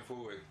just sprang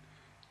forward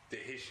the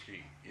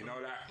history. You know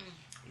that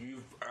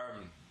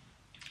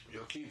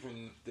you're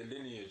keeping the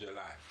lineage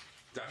alive.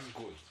 That's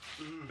good.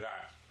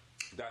 Like,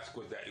 that's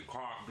good that it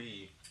can't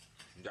be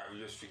that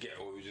we just forget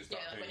or we just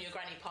start like when your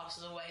granny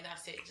passes away,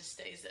 that's it just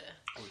stays there.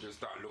 We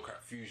just start look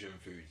at fusion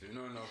foods. You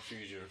know, no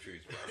fusion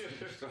foods, bro.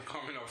 Stop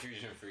coming on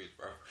fusion foods,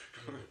 bro.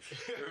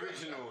 The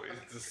original is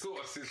the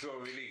source is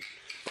what we need.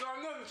 So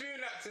I'm not doing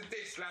that to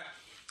this. Like,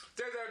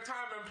 there's a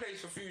time and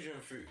place for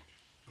fusion food.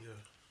 Yeah.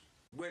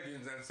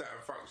 Weddings and certain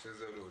functions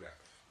and all that.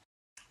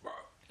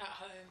 But at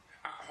home.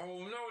 At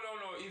home, no.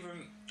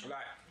 Even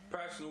like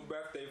personal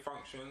birthday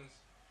functions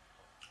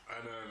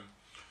and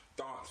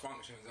dance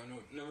functions. I know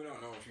we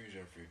don't know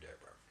fusion food there,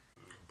 bro.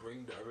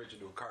 Bring the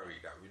original curry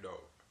that we know.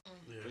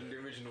 Yeah. Bring the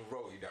original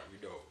roti that we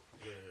know.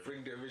 Yeah.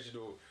 Bring the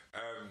original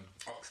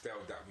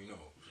oxtail that we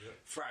know. Yeah.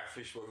 Fried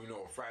fish what we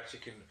know. Fried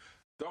chicken.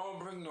 Don't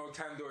bring no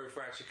tandoori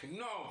fried chicken.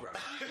 No, bro.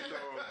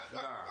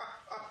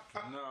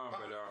 No,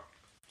 brother.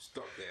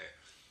 Stop there.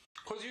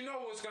 Because you know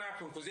what's going to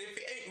happen. Because if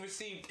it ain't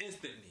received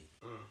instantly,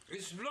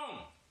 it's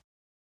long.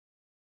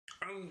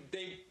 And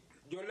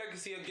your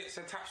legacy gets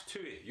attached to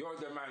it. You're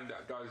the man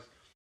that does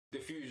the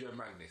fusion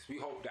madness. We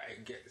hope that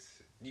you get it.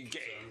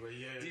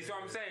 Yeah, do you see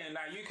what I'm saying?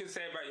 Like, you can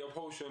say about your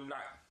potion,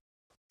 like,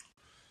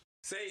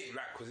 say it,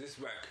 like, because it's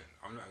working.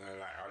 I'm not going to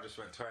lie. I just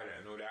went toilet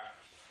and all that.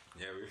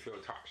 Yeah, we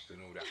feel touched and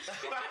all that.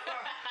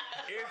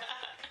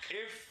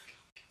 if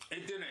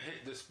it didn't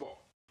hit the spot,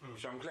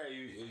 which I'm clear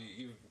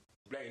you've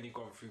blatantly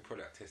gone through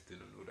product testing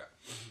and all that.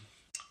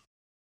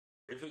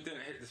 If it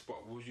didn't hit the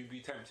spot, would you be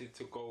tempted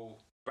to go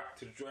back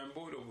to the drawing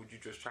board, or would you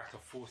just try to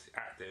force it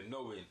out there,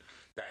 knowing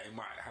that it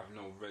might have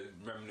no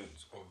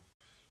remnants of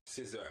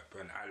scissor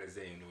and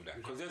alizé and all that?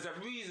 Because there's a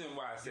reason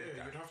why I said that.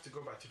 Yeah, you'd have to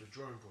go back to the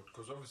drawing board,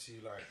 because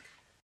obviously, like,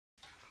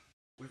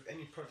 with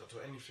any product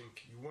or anything,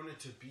 you want it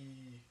to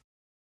be...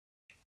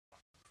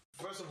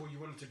 First of all, you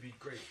want it to be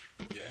great.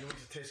 Yeah. You want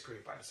it to taste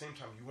great, but at the same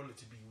time, you want it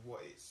to be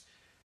what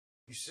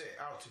you set it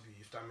out to be,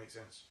 if that makes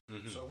sense.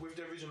 So with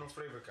the original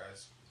flavour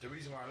guys, the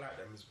reason why I like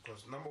them is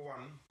because, number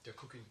one, they're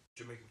cooking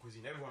Jamaican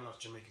cuisine. Everyone loves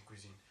Jamaican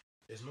cuisine.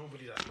 There's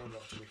nobody that don't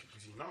love Jamaican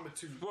cuisine. Number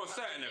two... Well,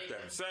 certain of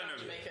them. Certain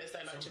of them. Jamaicans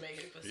don't like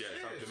Jamaican cuisine.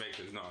 Yeah, some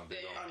Jamaicans, no,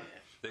 they don't.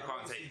 They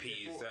can't take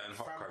peas, certain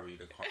hot curry,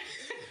 they can't.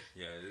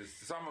 Yeah,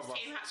 some of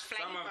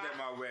them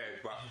are weird,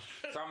 but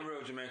some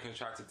real Jamaicans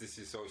try to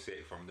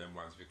disassociate from them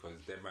ones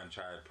because their man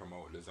try to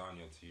promote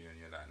lasagna to you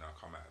and you're like, no,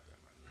 come out of it,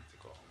 man. You need to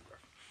go home, bro.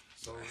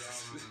 So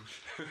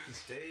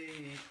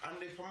they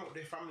promote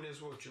their family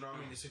as well. Do you know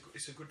what I mean?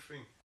 It's a good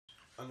thing.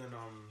 And then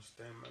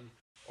them and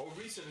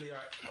recently I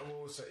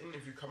was an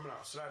interview coming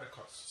out, Slider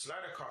Cuts.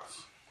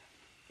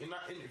 In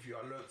that interview,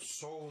 I learned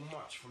so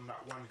much from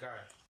that one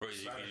guy. Wait,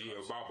 is he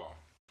a barber?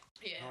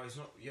 Yeah. No, he's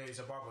not. Yeah, he's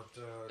a barber.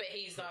 But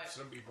he's like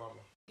celebrity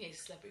barber. Yeah,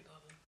 he's a celebrity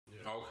barber.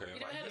 Yeah. Okay. You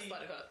never heard of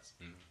Slider Cuts?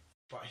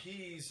 But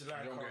he's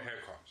like. You don't get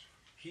haircuts.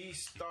 He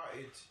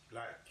started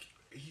like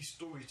his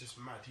story's just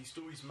mad. His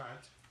story's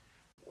mad.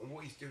 And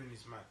what he's doing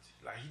is mad.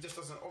 Like, he just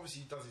doesn't...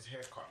 Obviously, he does his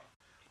haircut.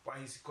 But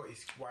he's got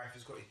his wife,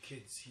 he's got his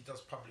kids. He does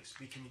public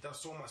speaking. He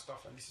does so much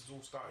stuff. And this has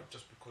all started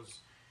just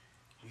because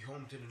he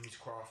homed in his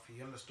craft.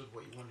 He understood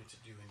what he wanted to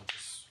do. And he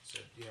just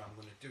said, yeah, I'm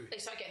going to do it. They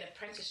started getting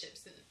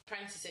apprentices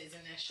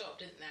in their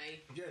shop, didn't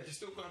they? Yeah, they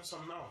still got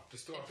some now. They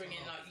bring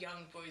in, like,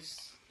 young boys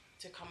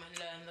to come and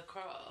learn the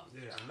craft.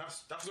 Yeah, and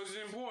that's because it's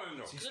important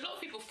though. Because a lot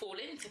of people fall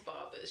into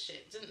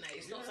barbership, don't they?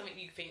 It's not something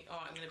you think,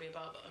 I'm going to be a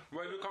barber.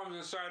 Well, it becomes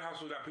a side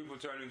hustle that people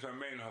turn into a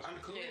main hustle.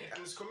 And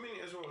it's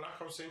community as well. Like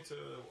I was saying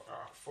to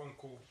our phone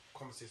call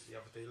conversation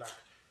the other day, like,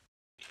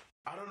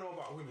 I don't know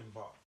about women,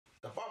 but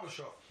the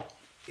barbershop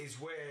is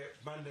where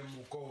man them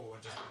will go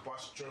and just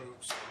bust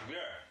jokes.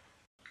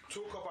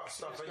 Talk about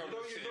stuff. And you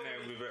know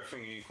there with that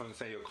thing, you can't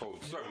say your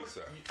code. Sorry,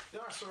 sir.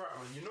 That's alright,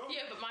 man. You know.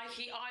 Yeah, but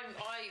Mikey, I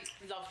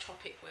love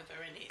tropic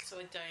weather in it, so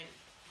I don't.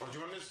 Oh, do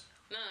you want this?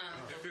 No.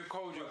 If you're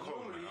cold, you're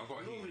cold.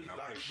 Normally,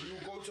 like, you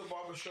go to a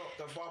barber shop,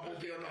 the barber will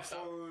be on the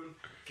phone,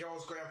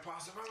 girls going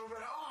past, the barber will be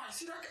like, oh, I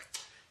see that guy.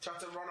 Try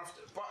to run off.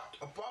 But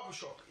a barber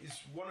shop is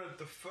one of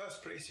the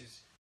first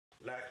places,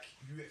 like,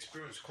 you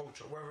experience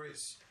culture, whether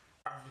it's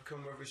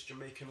African, whether it's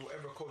Jamaican,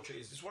 whatever culture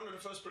it is. It's one of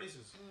the first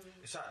places.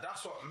 It's like,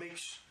 that's what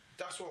is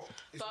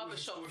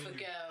barbershop for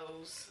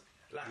girls.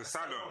 Like the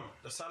salon.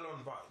 The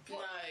salon, but no.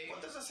 What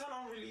does a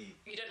salon really?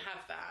 You don't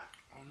have that.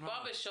 Oh, no.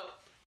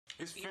 Barbershop.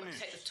 It's you finished.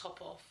 You take the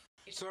top off.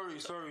 Sorry. You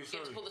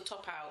have to pull the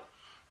top out.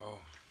 Oh,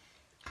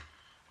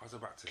 I was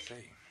about to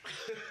say.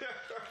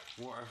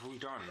 What have we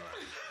done?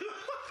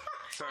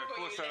 So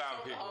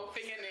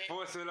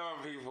false alarm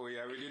people.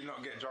 Yeah, we did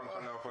not get drunk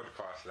on our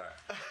podcast. Like,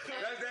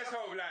 let's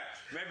hope. Like,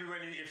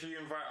 maybe if you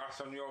invite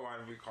us on your one,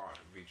 we can't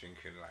be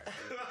drinking. Like,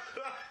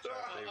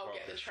 I'll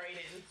get the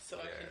training so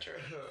I can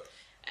drink.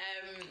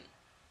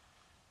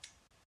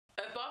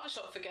 A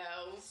barbershop for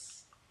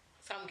girls,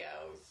 some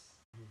girls,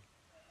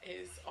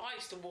 is I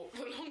used to walk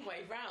the long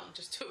way round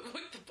just to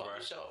avoid the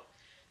barbershop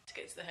to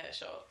get to the hair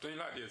shop. Do you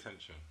like the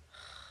attention?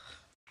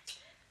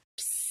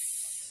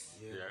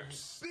 Yeah.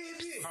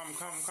 Baby! Come.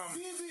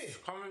 Baby!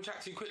 Come and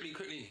chat to you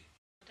quickly.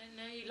 I don't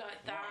know you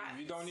like that. No,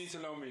 you don't need to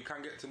know me. You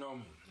can get to know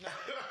me. No,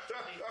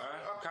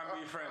 can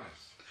be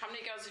friends. How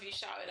many girls have you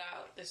shouted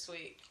out this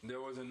week? There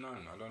wasn't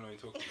none. I don't know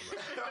what you're talking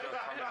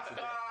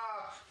about.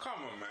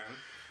 Come on, man.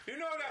 You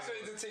know that's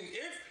the thing.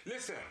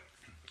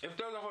 If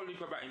there's a whole heap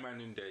of batty man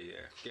in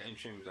there, getting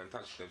trims and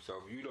touching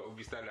themselves, you lot will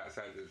be standing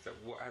outside and say,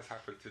 what has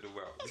happened to the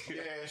world?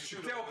 Yeah, it's true.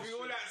 They'll be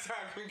all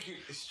outside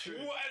thinking, it's true.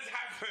 What has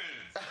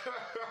happened?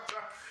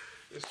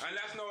 And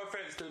that's no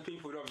offence to the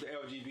people of the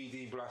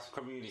LGBT plus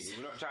community.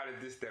 We're not trying to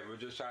diss them. We're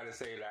just trying to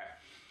say, like,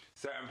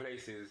 certain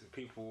places,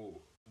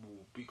 people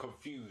will be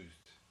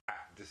confused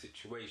at the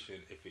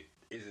situation if it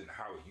isn't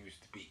how it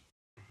used to be.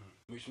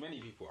 Mm-hmm. Which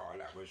many people are.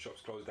 Like, when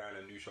shops close down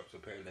and new shops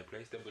appear in their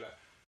place, they'll be like,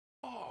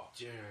 oh,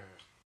 yeah.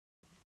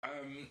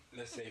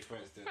 Let's say, for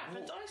instance... What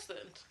happened to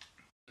Iceland?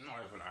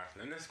 Not even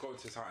Iceland. Let's go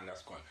to something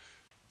that's gone.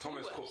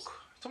 Thomas Cook.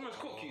 Thomas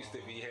Cook used to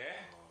be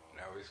here.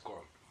 Now it's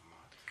gone.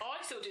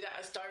 I still do that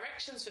as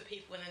directions for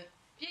people, and then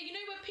you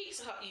know where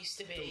Pizza Hut used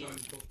to be.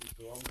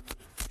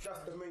 That's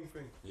the main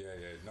thing. Yeah.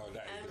 No,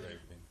 that is the main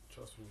thing.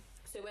 Trust me.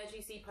 So where do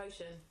you see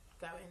Potion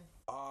going?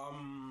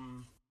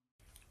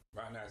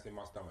 Right now it's in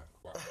my stomach.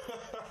 Wow.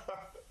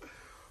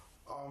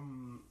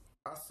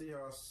 I see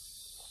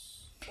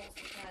us. What's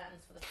the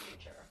plans for the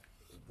future?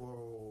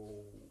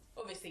 Well,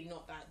 obviously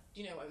not that.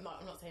 You know what? I'm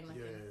not saying like.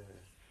 Yeah.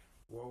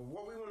 Well,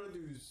 what we want to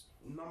do is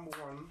number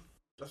one.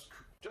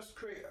 Just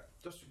create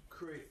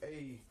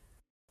a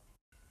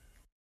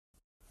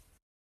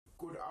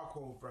good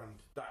alcohol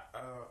brand that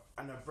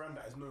and a brand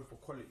that is known for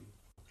quality.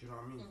 Do you know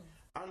what I mean?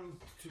 And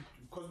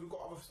because we've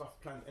got other stuff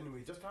planned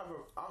anyway, just have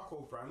an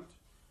alcohol brand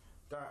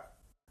that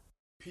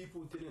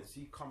people didn't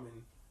see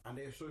coming, and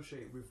they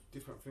associate with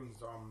different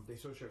things. They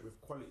associate with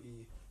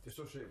quality, they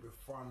associate with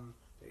fun,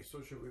 they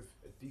associate with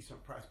a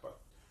decent price. But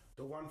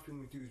the one thing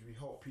we do is we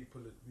help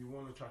people. We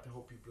want to try to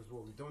help people as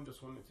well. We don't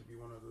just want it to be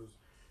one of those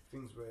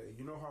things where,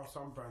 you know how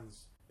some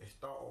brands, they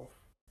start off,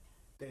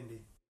 then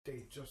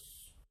they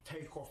just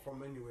take off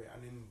from anywhere,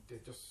 and then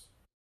they're just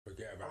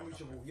forget about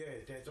unreachable.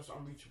 Yeah, they're just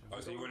unreachable.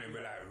 Oh, so you want it to be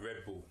like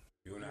Red Bull?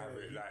 You want to have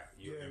it like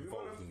you're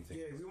involved in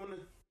things? Yeah, we want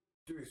to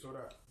do it so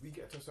that we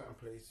get to a certain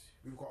place,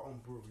 we've got our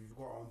own brewery, we've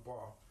got our own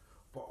bar,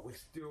 but we're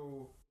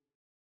still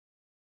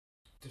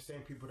the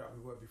same people that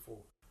we were before.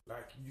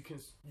 Like, you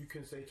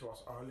can say to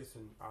us,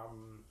 listen,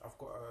 I've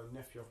got a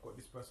nephew, I've got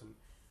this person.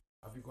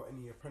 Have you got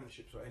any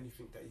apprenticeships or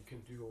anything that you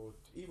can do, or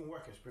even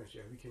work experience?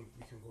 Yeah, we can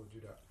go do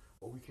that,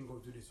 or we can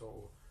go do this,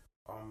 or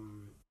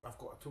I've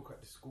got a talk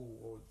at the school,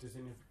 or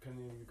can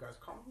any of you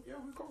guys come? Yeah,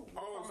 we go.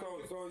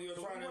 So you're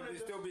trying to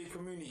still be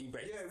community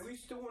based? Yeah, we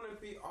still want to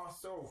be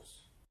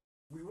ourselves.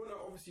 We want to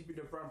obviously be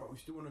the brand, but we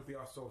still want to be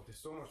ourselves. There's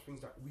so much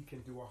things that we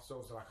can do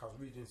ourselves. Like, I was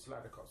reading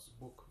Slider Cut's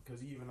book,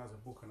 because he even has a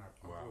book, and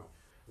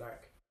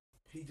like,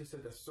 he just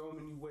said there's so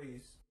many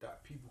ways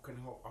that people can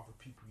help other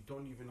people. You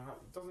don't even have,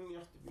 it doesn't even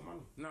have to be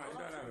money. No, it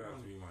doesn't have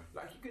to be money.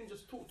 Like, you can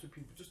just talk to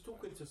people, just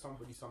talking to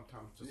somebody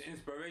sometimes. Just the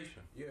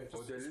inspiration. Yeah, just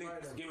or the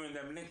links, giving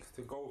them links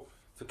to go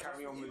to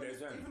carry on with their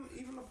journey.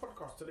 Even the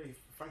podcast today,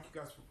 thank you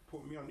guys for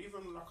putting me on.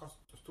 Even like I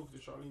was talking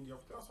to Charlene the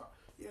other day, I was like,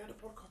 yeah, the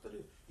podcast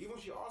today. Even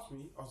when she asked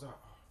me, I was like,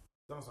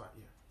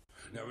 yeah.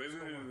 No,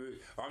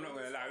 I'm not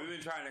gonna lie. We've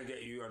been trying to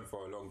get you on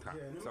for a long time.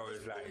 Yeah, so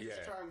it's like,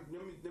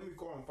 let me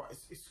go on, but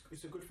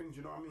it's a good thing. Do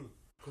you know what I mean?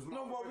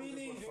 No, but we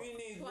need.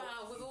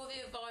 Well, with all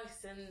the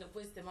advice and the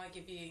wisdom I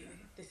give you,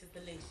 this is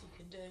the least you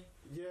can do.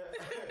 Yeah.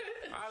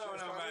 I don't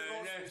know,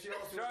 man.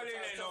 Charlie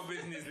ain't no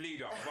business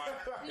leader,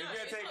 but if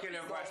you're taking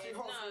advice,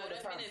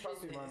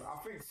 trust me, man. I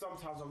think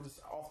sometimes I'm just,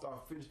 after I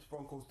finish the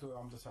phone calls to her,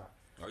 I'm just like,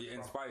 are you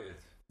inspired?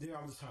 Yeah,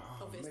 I'm just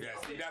like, yeah,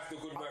 see, that's the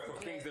good work of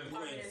kings and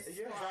queens.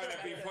 Trying to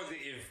be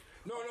positive.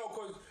 No,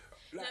 because.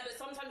 No, but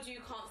sometimes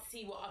you can't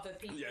see what other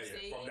people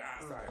see. From the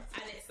outside.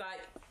 And it's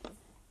like,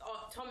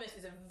 Thomas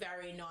is a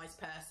very nice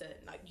person.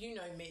 Like, you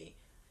know me.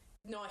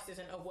 Nice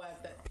isn't a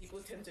word that people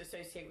tend to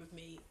associate with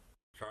me.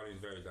 Charlie's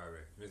very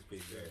direct. Miss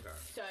B's very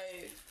direct. So,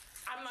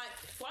 I'm like,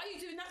 why are you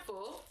doing that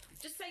for?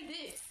 Just say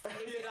this. And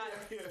he'd be like,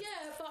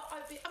 yeah, but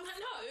I'm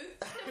like, no,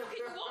 they're fucking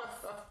you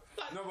off.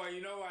 Like, no, but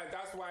you know what?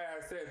 That's why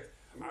I said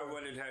I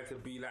wanted her to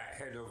be like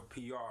head of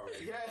PR.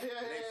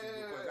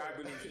 Because I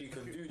believe she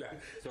can do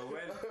that. So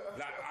when,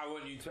 like, I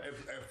want you to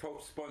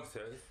approach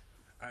sponsors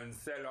and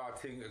sell our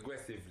thing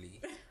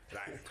aggressively,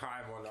 like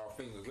time on our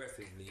thing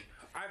aggressively,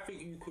 I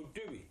think you could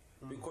do it.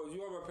 Because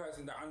you're a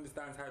person that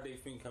understands how they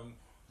think and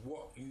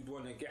what you'd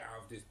want to get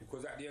out of this.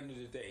 Because at the end of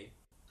the day,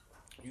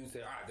 you say,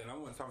 alright, then I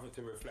want something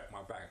to reflect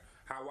my bag.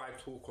 How I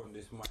talk on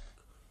this mic,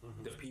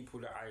 the people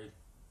that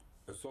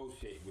I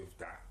associate with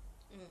that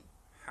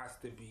has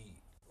to be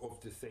of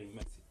the same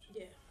message.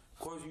 Yeah.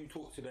 Because you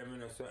talk to them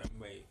in a certain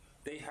way,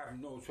 they have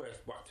no choice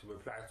but to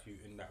reply to you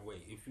in that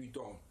way. If you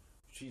don't,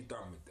 she's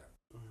done with that.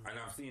 And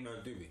I've seen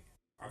her do it.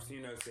 I've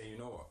seen her say, you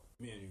know what,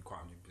 me and you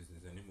can't do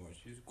business anymore.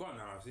 She's gone,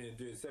 and I've seen her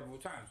do it several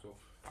times. So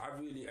I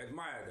really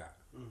admire that.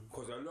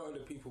 Because a lot of the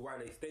people, why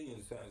they stay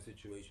in certain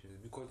situations, is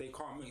because they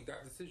can't make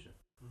that decision.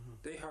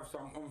 They have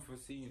some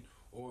unforeseen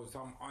or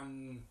some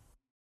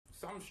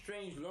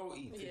strange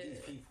loyalty to these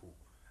people.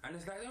 And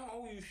it's like, they don't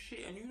owe you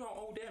shit and you don't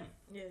owe them.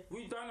 Yeah.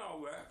 We've done our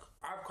work.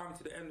 I've come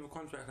to the end of the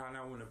contract and I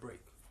now want a break.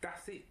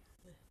 That's it.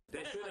 Yeah.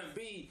 There shouldn't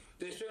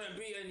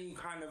be any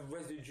kind of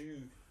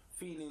residue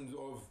feelings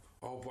of,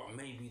 oh, but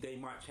maybe they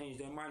might change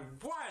their mind.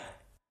 Why?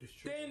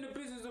 They're in the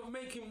business of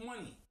making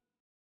money.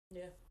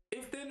 Yeah.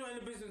 If they're not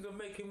in the business of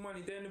making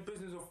money, they're in the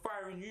business of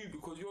firing you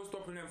because you're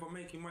stopping them from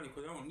making money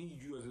because they don't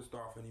need you as a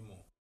staff anymore.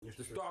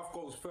 The staff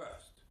goes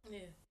first.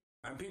 Yeah.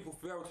 And people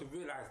fail to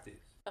realise this.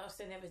 I was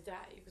saying the other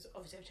day, because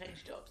obviously I've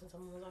changed jobs, and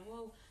someone was like,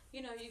 well,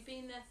 you know, you've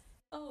been there.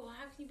 Oh,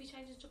 how can you be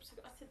changing jobs?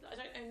 I said, I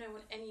don't owe no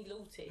one any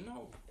loyalty.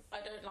 No.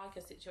 I don't like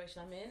a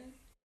situation I'm in.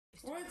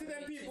 Where did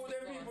them people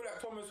like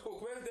Thomas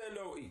Cook, where's their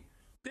loyalty?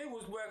 They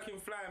was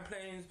working, flying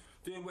planes,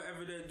 doing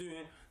whatever they're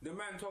doing. The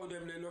man told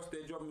them they lost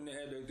their job in the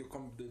air, the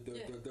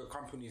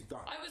company's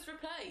done. I was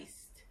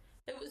replaced.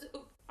 It was.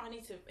 I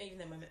need to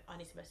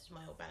message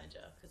my old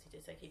manager because he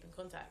did say keep in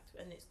contact,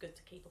 and it's good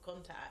to keep a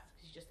contact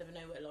because you just never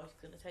know where life is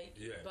going to take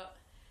you. Yeah. But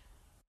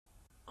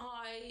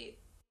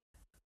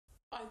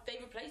they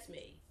replaced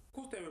me. Of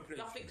course they replaced.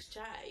 Nothing's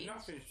changed.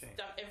 Nothing's changed.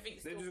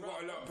 Everything's they still just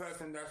got a lot of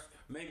person that's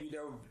maybe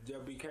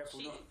they'll be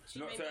careful she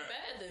may be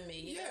better than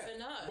me. You never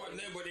know. But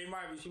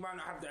she might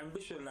not have the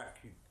ambition like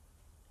you.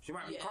 She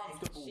might be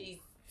comfortable.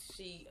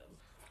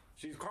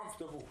 She's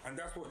comfortable, and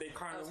that's what they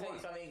kind of want.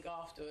 I'll tell you something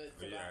afterwards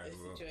about this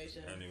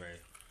situation. Anyway.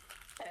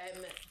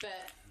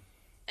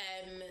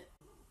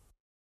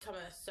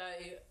 Thomas, so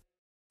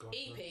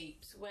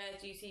E-Peeps, where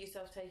do you see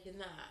yourself taking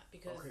that?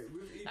 Because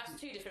that's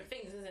two different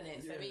things, isn't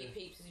it? So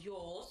E-Peeps is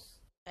yours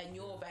and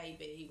your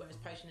baby, whereas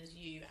Potion is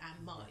you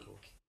and Mike. Cool.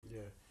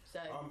 Yeah. So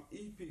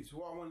E-Peeps,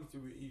 what I wanted to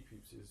do with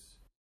E-Peeps is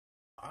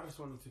I just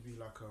wanted to be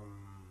like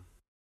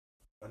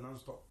a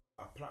non-stop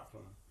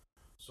platform.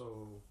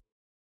 So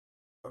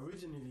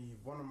originally,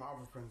 one of my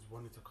other friends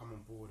wanted to come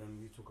on board, and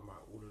we were talking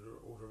about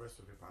all the rest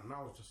of it. But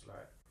now it's just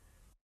like,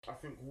 I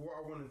think what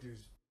I want to do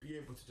is be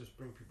able to just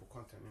bring people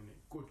content in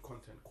it, good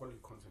content, quality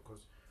content.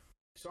 Because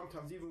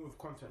sometimes even with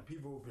content,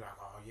 people will be like,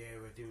 "Oh yeah,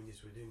 we're doing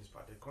this,"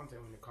 but the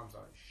content when it comes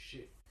out is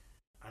shit.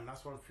 And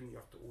that's one thing you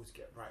have to always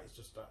get right. It's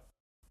just that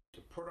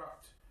the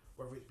product,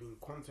 whether it's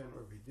being content,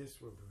 whether it be this,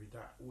 whether it be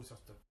that, always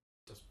has to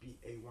just be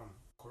A1,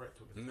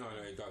 correct? No,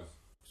 it does.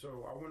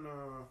 So I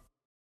wanna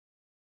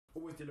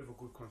always deliver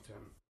good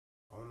content.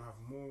 I want to have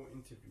more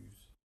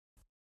interviews.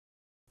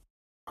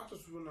 I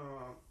just want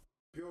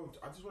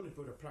to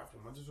build a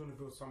platform. I just want to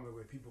build somewhere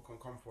where people can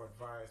come for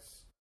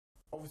advice.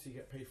 Obviously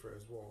get paid for it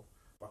as well,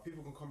 but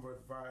people can come for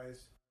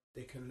advice.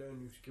 They can learn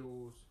new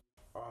skills.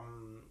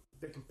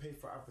 They can pay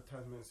for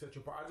advertisement,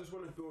 etc. But I just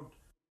want to build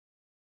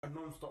a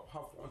non-stop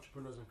hub for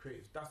entrepreneurs and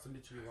creatives. That's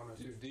literally what I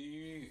do.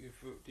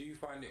 Do you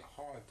find it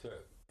hard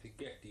to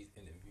get these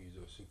interviews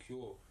or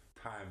secure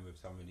time with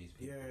some of these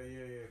people?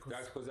 Yeah.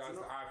 That's because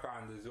I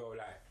found as well,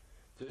 like,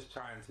 just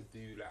trying to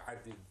do, like, I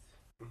did,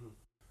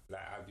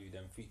 like, I do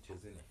them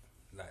features, innit?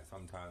 Like,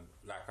 sometimes,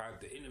 like,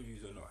 the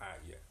interviews are not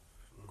out yet,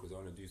 because I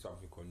want to do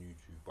something on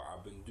YouTube, but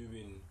I've been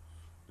doing,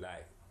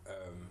 like,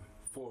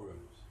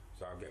 forums,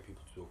 so I get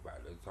people to talk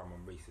about, like, some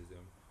on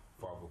racism,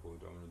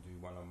 fatherhood, I want to do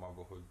one on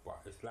motherhood, but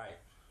it's like,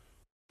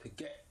 to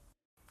get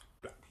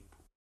black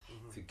people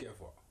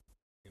together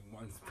in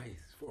one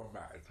space for a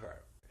matter of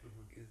time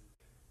is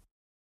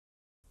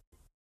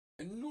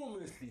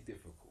enormously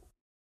difficult.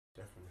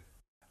 Definitely.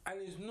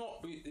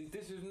 And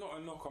this is not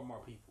a knock on my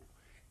people.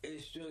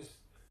 It's just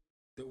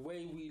the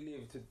way we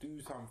live to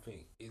do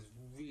something is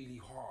really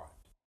hard.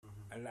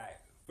 And like,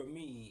 for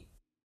me,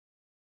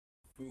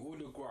 through all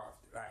the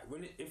graft,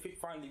 like if it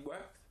finally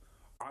works,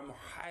 I'm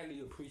highly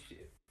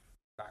appreciative.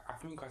 Like, I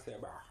think I say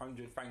about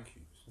 100 thank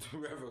yous to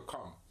whoever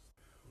comes.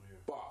 Yeah.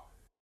 But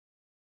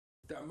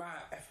the amount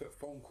of effort,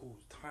 phone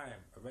calls,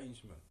 time,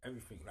 arrangement,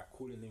 everything, like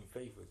calling in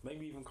favours,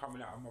 maybe even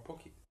coming out of my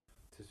pocket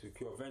to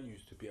secure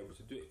venues to be able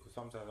to do it, because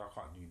sometimes I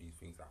can't do these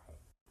things at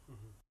home.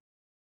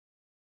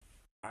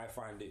 I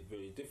find it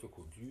very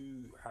difficult. Do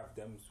you have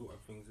them sort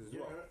of things as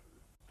well?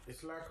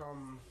 It's like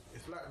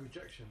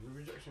rejection. The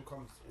rejection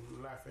comes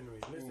in life anyway.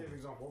 Let's say, for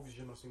example, obviously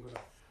you're not single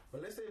now,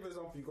 but let's say, for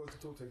example, you go to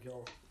talk to a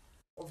girl.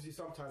 Obviously,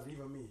 sometimes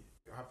even me,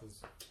 it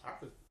happens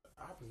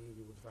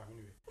really all the time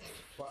anyway.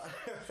 But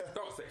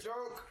don't say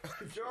joke.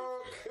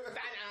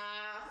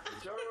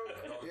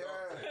 Yeah.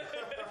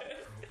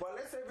 But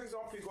let's say, for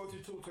example, you go to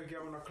talk to a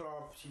girl in a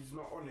club, she's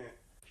not on it,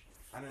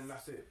 and then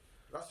that's it.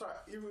 That's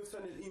like even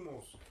sending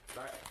emails.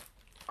 Like,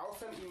 I'll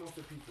send emails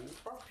to people,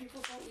 but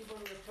people don't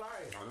even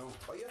reply. I know.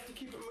 But you have to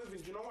keep it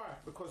moving. Do you know why?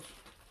 Because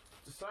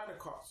the Slider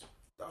Cuts,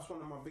 that's one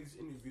of my biggest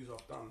interviews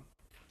I've done,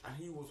 and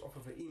he was off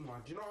of an email.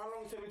 Do you know how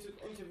long it took me to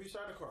interview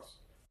Slider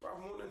Cuts? Bro,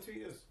 more than 2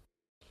 years.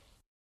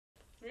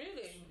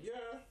 Really?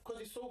 Yeah, because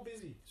he's so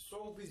busy,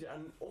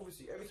 and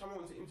obviously every time I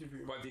want to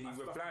interview him. But did he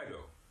reply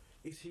though?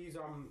 He's his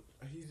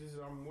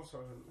what's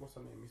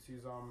her name? It's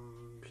his PA.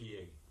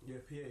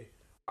 Yeah, PA.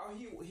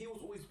 He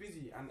was always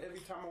busy, and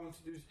every time I want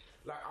to do,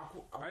 like,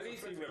 at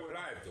least he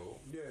replied though.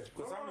 Yeah,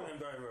 because some of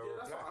them don't even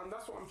reply. And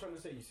that's what I'm trying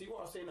to say. You see what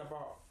I was saying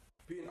about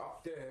being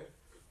up there,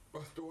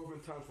 but still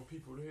having time for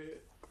people to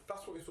hear.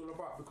 That's what it's all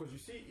about. Because you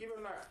see,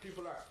 even like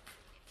people like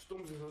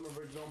Storms is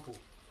another example.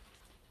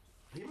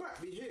 He might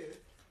be here,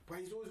 but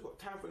he's always got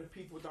time for the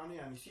people down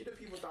here. And you see the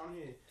people down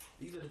here,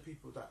 these are the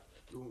people that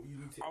you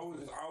need to...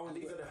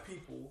 these are the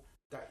people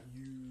that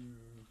you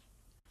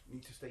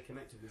need to stay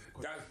connected with.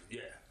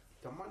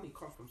 The money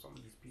comes from some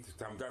of these people.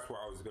 That's what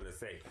I was going to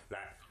say.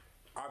 Like,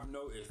 I've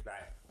noticed,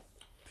 like,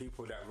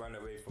 people that run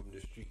away from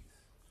the streets,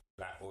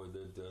 like, or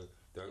the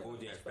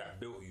audience that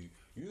built you,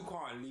 you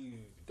can't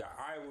leave that.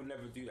 I will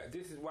never do that.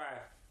 This is why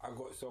I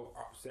got so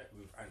upset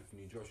with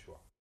Anthony Joshua,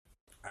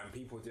 and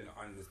people didn't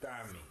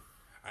understand me.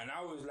 And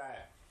I was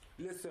like,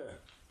 listen,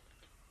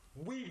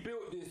 we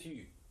built this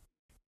youth,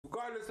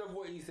 regardless of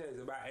what he says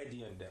about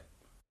Eddie and them.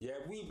 Yeah,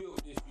 we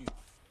built this youth.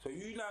 So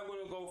you're not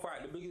going to go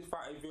fight the biggest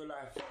fight of your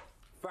life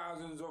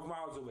thousands of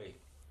miles away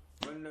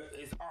when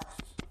it's us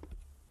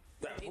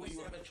that put you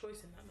have a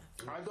choice in that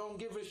matter. I don't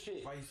give a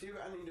shit. But you see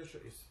what Anthony Joshua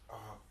is?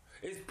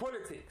 It's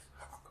politics.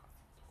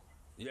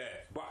 Yeah,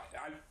 but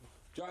I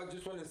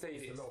just want to say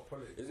there's a lot of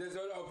politics. There's a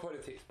lot of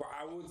politics, but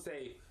I would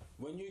say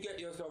when you get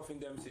yourself in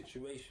them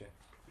situations,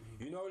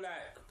 you know,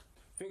 like,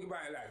 think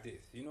about it like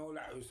this. You know,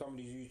 like with some of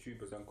these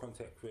YouTubers and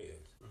content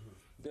creators,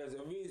 there's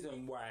a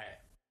reason why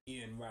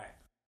Ian Wright,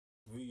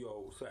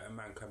 Rio, certain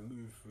man can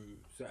move through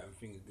certain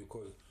things,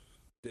 because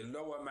the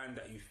lower man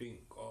that you think,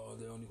 oh,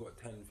 they only got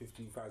 10,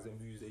 15,000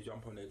 views, they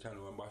jump on their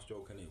channel and bust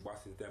joke and it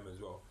busts them as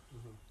well.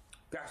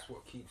 That's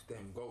what keeps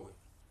them going.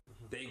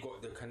 They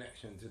got the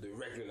connection to the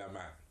regular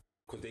man,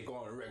 because they go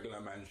on regular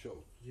man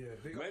shows. Yeah,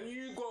 when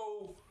you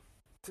go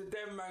to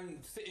them man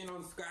sitting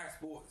on Sky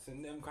Sports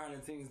and them kind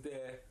of things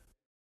there,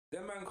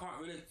 them man can't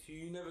relate to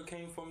you. You never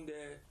came from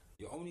there.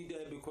 You're only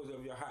there because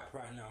of your hype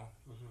right now.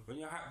 When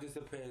your hype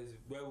disappears,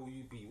 where will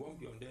you be? You won't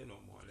be on there no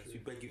more unless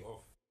you beg it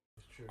off.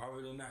 True.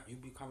 Other than that,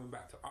 you'll be coming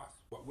back to us.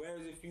 But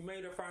whereas if you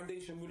made a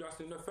foundation with us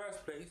in the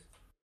first place,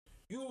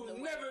 you'll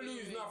never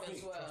lose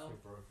nothing. Well.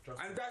 Trust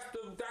me, and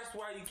that's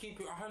why you keep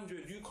it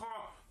 100. You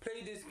can't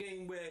play this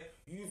game where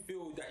you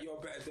feel that you're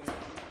better than me.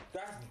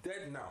 That's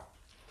dead now,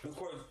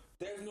 because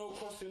there's no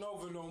crossing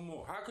over no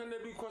more. How can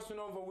there be crossing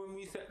over when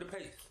we set the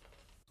pace?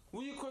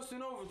 Who are you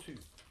crossing over to?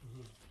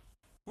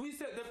 We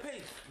set the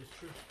pace. It's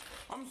true.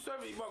 I'm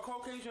sorry, but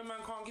Caucasian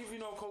man can't give you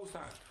no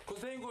cosign,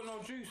 because they ain't got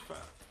no juice, fam.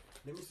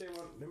 Let me say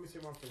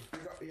one thing.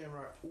 Big up Ian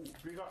Wright.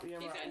 Big up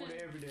Ian Wright all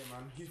day, every day,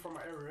 man. He's from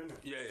my area, innit?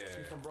 Yeah.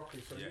 He's from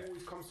Brockley, so he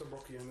always comes to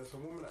Brockley, and there's a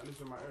woman that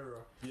lives in my area.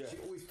 Yeah. She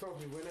always tells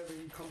me whenever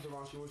he comes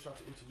around, she always tries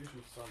to introduce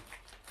me to some.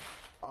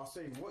 I'll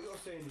say what you're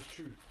saying is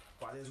true,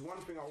 but there's one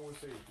thing I always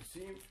say.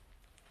 You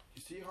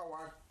see how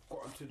I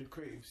got into the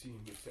creative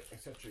scene,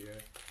 etc.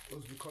 Yeah, it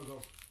was because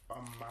of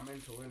my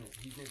mentor, innit?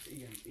 His name's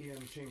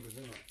Ian Chambers,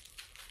 innit?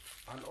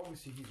 And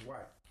obviously he's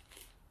white,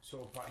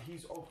 so but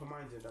he's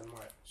open-minded and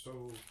white,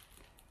 so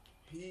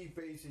he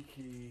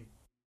basically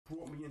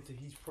brought me into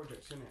his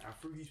projects, innit? And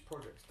through his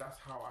projects, that's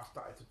how I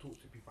started to talk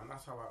to people, and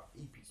that's how our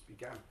EPs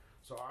began.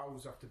 So I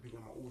always have to big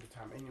him up all the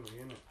time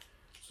anyway, innit?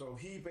 So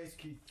he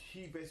basically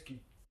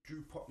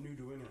drew Pop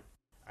Noodle, innit?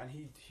 And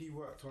he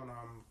worked on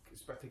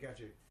Inspector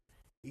Gadget.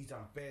 He's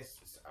done best.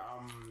 He's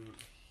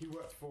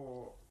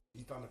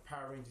done the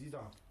Power Rangers. He's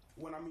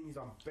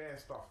done bare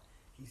stuff.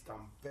 He's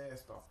done bare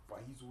stuff,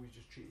 but he's always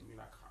just treated me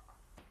like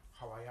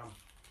how I am.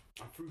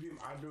 And through him,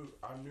 I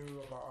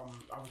knew about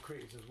other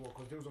creators as well,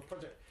 because there was a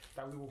project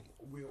that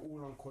we were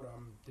all on called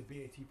the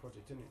BAT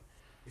project, innit?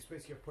 It's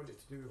basically a project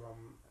to do with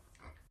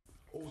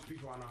old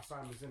people and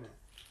Alzheimer's, innit?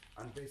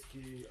 And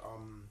basically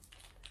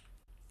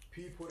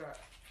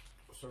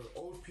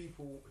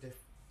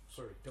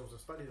there was a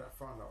study that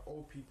found that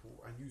old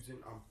people and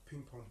using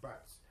ping pong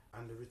bats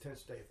and the retention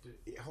state,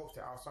 it helps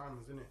their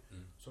Alzheimer's, innit?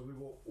 So we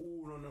were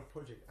all on a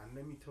project, and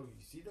let me tell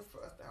you, see the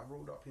first day I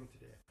rolled up into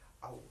there,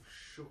 I was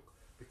shook,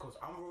 because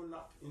I'm rolling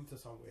up into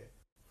somewhere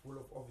full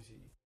of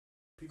obviously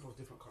people of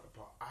different colour,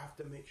 but I have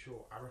to make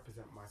sure I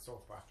represent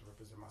myself, but I have to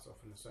represent myself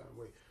in a certain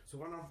way. So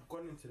when I've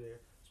gone into there,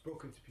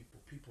 spoken to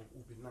people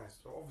will be nice.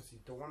 So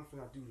obviously the one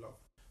thing I do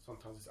love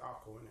sometimes is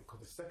alcohol, innit?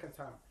 Because the second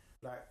time,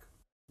 like,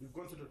 we've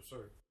gone to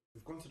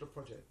the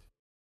project,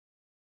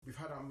 we've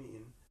had our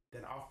meeting,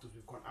 then afterwards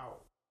we've gone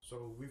out.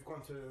 So we've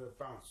gone to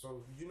Bounce.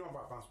 So you know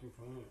about Bounce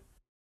people, innit?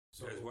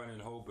 So there's one in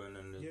Holborn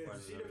and there's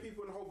one see the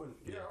people in Holborn.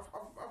 Yeah,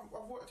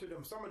 I've worked with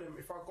them. Some of them,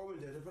 if I go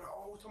in there, they'll be like,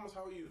 "Oh, Thomas,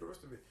 how are you?" The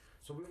rest of it.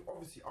 So we've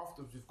obviously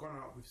afterwards we've gone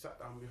out, we've sat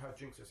down, we've had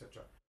drinks,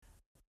 etc.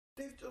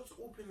 They've just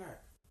all been like,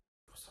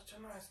 "You're such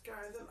a nice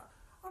guy," and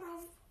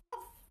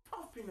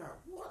I've been like,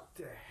 "What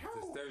the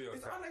hell?"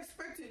 It's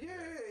unexpected. Yeah,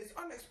 it's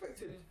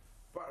unexpected.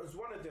 But it was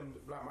one of them,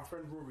 like my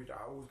friend Rory that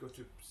I always go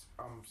to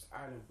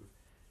Ireland with.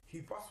 He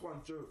bust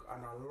one joke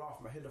and I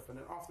laughed my head off, and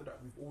then after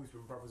that we've always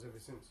been brothers ever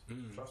since.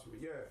 Trust me,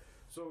 yeah.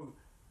 So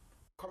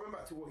coming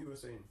back to what you were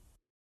saying,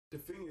 the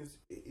thing is,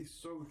 it is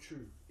so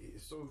true. It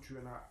is so true,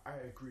 and I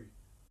agree.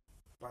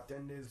 But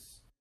then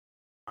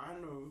I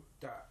know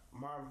that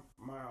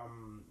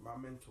my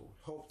mentor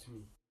helped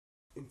me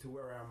into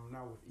where I am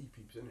now with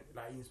E-Peeps, innit?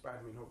 Like, he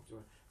inspired me and helped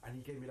me, and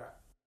he gave me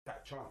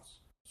that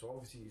chance. So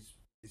obviously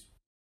it's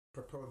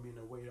prepared me in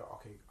a way that,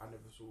 okay, I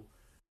never saw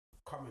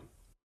coming.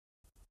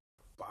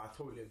 But I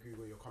totally agree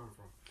where you're coming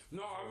from.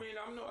 No, I mean,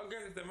 I'm not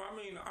against them. I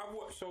mean, I've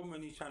watched so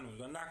many channels,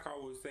 and like I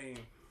was saying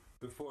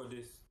before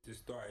this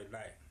started,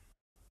 like,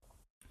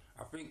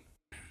 I think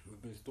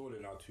we've been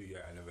stalling our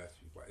 2-year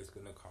anniversary, but it's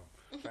gonna come.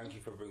 Thank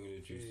you for bringing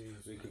the juice.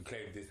 We can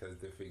claim this as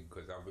the thing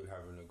because I've been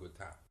having a good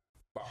time.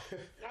 But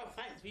oh,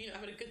 thanks. Were you not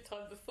having a good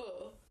time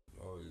before?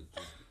 Oh,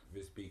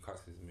 Miss B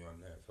cusses me on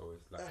there, so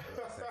it's like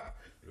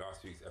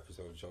last week's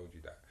episode showed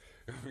you that.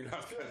 I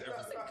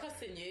wasn't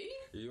cussing you.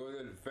 It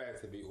wasn't fair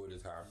to me all the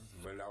time.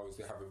 When I was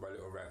having my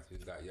little rants, it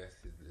was like, yes,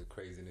 the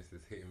craziness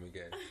is hitting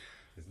again.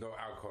 There's no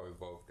alcohol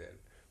involved then.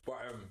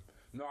 But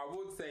no, I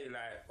would say,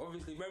 like,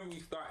 obviously when we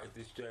started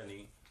this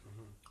journey,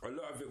 a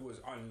lot of it was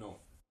unknown.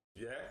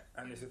 Yeah,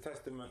 and it's a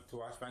testament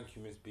to us. Thank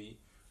you, Miss B.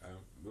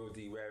 Will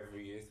D, wherever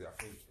he is, I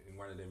think in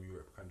one of them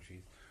Europe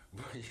countries.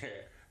 But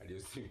yeah, and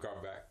he'll soon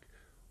come back.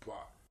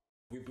 But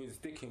we've been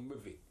sticking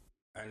with it,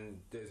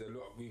 and there's a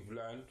lot we've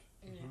learned.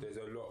 There's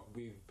a lot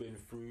we've been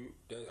through.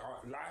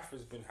 Life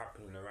has been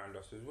happening around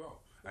us as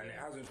well, and it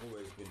hasn't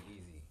always been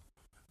easy.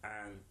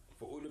 And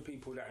for all the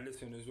people that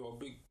listen as well,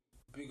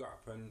 big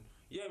up. And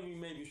yeah, we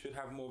maybe should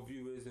have more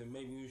viewers, and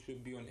maybe we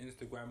should be on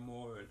Instagram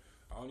more. And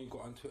I only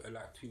got on Twitter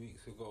like 2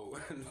 weeks ago,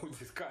 and all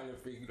this kind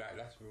of thing. Like,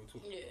 that's real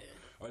talk. Yeah.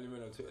 I only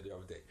went on Twitter the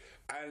other day,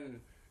 and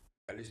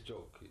this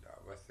joke, you know,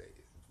 I must say,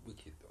 it's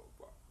wicked though,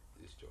 but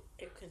this joke.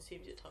 It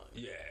consumes your time.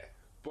 Yeah,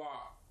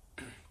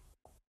 but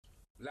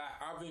like,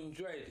 I've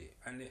enjoyed it,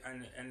 and it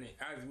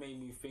has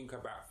made me think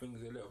about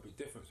things a little bit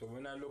different. So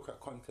when I look at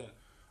content,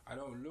 I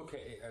don't look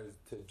at it as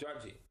to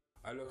judge it.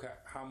 I look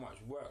at how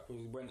much work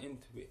went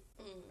into it,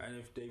 and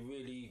if they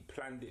really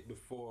planned it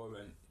before,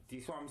 and do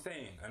you see what I'm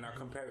saying? And I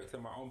compare it to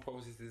my own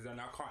processes, and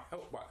I can't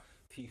help but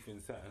teeth in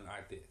certain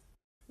ideas.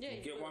 Yeah,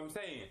 you get what I'm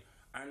saying?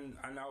 And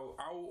I'll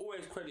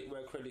always credit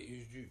where credit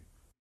is due.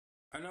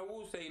 And I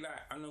will say,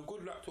 like, and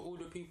good luck to all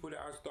the people that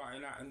are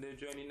starting out in their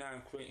journey now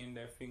and creating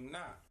their thing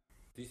now.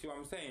 Do you see what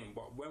I'm saying?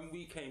 But when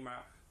we came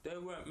out, there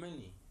weren't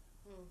many.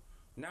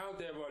 Now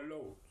there are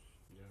loads.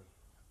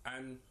 Yeah.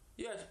 And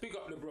yes, big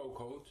up the bro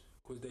code,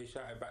 because they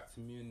shouted back to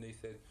me and they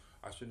said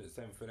I shouldn't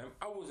send for them.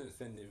 I wasn't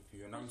sending for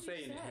you, and I'm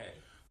saying it here.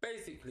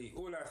 Basically,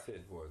 all I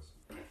said was,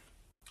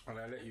 and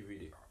I'll let you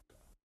read it after.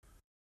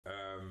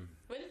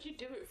 Where did you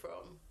do it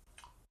from?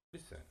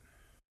 Listen.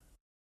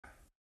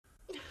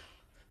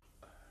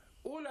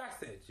 All I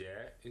said,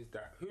 yeah, is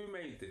that who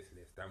made this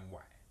list and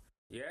why?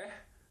 Yeah?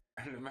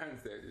 And the man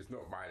said, it's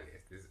not my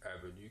list, it's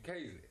Urban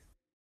UK's list.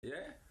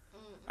 Yeah?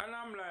 And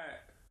I'm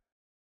like,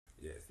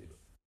 yeah, see, look.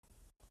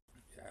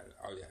 Yeah,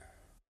 oh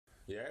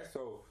yeah. Yeah,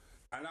 so,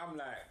 and I'm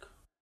like,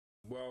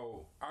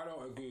 well, I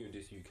don't agree with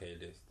this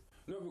UK list.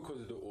 Not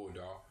because of the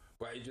order,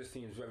 but it just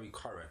seems very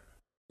current.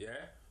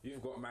 Yeah?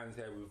 You've got mans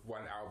here with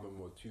 1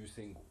 album or 2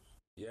 singles.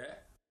 Yeah?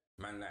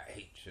 Man like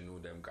H and all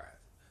them guys.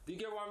 Do you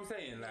get what I'm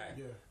saying? Like,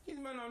 these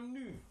men are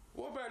new.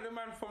 What about the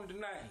man from the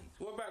 90s?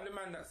 What about the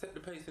man that set the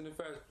pace in the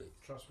first place?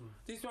 Trust me.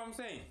 Do you see what I'm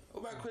saying?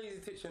 What about Crazy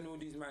Titch and all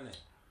these men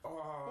there?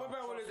 What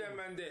about all of them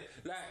man there?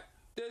 Like,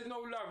 there's no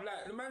love.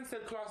 Like, the man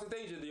said Class of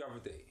Danger the other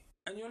day,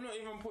 and you're not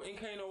even putting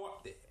Kano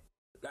up there.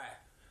 Like,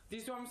 do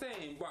you see what I'm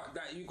saying? But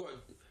that you got...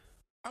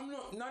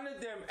 none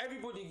of them,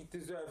 everybody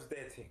deserves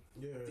their thing.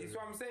 Yeah. Do you see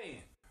what I'm saying?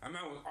 A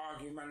man was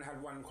arguing, man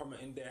had one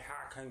comment in there,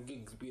 how can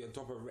gigs be a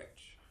top of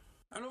wretch?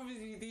 And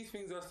obviously these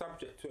things are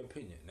subject to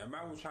opinion. The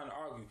man was trying to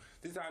argue.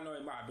 This I know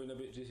it might have been a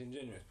bit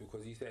disingenuous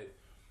because he said,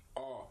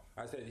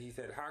 he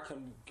said, how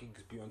can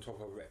gigs be on top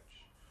of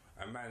wretch?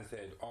 And man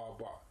said,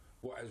 but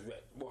what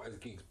has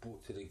gigs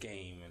brought to the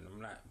game? And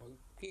I'm like, well,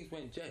 gigs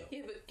went jail.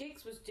 Yeah, but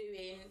Giggs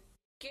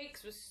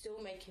was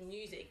still making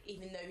music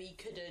even though he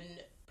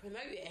couldn't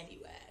promote it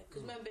anywhere.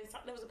 Because remember,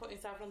 there was a point in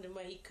South London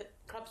where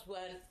clubs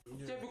weren't.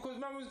 Yeah, because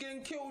man was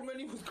getting killed when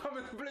he was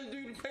coming to play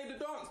the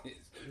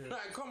dances. Yeah.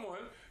 Like, come on,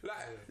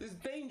 like it's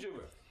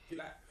dangerous.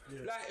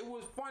 Like it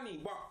was funny,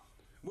 but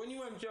when you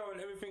went jail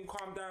and everything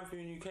calmed down for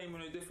you and you came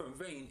in a different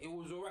vein, it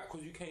was alright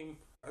because you came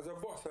as a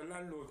boss, a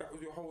landlord. That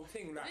was your whole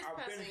thing. Like,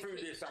 I've been through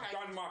this, I've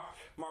done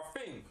my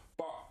thing,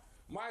 but.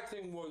 My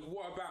thing was,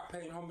 what about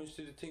paying homage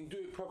to the thing? Do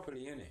it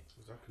properly, innit?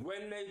 Exactly.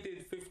 When they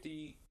did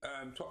 50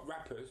 top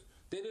rappers,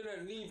 they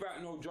didn't leave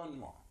out no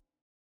genre.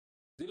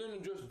 They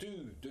didn't just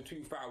do the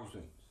 2000s.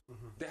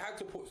 They had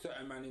to put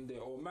certain man in there,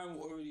 or man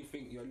will already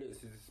think your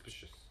list is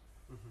suspicious.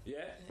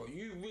 Yeah? But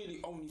you really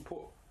only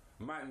put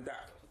man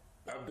that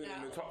have been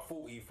in the top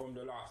 40 from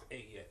the last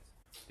 8 years.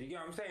 You get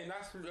what I'm saying?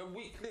 That's a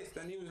weak list.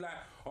 And he was like,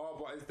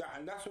 but it's that.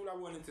 And that's all I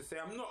wanted to say.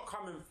 I'm not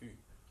coming for you.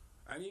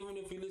 And even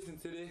if you listen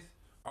to this,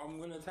 I'm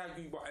going to tag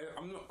you, but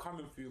I'm not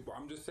coming for you. But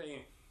I'm just saying,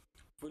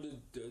 for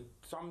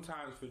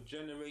sometimes for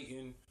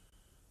generating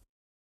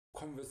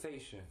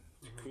conversation,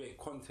 to create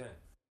content,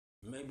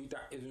 maybe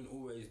that isn't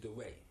always the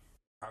way.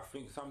 I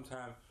think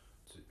sometimes,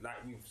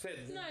 like we've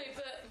said...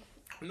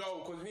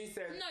 No, because we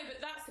said... No,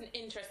 but that's an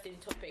interesting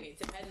topic. It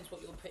depends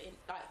what you're putting...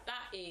 Like,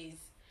 that is...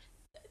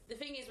 The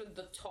thing is with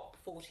the top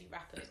 40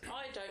 rappers,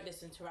 I don't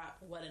listen to rap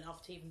well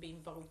enough to even be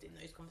involved in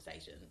those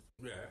conversations.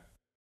 Yeah.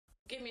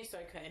 Give me a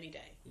soca any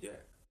day. Yeah.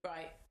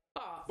 Right,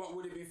 but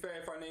would it be fair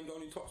if I named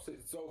only top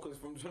 6 soakers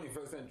from the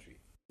 21st century?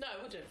 No,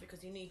 I wouldn't,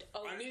 because you need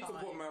old I need to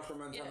put Marshall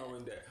Montana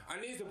in there.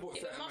 I need to put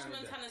but Marshall man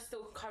in there. Montana's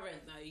still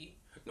current though.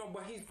 No,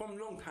 but he's from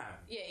long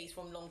time. Yeah, he's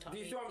from long time. Do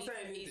you see what I'm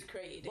saying? He's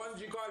created.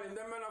 Bungie Garlin,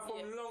 them men are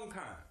from long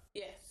time.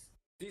 Yes.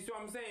 Do you see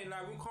what I'm saying?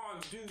 Like, we can't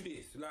do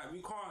this. Like,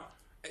 we can't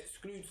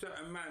exclude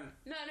certain man.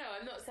 No,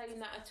 I'm not saying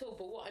that at all.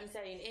 But what I'm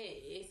saying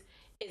is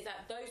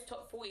that those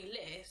top 40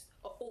 lists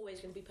are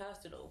always going to be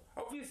personal.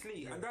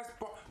 Obviously, and that's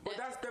but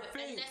that's the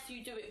thing. Unless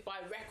you do it by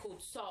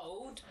record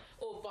sold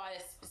or by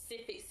a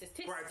specific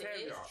statistic.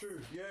 Criteria.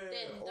 True.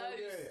 Then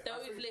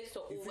those lists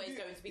are always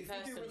going to be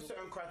personal. If you do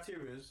certain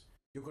criteria,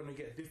 you're going to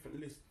get different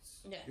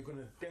lists. Yeah. You're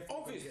going to definitely.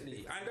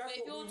 Obviously, and that's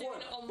if what we you're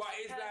want. doing it on But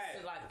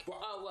it's like,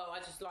 oh well, I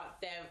just like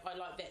them. I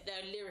like that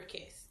they're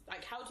lyricists.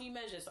 Like, how do you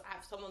measure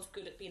if someone's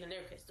good at being a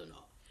lyricist or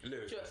not?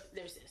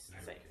 Lyricist.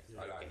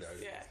 I like that.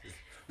 Yeah.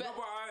 But,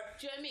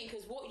 do you know what I mean?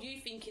 Because what you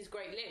think is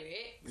great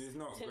lyrics, it's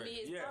not to great. me,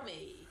 is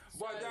dummy.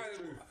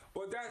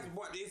 But that's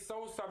what it's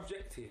so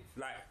subjective.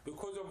 Like,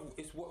 because of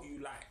it's what you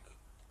like.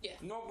 Yeah.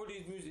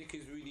 Nobody's music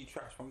is really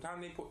trash. From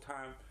time they put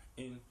time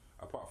in,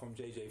 apart from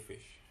JJ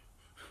Fish.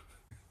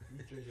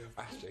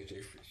 That's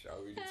JJ Fish. I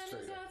really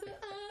straight up.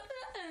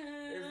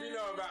 If you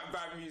know about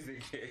bad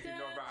music, you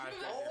know about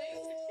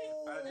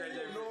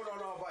JJ. No,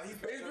 but he's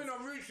been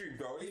on YouTube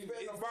though. He's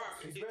better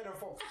than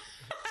Fox.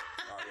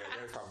 Oh yeah,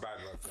 there's some bad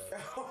ones.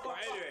 But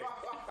anyway,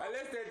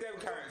 unless they're them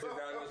characters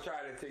that are just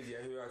trying to think,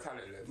 who are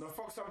talentless. No,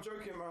 Fox, I'm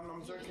joking, man.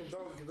 I'm joking.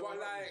 Don't. But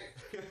like,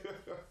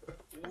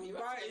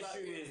 my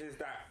issue is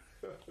that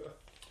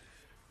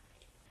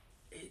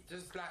it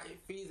just like it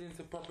feeds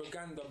into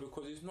propaganda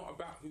because it's not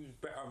about who's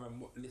better and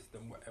what list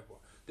and whatever.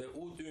 They're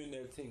all doing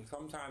their thing.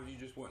 Sometimes you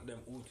just want them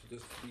all to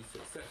just be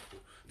successful,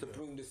 to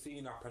bring the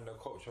scene up and the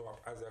culture up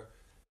as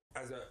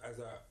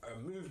a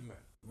movement,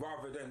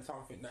 rather than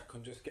something that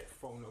can just get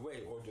thrown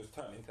away or just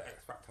turn into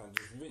X Factor and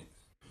just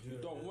rinse. You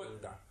don't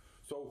want that.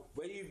 So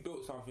where you've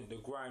built something, the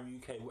grime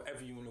UK,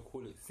 whatever you want to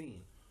call it,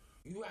 scene,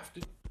 you have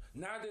to.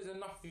 Now there's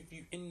enough of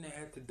you in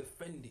there to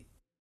defend it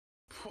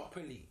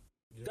properly.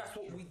 That's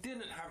what we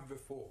didn't have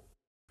before.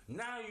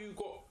 Now you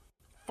got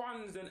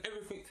funds and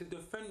everything to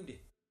defend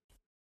it.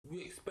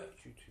 We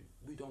expect you to.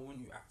 We don't want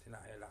you acting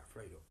out here like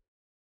Fredo.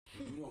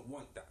 We don't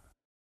want that.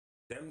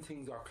 Them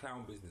things are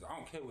clown business. I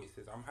don't care what he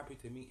says. I'm happy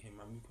to meet him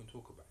and we can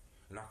talk about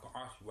it. And I can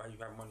ask you why you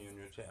have money on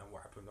your chair and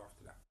what happened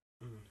after that.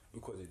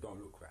 Because it don't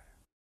look right.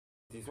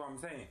 You see what I'm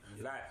saying?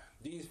 Like,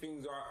 these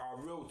things are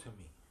real to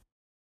me.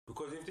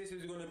 Because if this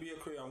is going to be a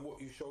career and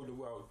what you show the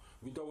world,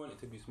 we don't want it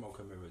to be smoke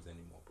and mirrors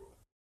anymore, bro.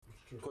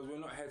 Because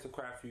we're not here to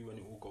cry for you when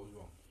it all goes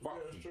wrong.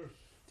 Fuck you. True.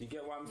 Do you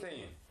get what I'm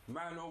saying?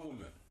 Man or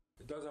woman,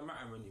 it doesn't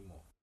matter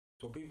anymore.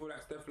 So people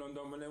like Steph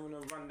London, when they want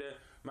to run their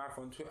mouth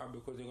on Twitter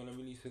because they're going to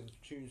release a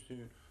tune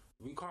soon,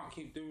 we can't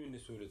keep doing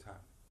this all the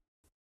time.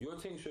 Your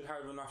thing should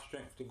have enough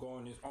strength to go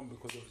on its own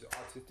because of its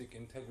artistic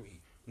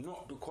integrity,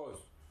 not because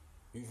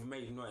you've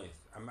made noise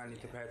and man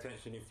need to pay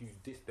attention if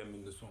you've dissed them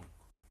in the song.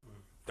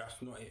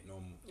 That's not it no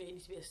more. You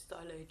need to be a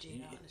style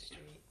OG out on the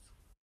streets.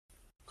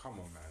 Come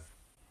on, man.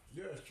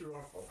 Yeah, it's true.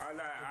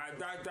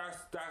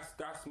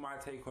 That's my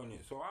take on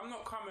it. So I'm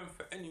not coming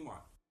for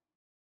anyone,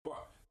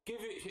 but give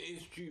it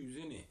its dues,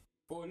 innit?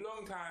 For a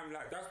long time,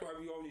 like that's why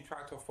we only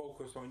try to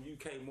focus on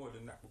UK more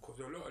than that, because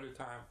a lot of the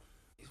time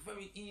it's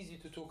very easy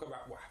to talk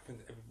about what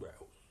happens everywhere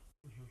else.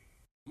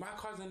 My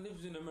cousin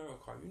lives in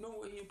America. You know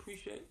what he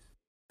appreciates?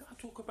 I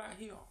talk about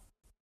here.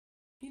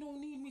 He don't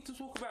need me to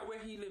talk about where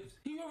he lives.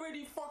 He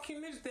already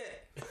fucking lives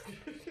there.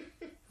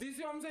 Do you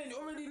see what I'm saying? He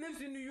already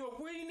lives in New York.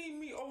 Where you need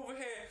me over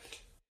here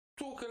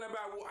talking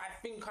about what I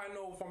think I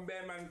know from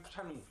Bearman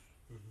channels?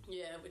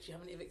 Yeah, which you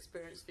haven't even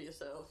experienced for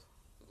yourself.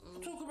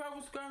 I talk about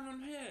what's going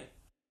on here.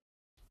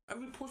 And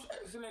we push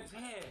excellence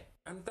here.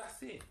 And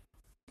that's it.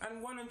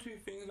 And one and two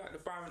things like the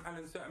Byron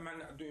Allen, certain men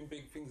that are doing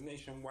big things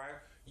nationwide,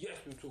 yes,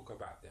 we'll talk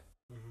about them.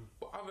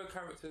 But other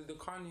characters, the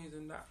Kanyes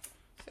and that,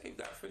 save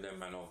that for them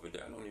man over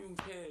there. I don't even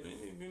care.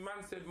 The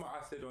man said what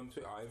I said on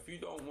Twitter. If you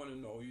don't want to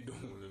know, you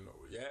don't want to know.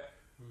 Yeah?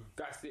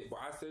 That's it. But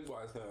I said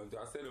what I said on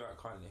Twitter. I said about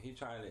Kanye. He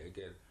trying it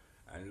again.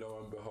 And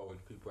lo and behold,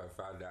 people have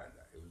found out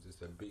that it was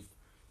just a big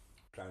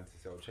plan to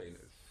sell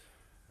trainers.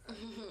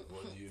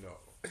 What do you know?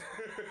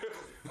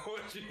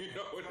 What do you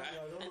know?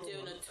 And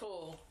doing a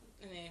tour.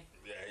 Yeah,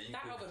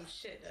 that album's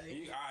shit though.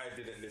 I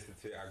didn't listen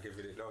to it. I give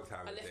it no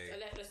time.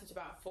 I listened to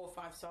about 4 or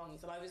 5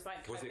 songs, and I was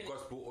like, was it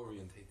gospel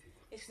orientated?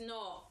 It's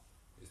not.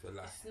 It's a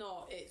lie. It's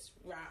not. It's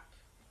rap.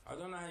 I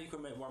don't know how you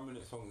can make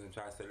 1-minute songs and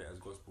try to sell it as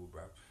gospel,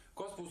 bruv.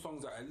 Gospel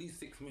songs are at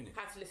least 6 minutes.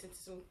 Had to listen to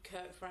some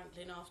Kirk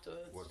Franklin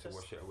afterwards. What, to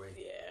wash it away?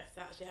 Yeah,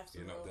 to actually have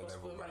some real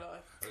gospel in my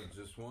life. I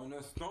just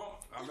wanna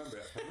stop. I remember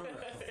that song.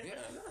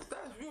 Yeah,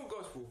 that's real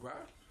gospel, bruv.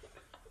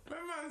 My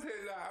man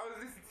said, like, I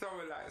was listening to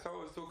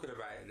someone was talking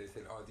about it and they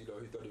said, oh, do you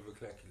know who Donnie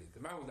McClurkin is?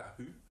 The man was like,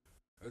 who?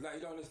 I was like,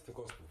 you don't listen to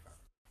gospel, fam.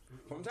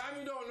 From time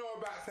you don't know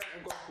about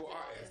certain gospel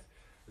artists,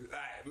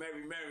 like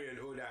Mary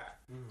and all that,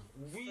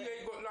 we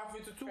ain't got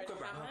nothing to talk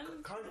about.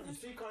 You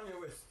see Kanye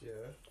West,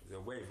 yeah? He's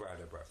a wave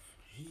rider, bruv.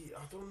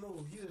 I don't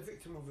know, he's a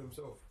victim of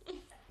himself.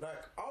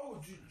 Like,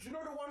 do you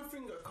know the one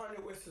thing that Kanye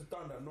West has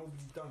done that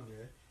nobody's done,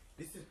 yeah?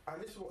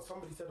 this is what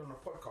somebody said on a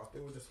podcast. They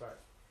were just like,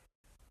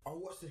 I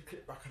watched this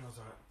clip back and I was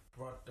like,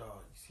 brother,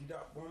 you see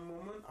that one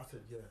moment? I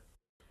said, yeah.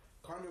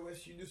 Kanye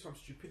West, you do some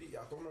stupidity.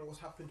 I don't know what's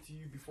happened to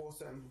you before a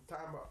certain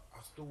time, but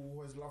I still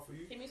always love for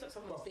you. He means like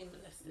someone's being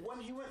molested. When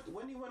he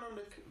went on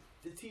the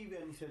TV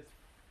and he said,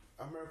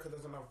 America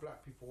doesn't have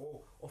black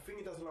people, or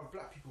Thingy doesn't have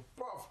black people,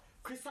 bruv,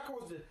 Chris Tucker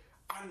was there,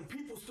 and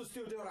people stood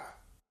still there like.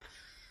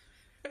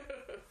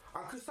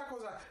 And Chris Tucker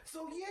was like,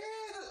 so yeah.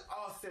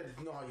 I said,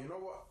 no, you know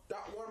what?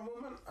 That one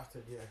moment, I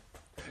said, yeah.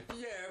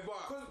 Yeah,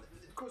 but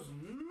because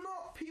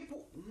no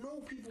people.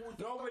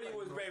 Nobody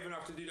was brave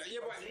enough to do that. Yeah,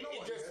 but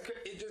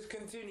it just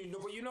continued. No,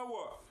 but you know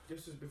what?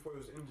 This is before it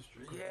was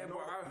industry. Yeah,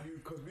 but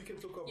because we can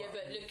talk about. Yeah,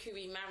 but look who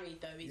he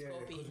married though. He's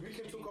Bobby. Because we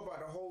can talk about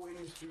the whole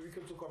industry. We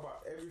can talk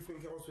about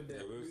everything else with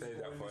that. Yeah, we'll save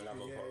that for another.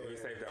 We'll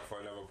save that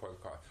for another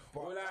podcast.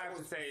 All I have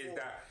to say is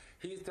that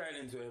he's turned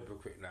into a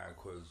hypocrite now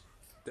because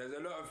there's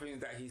a lot of things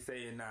that he's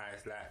saying now.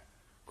 It's like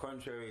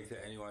contrary to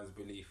anyone's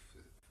belief.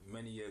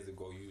 Many years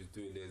ago, you was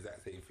doing the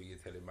exact same thing you're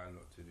telling man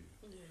not to do.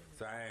 Yeah.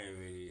 So I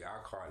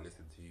can't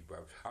listen to you,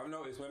 bro. I've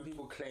noticed when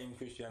people claim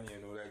Christianity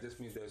and all that, it just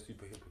means they're a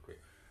super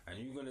hypocrite. And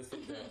you're gonna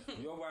sit there.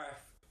 Your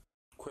wife,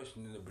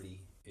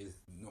 questionably,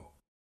 is not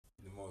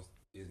the most.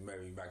 Is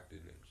Mary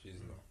Magdalene? She's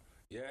not.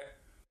 Yeah.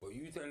 But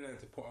you telling her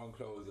to put on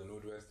clothes and all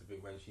the rest of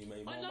it when she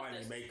made more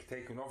money,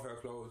 taking off her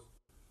clothes.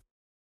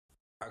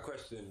 I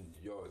question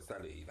your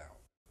sanity now.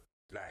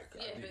 Like,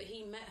 yeah, but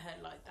he met her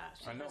like that.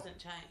 She hasn't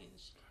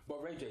changed.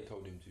 But Ray J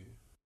told him to.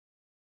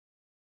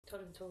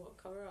 Told him to what?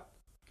 Cover up?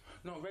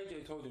 No, Ray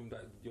J told him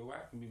that your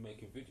wife can be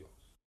making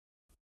videos.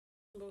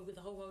 Well, the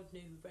whole world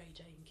knew Ray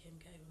J and Kim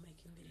K were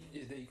making videos.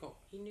 Yeah, there you go.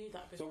 He knew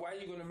that before. So why are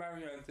you going to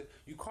marry her?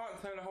 You can't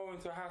turn a hoe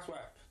into a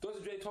housewife.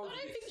 Dr. Dre told you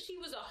I don't think she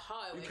was a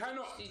hoe. You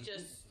cannot. She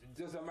just... It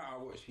doesn't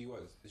matter what she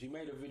was. She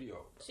made a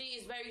video. She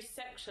is very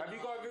sexual. Have you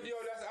got a video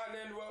that's out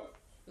there in the world?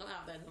 Not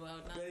out there in the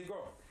world, no. There you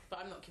go.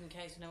 But I'm not Kim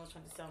K, so no one's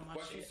trying to sell my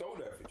shit. But she sold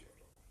her video.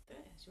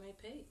 Yeah, she made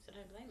peace. I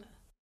don't blame her.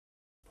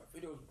 But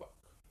videos buck.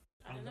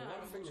 I don't know.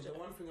 The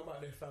one thing about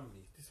their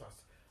families,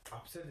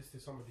 I've said this to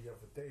somebody the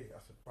other day.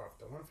 I said, bruv,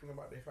 the one thing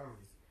about their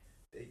families,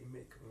 they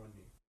make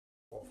money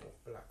off of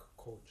black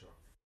culture.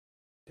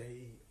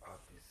 They are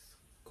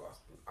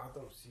disgusting. I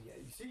don't see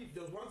it. You see,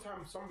 there was one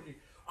time somebody,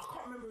 I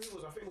can't remember who it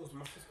was. I think it was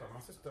my sister.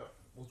 My sister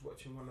was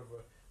watching one of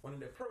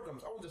their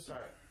programs. I was just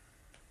like,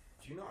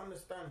 do you not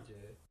understand?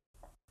 Yeah,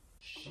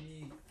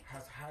 she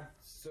has had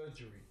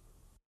surgery.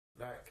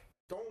 Like,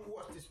 don't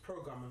watch this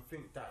program and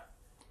think that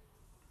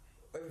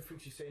everything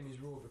she's saying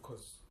is real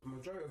because the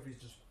majority of it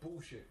is just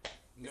bullshit.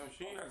 No,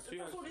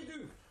 that's what they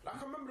do.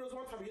 Like, I remember there was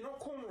one time, you know,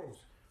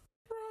 cornrows.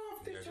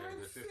 Bruv, they tried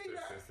to say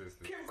that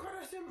Kim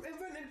Kardashian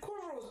invented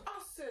cornrows.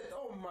 I said,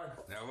 oh my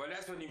God. No, well,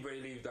 that's when he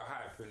believed the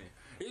hype, innit?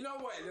 You know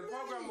what? The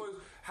program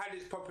had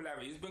its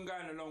popularity. It's been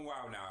going a long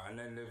while now, and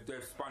then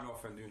they've spun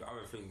off and doing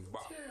other things.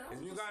 But it's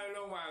been going a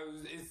long while.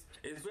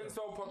 It's been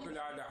so popular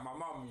that my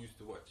mum used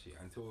to watch it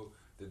until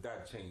the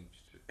dad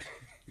changed.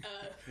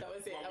 That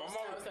was it. That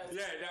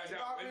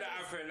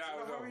happened. That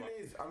was over.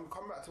 I'm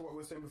coming back to what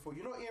we were saying before.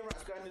 You know Ian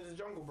Wright's going in the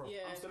jungle, bro.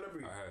 Yeah. I'm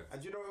celebrity. I heard. And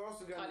do you know who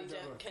else is going in the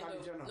jungle? Kylie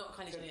Jenner. Not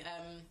Kylie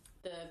Jenner.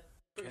 The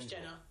Bruce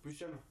Jenner.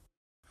 Bruce Jenner.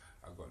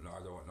 I don't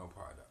want no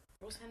part of that.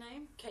 What's her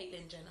name?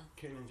 Caitlyn Jenner.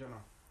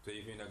 So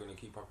you think they're going to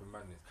keep up in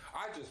madness?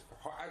 I just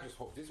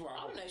hope. This is what I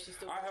hope. I don't know if she's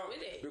still with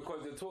it.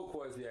 Because the talk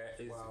was,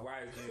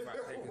 why is Ian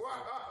Wright taking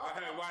I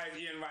heard why is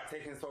Ian Wright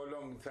taking so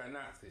long to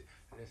announce it?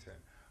 Listen,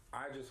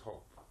 I just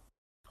hope,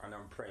 and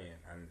I'm praying,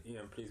 and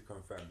Ian, please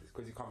confirm this,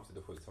 because he comes to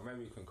the hood, so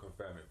maybe you can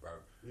confirm it, bro.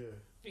 Yeah.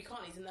 He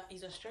can't,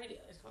 he's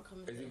Australia. He can't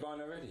come. Is he gone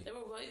already? They're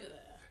all over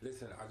there.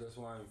 Listen, I just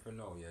want him to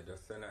know,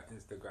 just send that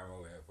Instagram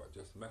or whatever,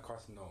 just make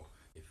us know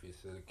if you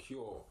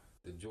secure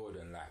the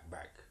Jordan-like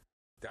bag.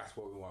 That's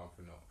what we want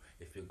to know.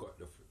 If you got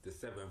the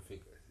 7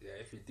 figures,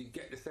 if you did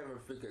get the 7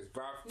 figures,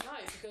 bruv. No,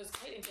 because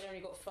Caitlyn Jenner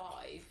only got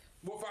 5.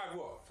 What 5?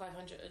 What?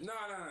 500. No.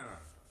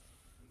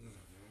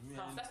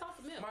 That's half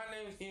a mil. My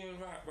name's Ian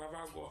Wright, bruv.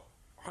 I've got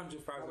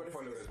 100,000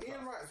 followers.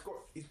 Ian Wright's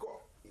got.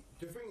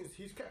 The thing is,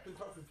 he's kept in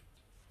touch with.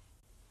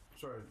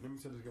 Sorry, let me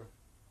say this again.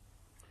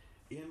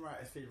 Ian Wright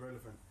has stayed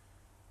relevant.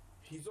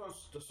 He's on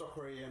the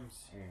Soccer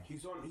AMs.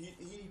 He's on.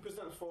 He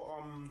presents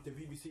for the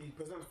BBC. He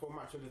presents for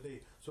Match of the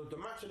Day. So the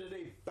Match of the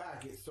Day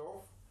bag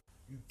itself,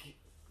 you get,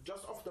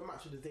 just off the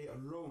Match of the Day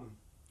alone,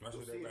 Match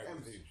of the Day bag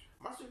is huge.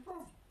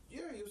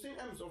 You're saying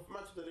M's of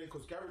Match of the Day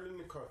because Gary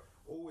Lineker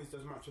always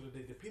does Match of the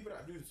Day. The people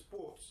that do the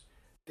sports,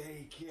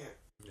 they get.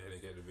 Yeah, they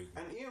get the big.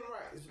 And Ian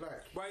Wright is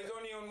like. But he's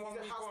only on 1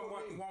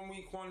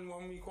 week on,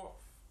 1 week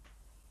off.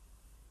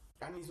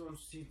 And he's on.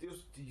 He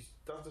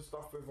does the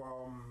stuff with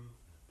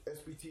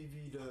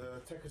SBTV,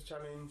 the Techers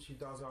Challenge. He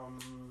does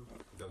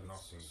does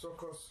nothing.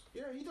 Soccer.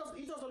 Yeah, he does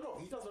a lot.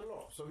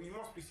 So he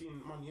must be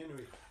seeing money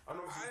anyway. And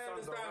I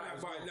understand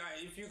that, but like,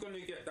 if you're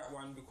gonna get that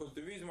one, because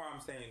the reason why I'm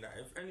saying that,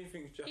 if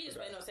anything's just. He just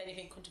better not say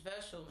anything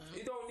controversial, man.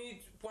 You don't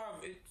need. Well,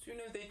 as soon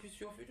as they piss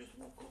you off, you just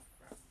walk off.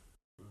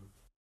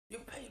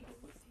 You're paid.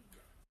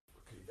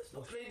 Okay, Let's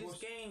not play this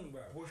game,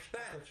 bro.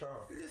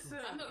 Listen.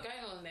 I'm not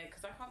going on there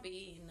because I can't be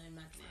eating no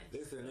madness.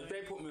 Listen, if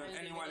they put me on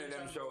any one of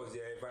them shows,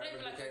 yeah, if I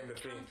ever became the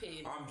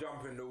thing, I'm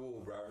jumping the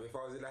wall, bro. If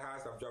I was in the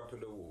house, I'm jumping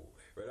the wall.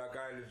 But that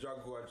guy in the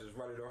jungle, I just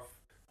run it off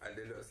and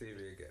they don't see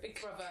me again.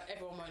 Big brother,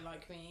 everyone won't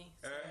like me.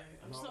 So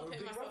I'm just not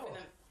putting myself in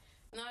them.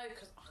 No,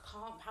 because I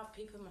can't have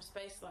people in my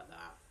space like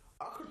that.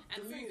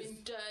 And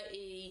moving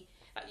dirty,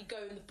 like you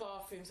go in the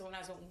bathroom, someone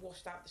hasn't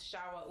washed out the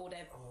shower, all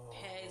their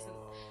hairs, and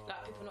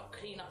like people not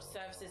clean up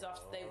surfaces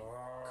after they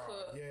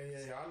cook.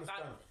 Yeah, I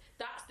understand.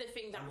 That's the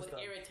thing that would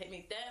irritate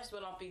me. There's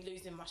when I'd be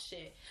losing my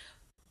shit.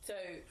 So,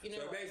 you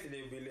know. So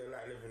basically, it'd be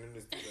like living in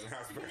the student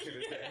house back in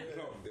the day. I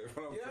don't want to relive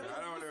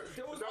none of that.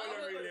 There was a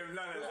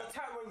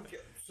time when.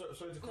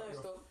 Sorry to cut you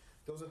off.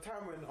 There was a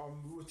time when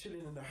we were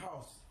chilling in the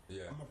house.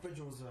 Yeah. And my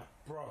bedroom was like,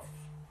 bruv,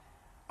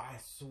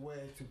 I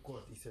swear to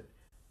God, he said,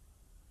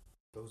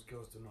 those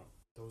girls didn't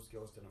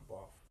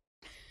bath.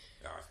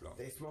 Yeah, that's long.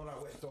 They smell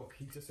like wet dog.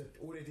 He just said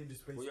all they did is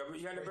basically. Well,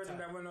 you had a bedroom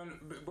that went on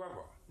Big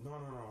Brother? No. I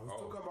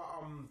was talking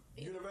about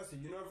university.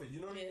 You know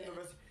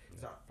university.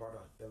 It's like,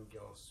 brother, them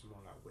girls smell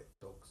like wet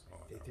dogs.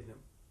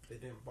 They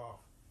didn't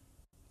bath.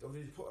 I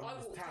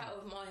walked out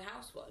of my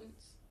house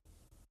once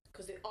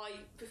because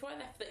before I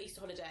left for the Easter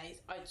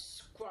holidays, I'd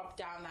scrubbed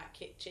down that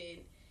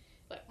kitchen.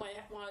 Like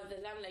the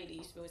landlady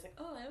used to be always like,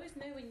 oh, I always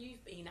know when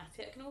you've been at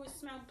it. I can always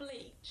smell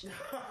bleach. And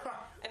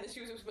then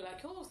she was always be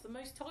like, oh, it's the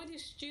most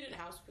tidiest student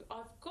house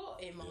I've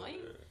got in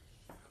mine.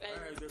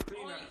 Yeah. The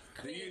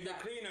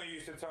cleaner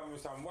used to tell me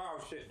some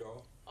wild shit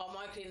though. Oh,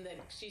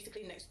 she used to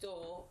clean next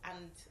door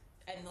and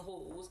in the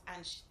halls,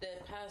 and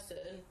the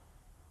person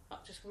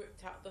just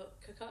ripped out the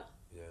cooker.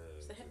 Yeah.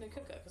 So they had no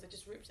cooker because they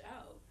just ripped it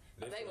out.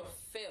 But they were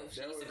filth.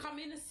 She used to come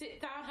in and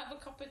sit down, have a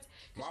cup of tea.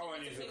 My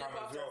one used to come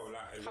as well,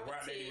 like the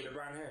white lady with the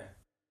brown hair.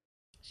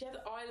 She had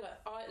eye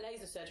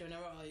laser surgery in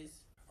her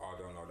eyes. Oh, I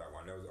don't know that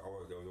one. There was a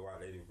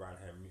white lady with brown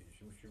hair.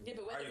 Yeah,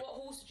 but what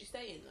halls did you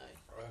stay in though?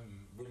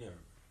 William.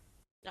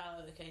 Oh,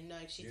 okay, no,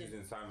 she didn't. She was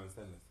in Simon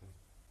Sanderson.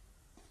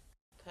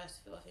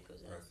 Percival, I think it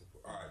was.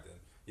 Alright then.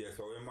 Yeah,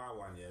 so in my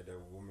one, the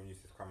woman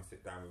used to come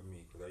sit down with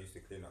me because I used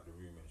to clean up the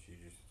room and she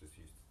used to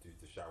do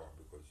the shower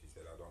because she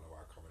said, I don't know why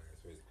I come in here,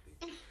 so it's clean.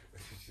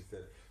 She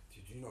said,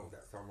 did you know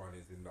that someone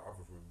is in the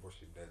other room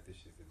washing their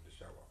dishes in the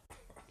shower?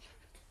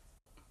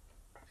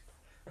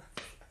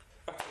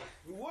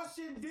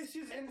 Washing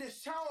dishes in the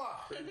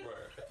shower. That's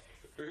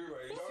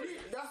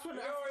when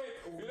the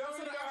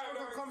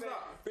comes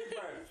up. Big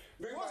man.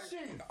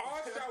 Washing.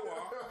 Our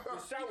shower, the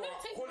shower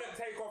couldn't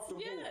take off the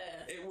wall.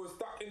 It was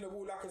stuck in the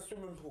wall like a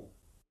swimming pool.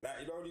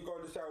 Like, you know, you go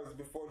in the showers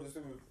before the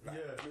swimming.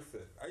 Like,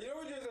 listen. You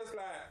know, you're just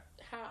like,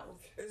 how?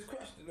 It's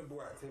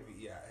questionable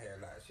activity out here.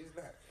 Like, she's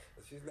like,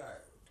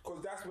 because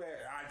that's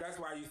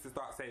why I used to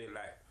start saying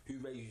like, who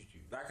raised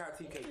you? Like how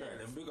TK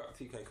Curtin, big up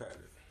TK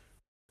Curtin.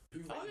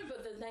 I remember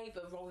the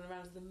neighbour rolling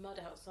around in the mud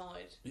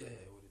outside. Yeah,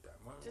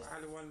 what did that? I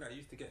had the one that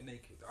used to get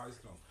naked,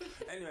 eyes long.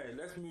 Anyway,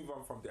 let's move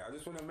on from there. I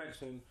just want to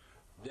mention,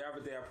 the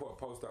other day I put a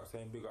post up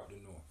saying big up the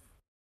North.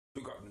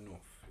 Big up the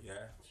North,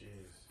 yeah?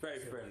 Jeez. Very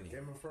friendly.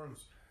 Game of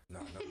Thrones?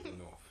 No, not the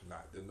North.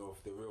 Like the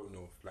North, the real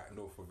North, like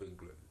North of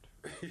England.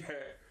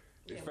 Yeah.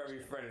 It's very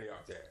friendly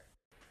up there.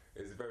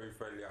 It's very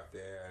friendly up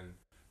there and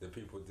the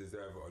people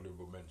deserve an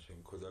honourable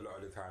mention because a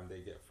lot of the time they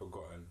get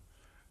forgotten.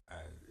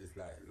 And it's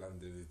like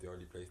London is the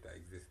only place that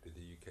exists in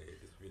the UK.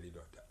 It's really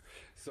not that.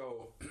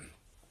 So,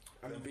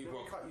 and then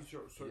people cut you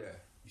short. So yeah.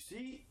 You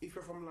see, if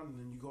you're from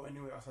London, you go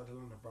anywhere outside of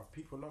London, bruv.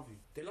 People love you.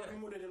 They love you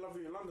more than they love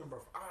you in London,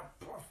 bruv.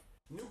 Bruv.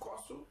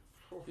 Newcastle.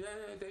 Oh.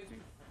 Yeah, they do.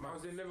 I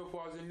was in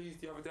Liverpool. I was in Leeds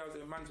the other day. I was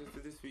in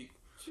Manchester this week.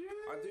 Jeez.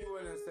 I do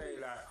want to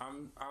say, like,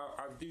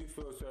 I do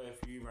feel sorry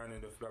for you, man, in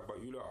the flag, but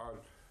you lot are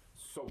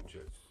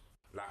soldiers.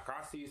 Like,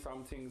 I see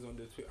some things on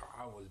the Twitter.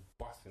 I was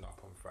busting up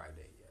on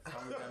Friday.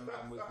 Some of them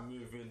man was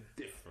moving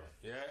different,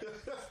 yeah?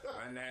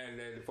 And then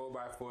the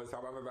 4x4,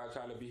 some other man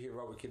trying to be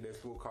heroic in their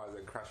small cars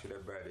and crashing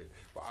and burning.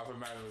 But other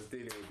man was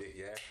dealing with it,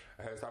 yeah?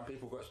 Some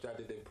people got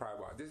stranded in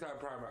Primark. This is how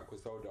Primark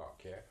was so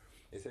dark, yeah?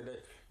 They said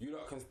that you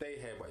lot can stay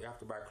here, but you have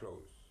to buy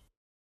clothes.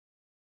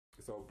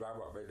 So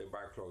Primark made them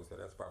buy clothes, so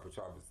that's why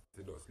Pajamas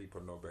did not sleep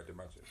on no bed,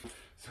 imagine.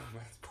 So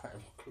man's buying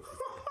more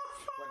clothes.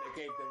 But they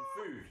gave them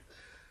food.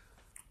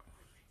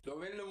 So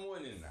in the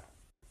morning now,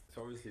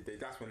 so obviously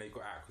that's when they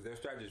got out because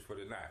they're stranded for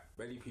the night.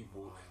 Many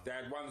people, they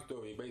had one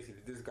story,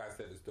 basically this guy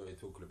said the story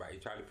talking about he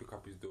tried to pick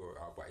up his daughter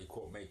out but he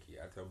couldn't make it. He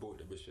had to abort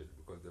the mission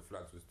because the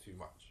floods was too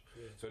much.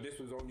 Yeah. So this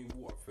was only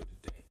water for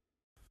the day.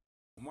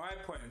 My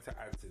point to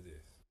add to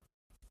this,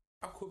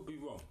 I could be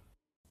wrong.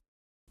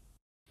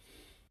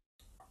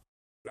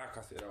 Like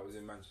I said, I was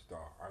in Manchester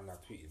and I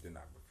tweeted the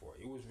night before.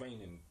 It was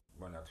raining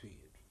when I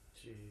tweeted.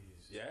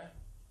 Jeez. Yeah?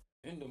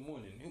 In the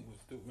morning, it was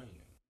still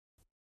raining.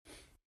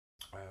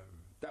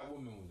 That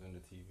woman was on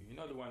the TV. You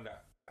know the one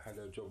that had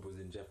her job was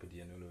in jeopardy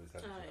and all of a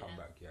sudden she come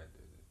back. Yeah,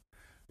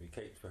 we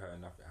caked for her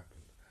and nothing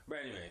happened. But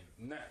anyway,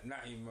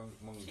 Natty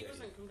Mungeti. She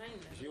wasn't complaining.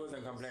 She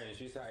wasn't complaining.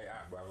 She sat it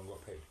out, but I haven't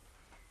got paid.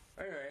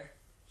 Anyway,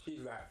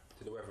 she's like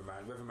to the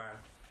weatherman. Weatherman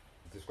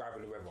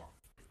describing the weather,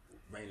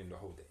 raining the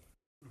whole day.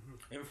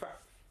 Mm-hmm. In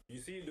fact, you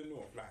see the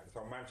north, like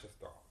so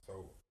Manchester,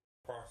 so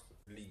past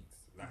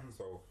Leeds, like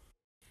so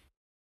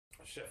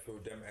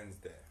Sheffield, them ends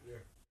there.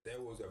 Yeah.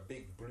 There was a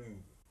big blue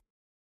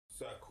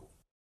circle.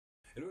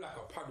 It looked like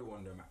a puddle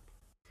on the map.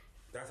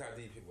 That's how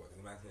deep it was.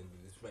 Imagine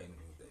it's raining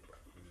all day, bro.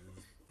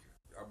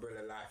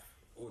 Umbrella life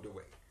all the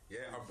way.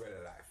 Yeah,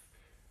 umbrella life.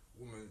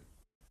 Woman,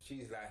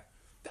 she's like,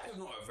 that's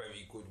not a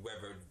very good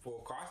weather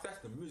forecast. That's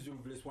the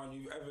miserablest one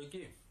you ever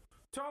give.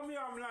 Tell me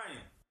I'm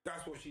lying.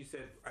 That's what she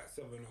said at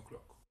 7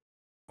 o'clock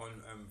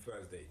on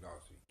Thursday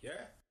last week.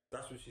 Yeah,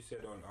 that's what she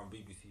said on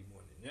BBC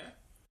Morning. Yeah,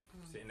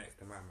 sitting next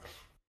to my man.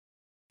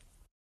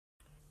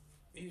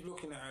 He's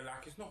looking at her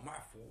like it's not my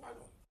fault. I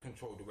don't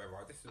control the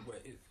weather. This is where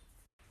it is.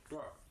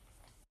 Bro,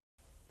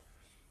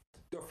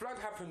 the flood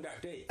happened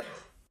that day.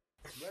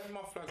 Where's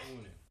my flood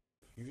warning?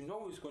 You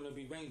know it's gonna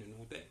be raining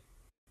all day.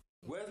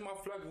 Where's my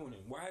flood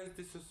warning? Why is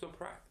this a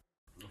surprise?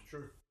 That's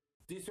true.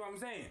 Do you see what I'm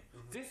saying?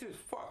 This is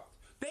fucked.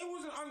 They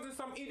wasn't under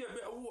some idiot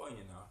bit of water,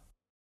 you know.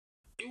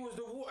 It was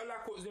the water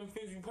like what was in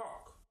Finsbury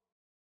Park,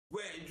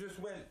 where it just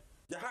went.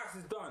 Your house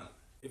is done.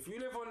 If you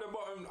live on the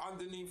bottom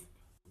underneath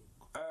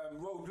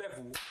road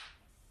level,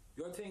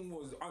 your thing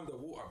was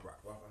underwater,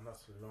 bro. And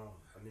that's long.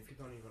 And if you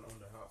don't even own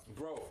the house,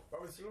 bro,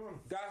 it's long.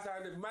 That's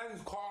how the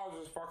man's cars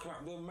was fucking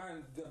up.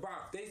 The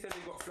bank. They said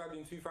they got flooded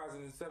in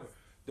 2007.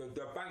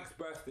 The banks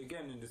burst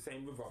again in the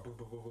same river. Boom,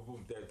 boom, boom, boom,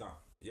 boom. They're done.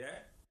 Yeah.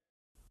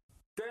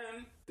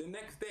 Then the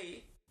next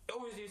day,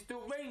 obviously it's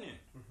still raining.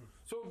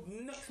 So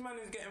next man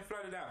is getting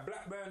flooded out.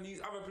 Blackburn,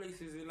 these other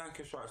places in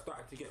Lancashire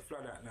started to get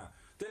flooded out now.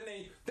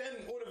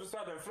 Then all of a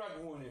sudden flood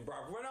warning,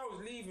 bruv. When I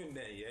was leaving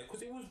there, yeah,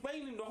 because it was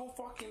raining the whole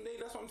fucking day.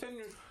 That's what I'm telling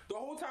you. The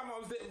whole time I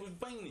was there, it was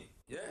raining.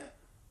 Yeah.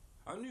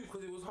 I knew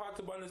because it was hard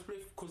to burn a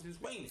spliff because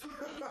it's raining.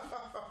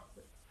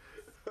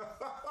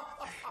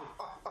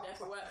 There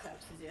for work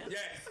purposes, yeah?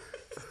 Yes.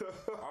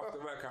 After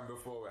work and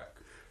before work.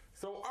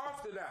 So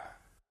after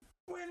that,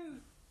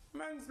 when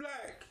man's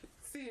like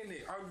seeing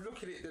it, I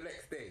look at it the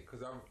next day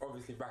because I'm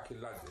obviously back in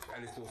London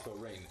and it's also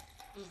raining.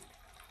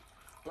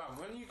 But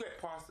when you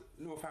get past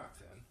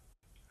Northampton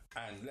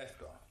and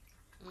Leicester,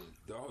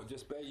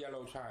 just bare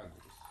yellow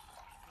triangles,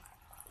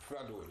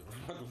 flood warning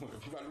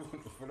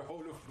for the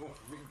whole of North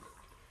England.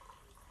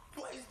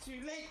 But it's too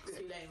late.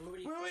 Too late.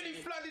 We're already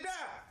flooded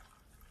out.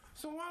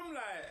 So I'm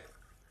like,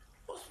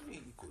 what's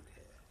really good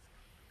here?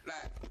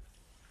 Like,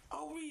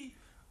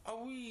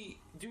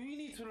 do we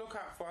need to look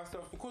out for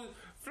ourselves? Because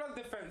flood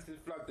defense is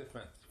flood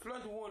defense.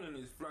 Flood warning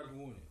is flood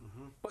warning.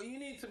 But we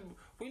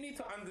need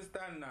to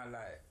understand now,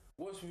 like,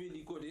 what's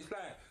really good. It's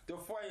like the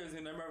fires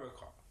in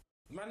America.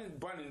 Man is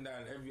burning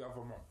down every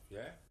other month,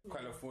 yeah?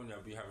 California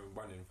be having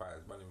burning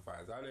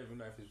fires. I don't even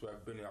know if it's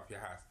worth burning up your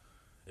house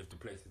if the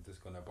place is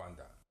just gonna burn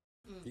down.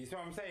 Do you see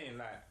what I'm saying?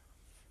 Like,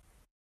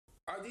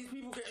 are these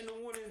people getting the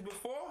warnings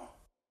before?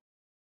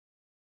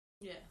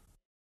 Yeah.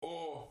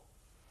 Or,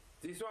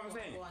 do you see what I'm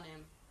saying?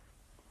 Warning.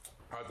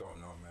 I don't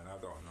know, man. I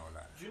don't know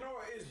that. Do you know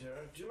what it is,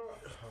 yeah? Do you know what...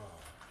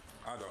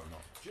 I don't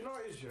know. Do you know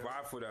what it is, yeah? But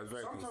I thought that was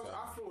very Sometimes concerning.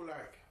 I feel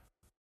like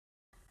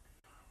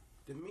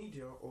the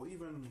media or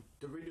even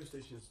the radio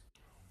stations,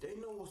 they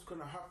know what's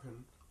going to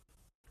happen,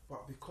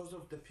 but because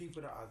of the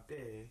people that are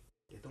there,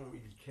 they don't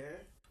really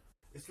care.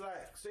 It's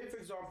like, say for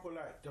example,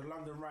 like the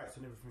London riots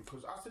and everything,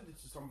 because I said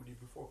this to somebody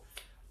before.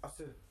 I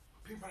said,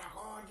 people are like,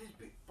 oh, these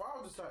people. But I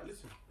was just like,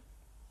 listen,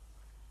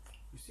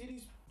 you see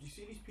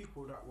these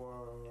people that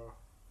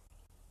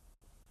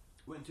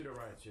went to the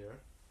riots, yeah?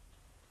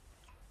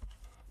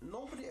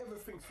 Nobody ever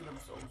thinks to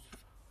themselves,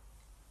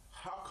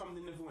 how come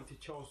they never went to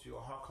Chelsea,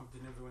 or how come they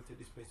never went to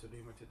this place or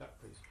they went to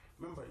that place?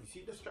 Remember, you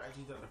see the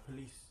strategy that the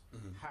police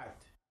had,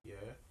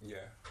 yeah?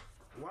 Yeah.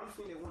 One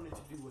thing they wanted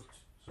to do was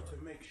to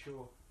make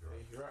sure,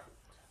 you're right.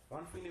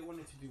 One thing they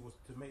wanted to do was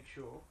to make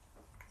sure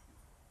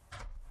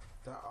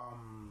that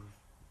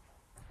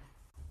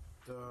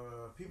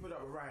the people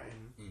that were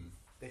rioting,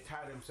 they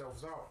tired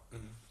themselves out.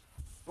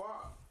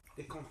 But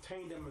they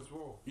contained them as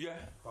well. Yeah.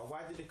 But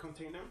why did they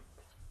contain them?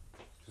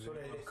 So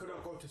they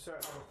couldn't go to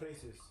certain other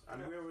places.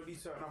 And where were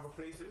these certain other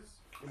places?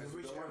 In the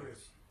rich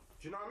areas.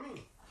 Do you know what I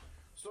mean?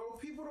 So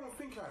people don't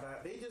think like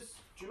that. They just,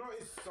 do you know,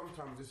 it's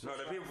sometimes it's no,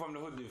 the people from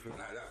the hood do think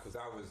like that because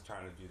I was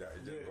trying to do that.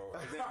 It didn't go.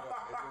 It didn't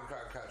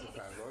quite catch the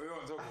plan. But we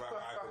won't talk about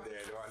what happened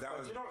there.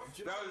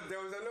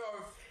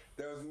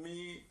 There was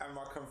me and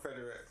my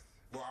Confederates.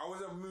 Well, I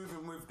wasn't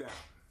moving with them,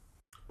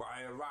 but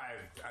I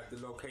arrived at the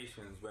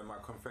locations where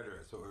my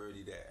Confederates were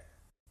already there.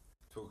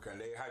 And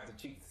they had the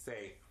cheek to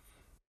say,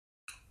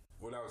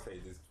 what I would say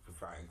is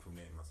without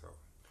incriminating myself.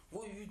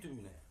 What are you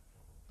doing there?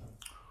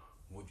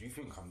 What do you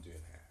think I'm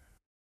doing here?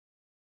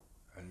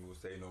 And we'll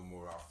say no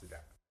more after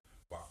that.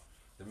 But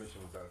the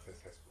mission was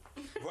unsuccessful.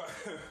 but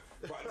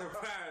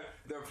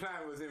the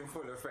plan was in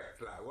full effect.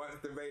 Like once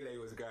the melee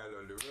was going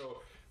on, the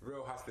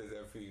real hustlers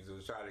and thieves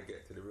was trying to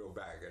get to the real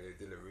bag, and it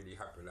didn't really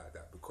happen like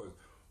that because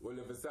all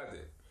of a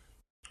sudden,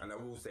 and I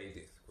will say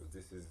this because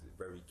this is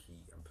very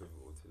key and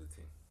pivotal to the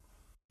team.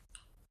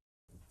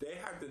 They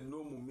had the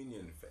normal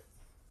minion effect,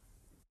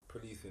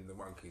 policing the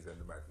monkeys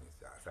and the madness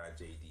outside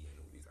JD and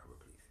all these other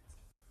places.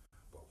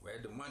 But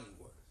where the money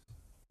was,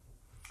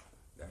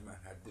 that man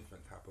had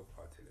different type of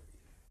artillery.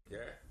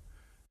 Yeah?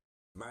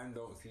 Man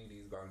don't see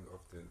these guns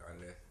often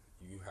unless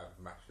you have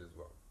match as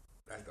well.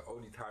 That's the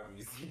only time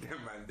you see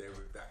them man there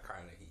with that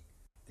kind of heat.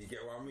 Do you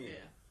get what I mean?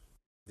 Yeah.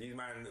 These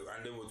man,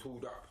 and they were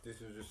tooled up. This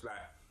was just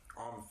like,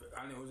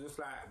 and it was just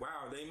like,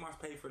 wow, they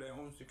must pay for their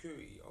own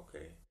security.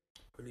 Okay.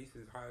 Police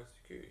is higher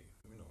security.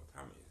 We know what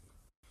time it is.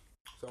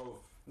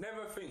 So,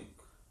 never think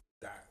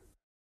that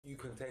you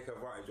can take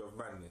advantage of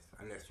madness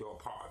unless you're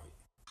a part of it.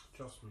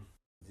 Trust me.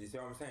 Do you see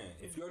what I'm saying?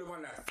 If you're the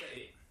one that set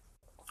it,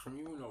 and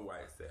you will know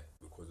why it's there,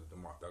 because of the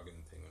Mark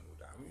Duggan thing and all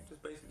that. I mean, you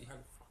just basically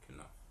had fucking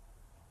enough.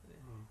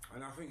 Yeah.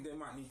 And I think they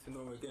might need to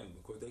know again,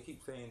 because they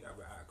keep saying that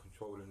we're out of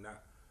control and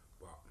that,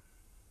 but...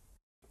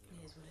 It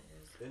is what it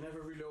is. They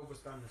never really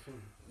understand the thing.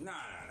 Nah.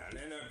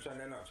 They're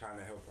not trying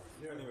to help us.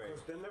 Yeah, anyway.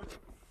 Because they never...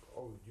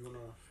 Oh, you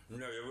wanna...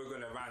 No, yeah, we're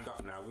gonna round up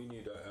now. We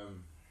need a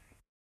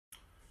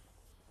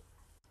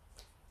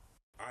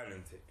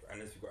island tip,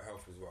 unless you've got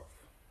health as well.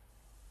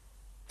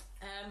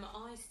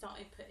 I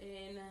started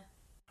putting...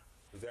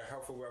 Is there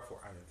health or wealth or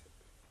island tip?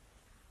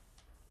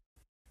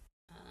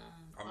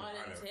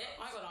 Island tip.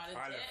 I got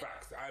island tip.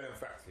 Island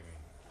facts, you mean?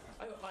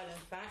 I got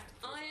island fact.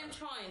 I am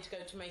trying to go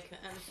to Jamaica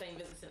and St.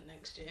 Vincent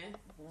next year.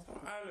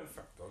 Island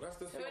fact though, that's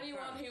the So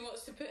anyone who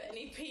wants to put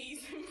any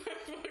peas in my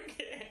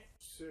pocket.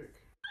 Sick.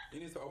 You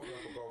need to open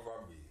up a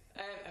GoFundMe.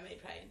 I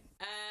made plain.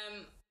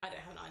 I don't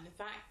have an island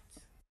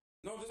fact.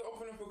 No, just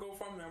open up a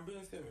GoFundMe. I'm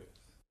being serious.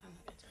 I'm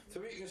not going to. So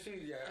we can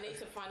see, yeah. I need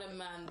to find a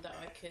man that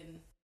I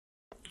can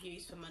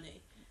use for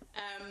money.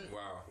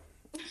 Wow.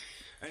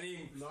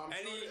 Any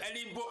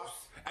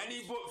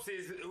books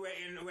is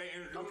waiting,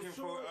 looking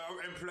for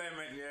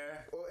employment,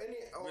 yeah. Or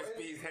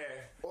any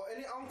hair. Or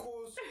any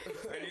uncles.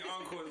 Any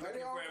uncles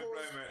looking for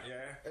employment,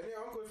 yeah. Any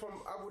uncles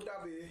from Abu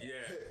Dhabi.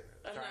 Yeah.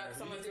 I know,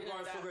 someone did go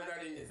on that.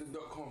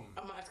 sugardaddy.com. I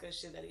might have to go to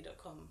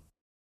sugardaddy.com.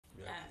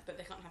 Yeah. But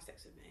they can't have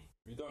sex with me.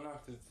 You don't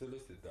have to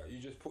solicit that. You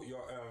just put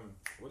your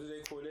what do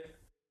they call it?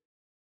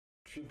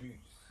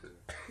 Tributes.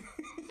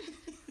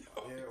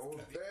 Yeah, or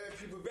bare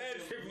tributes.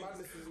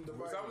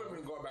 Some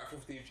women got about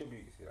 15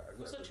 tributes.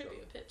 What's a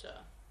tribute? A picture?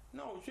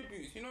 No,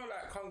 tributes. You know,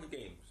 like Hunger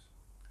Games.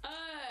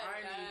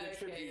 I need a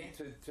tribute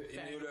to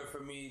in order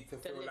for me to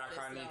feel like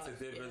I need to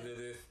deliver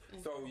this.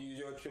 Okay. So use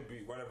your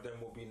tribute. One of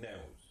them will be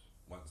nails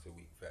once a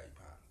week, £30.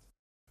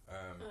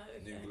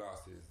 New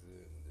glasses,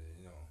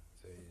 you know.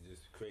 So you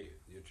just create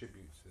your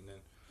tributes and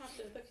then. I have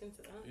to look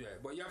into that. Yeah,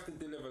 but you have to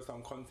deliver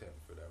some content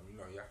for them. You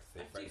know, you have to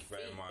say thank you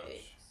very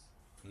much.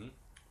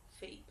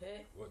 Feet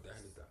pic. What the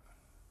hell is that?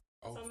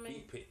 Oh, some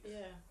feet pic.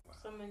 Yeah. Wow.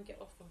 Some men get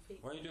off on feet.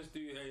 Why don't you just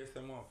do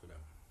ASMR for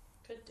them?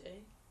 Could do.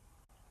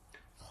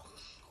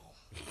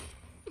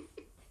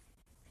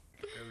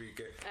 There we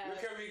go.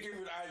 Look at me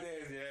giving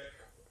ideas, yeah.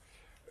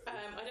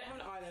 I don't have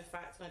an island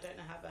fact and I don't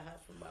have a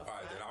health and wealth.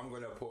 Alright, then I'm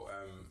gonna put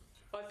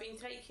I've been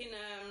taking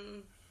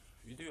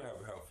You do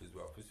have health as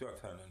well. It's your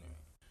turn anyway.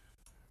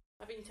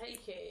 I've been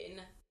taking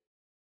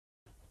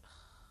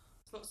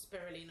it's not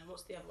spirulina,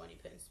 what's the other one you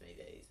put in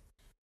smoothies?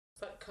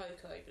 It's like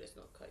cocoa, but it's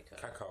not cocoa.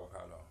 Cacao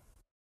powder.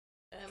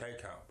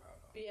 Cacao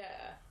powder.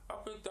 Yeah.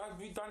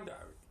 We've done that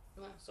already.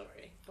 Well,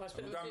 sorry. Well,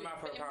 we've done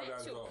mapo powder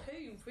as well. It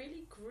makes your poo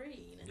really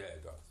green. Yeah,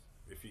 it does.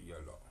 It feeds you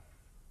a lot.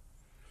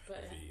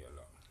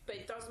 But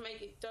it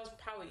does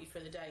power you for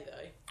the day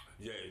though.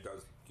 Yeah, it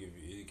does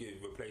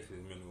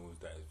replaces minerals,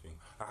 that is thing.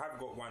 I have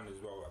got one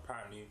as well.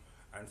 Apparently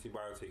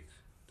antibiotics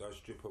does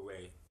strip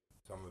away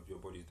some of your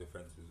body's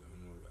defences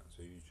and all that.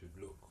 So you should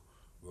look.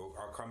 Well,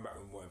 I'll come back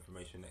with more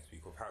information next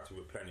week of how to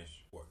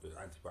replenish what the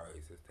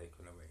antibiotics has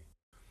taken away.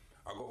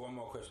 I've got one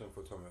more question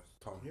for Thomas.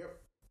 Tom. Yep.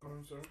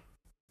 I'm sorry.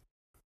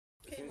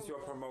 Since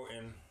you're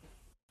promoting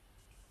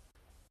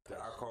the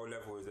alcohol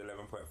level is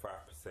 11.5%,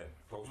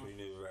 Cultural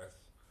Universe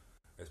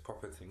is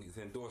proper thing. It's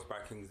endorsed by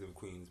Kings and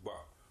Queens,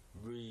 but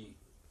we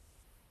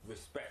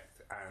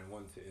respect and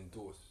want to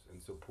endorse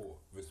and support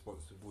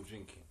responsible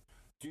drinking.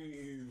 Do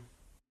you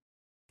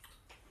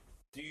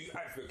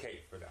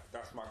advocate for that?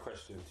 That's my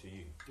question to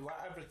you. Do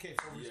I advocate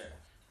for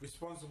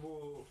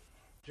responsible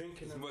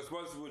drinking?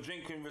 Responsible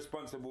drinking,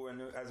 responsible,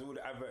 and as all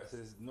the adverts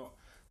is not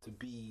to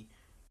be.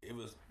 It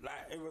was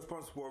like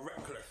irresponsible or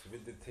reckless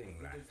with the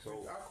thing. Like,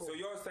 so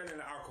you're selling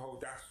the alcohol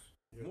that's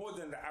more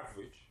than the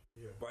average,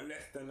 but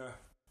less than a,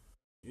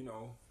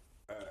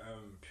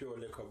 pure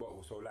liquor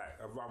bottle. So like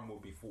a rum will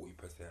be 40%.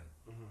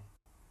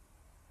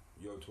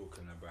 You're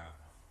talking about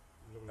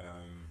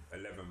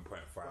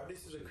 11.5. But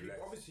this is a creeper.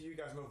 Obviously, you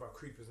guys know about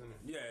creepers, isn't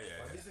it? Yeah.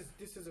 But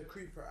this is a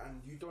creeper,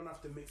 and you don't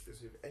have to mix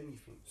this with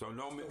anything. So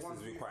no mix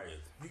is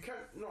required. You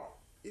can't. No,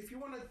 if you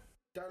want to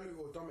dilute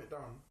or dumb it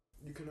down,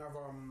 you can have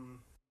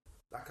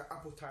like an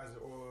appetizer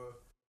or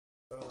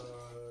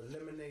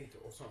lemonade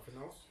or something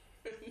else.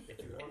 If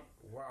you want.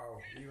 Wow,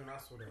 even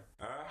I saw that.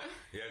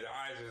 Yeah, the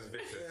eyes was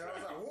vicious. Yeah, I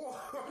was like, whoa.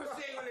 I'm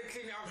saying when they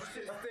clean it up,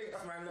 shit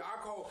stinks, man. The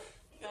alcohol.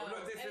 I'm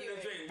not dissing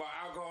the drink, but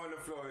alcohol on the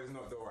floor is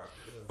not the one.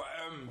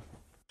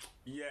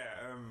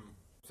 Yeah. But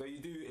so you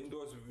do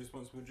endorse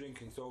responsible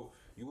drinking. So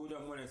you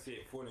wouldn't want to see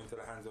it fall into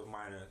the hands of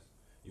minors.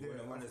 You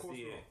wouldn't want to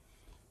see it.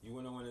 You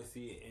wouldn't want to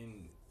see it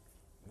in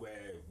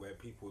where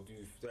people do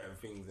certain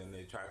things and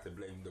they try to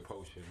blame the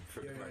potion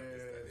for the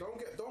madness.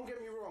 Don't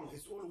get me wrong.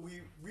 It's all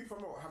we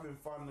promote having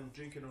fun and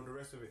drinking all the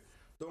rest of it.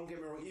 Don't get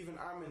me wrong. Even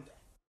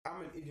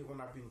I'm an idiot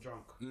when I've been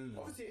drunk.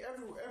 Obviously,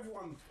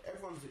 everyone's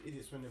an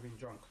idiot when they've been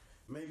drunk.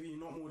 Maybe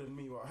not more than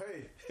me, but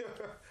hey,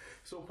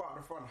 it's all part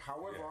of the fun.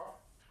 However,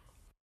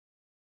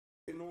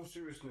 in all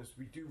seriousness,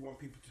 we do want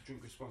people to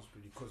drink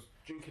responsibly because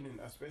drinking,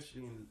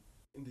 especially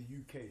in the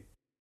UK,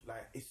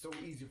 like it's so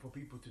easy for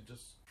people to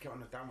just get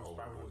on a downward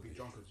spiral and be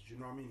drunk. You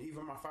know what I mean?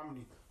 Even my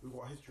family, we've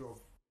got a history of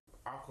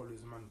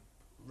alcoholism and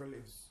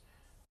relatives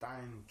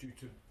dying due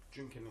to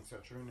drinking,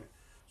 etc. Innit?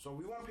 So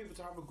we want people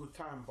to have a good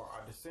time, but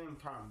at the same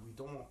time, we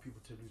don't want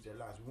people to lose their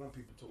lives. We want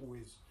people to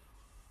always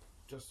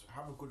just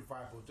have a good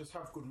vibe or just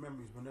have good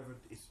memories whenever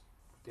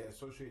they're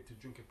associated to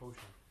drinking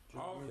potion. You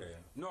know what I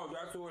mean? No,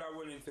 that's all I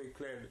wanted to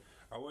clear.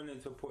 I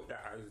wanted to put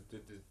that as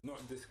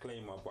not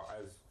disclaimer, but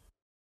as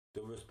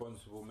the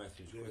responsible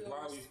message. You're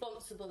a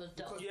responsible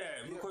adult.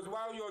 Because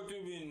while you're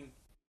doing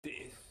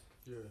this,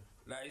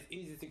 like it's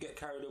easy to get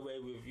carried away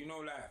with,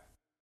 like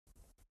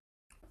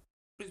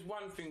it's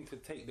one thing to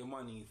take the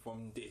money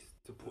from this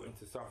to put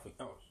into something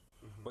else,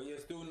 but you're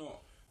still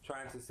not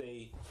trying to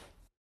say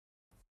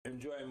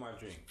enjoy my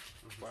drink,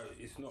 but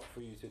it's not for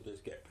you to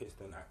just get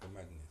pissed and act the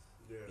madness.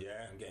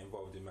 And get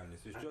involved in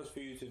madness. It's just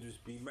for you to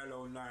just be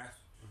mellow, nice,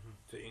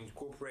 to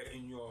incorporate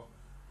in your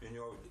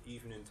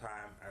evening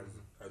time as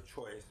a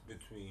choice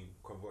between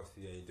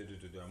Courvoisier,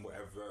 and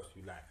whatever else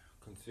you like.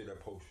 Consider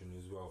potion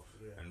as well,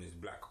 and it's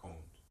black owned.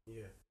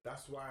 Yeah,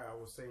 that's why I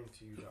was saying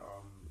to you that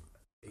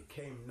it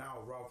came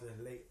now rather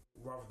than late,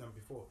 rather than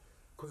before.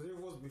 Because if it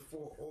was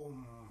before,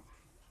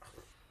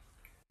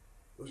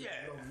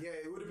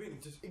 it would have been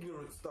just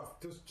ignorant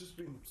stuff. Just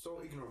been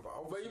so ignorant.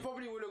 But you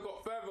probably would have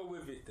got further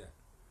with it then.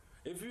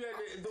 If you had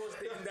endorsed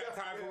it in that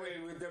type of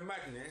way with the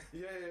madness,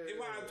 it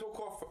might have took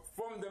off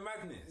from the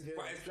madness.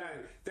 But it's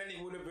like, then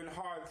it would have been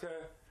hard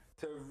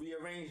to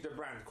rearrange the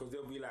brand because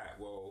they'll be like,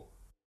 well,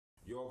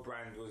 your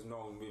brand was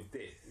known with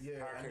this.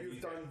 And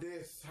you've done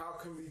this. How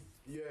can we?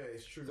 Yeah,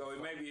 it's true. So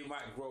maybe it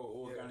might grow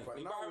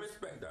organically. But I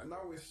respect that.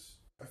 Now it's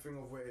a thing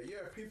of where,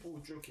 people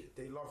drink it,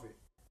 they love it.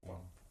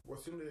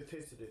 As soon as they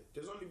tasted it,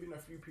 there's only been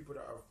a few people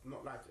that have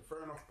not liked it.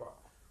 Fair enough, but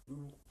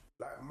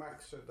like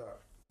Mike said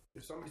that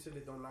if somebody said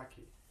they don't like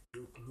it,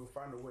 he'll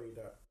find a way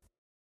that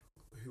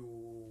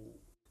he'll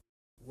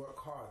work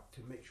hard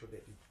to make sure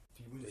that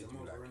he wins them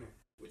over, innit?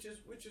 Which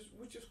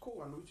is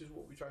cool and which is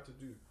what we try to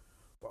do.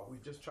 But we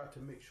just try to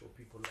make sure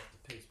people love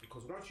the taste,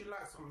 because once you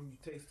like something, you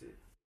taste it,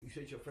 you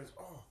say to your friends,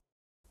 "Oh,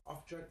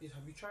 I've tried this.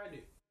 Have you tried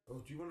it? Or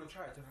do you want to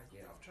try it?" They're like,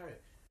 "Yeah, I've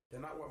tried it."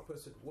 Then that one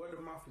person, word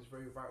of mouth is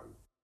very vital.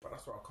 But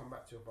that's what I'll come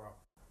back to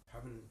about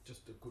having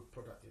just a good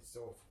product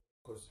itself,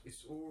 because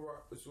it's all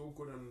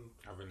good and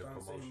having the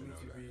promotion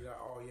to be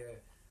like, "Oh yeah,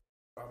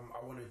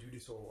 I want to do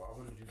this or I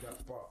want to do that,"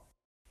 but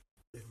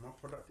if my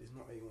product is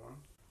not A1,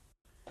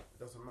 it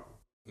doesn't matter.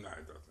 No,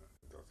 it doesn't.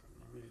 It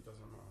really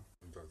doesn't matter.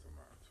 It doesn't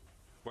matter at all.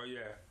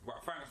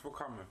 But thanks for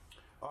coming.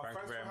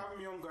 Thanks for having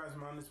me on, guys,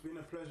 man. It's been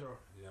a pleasure.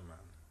 Yeah,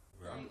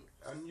 man.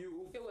 And you're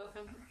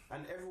welcome.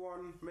 And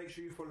everyone, make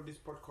sure you follow this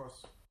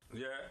podcast.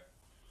 Yeah.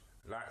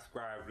 Like,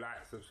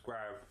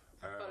 subscribe.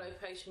 Follow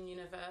Potion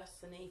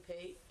Universe and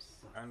E-Peeps.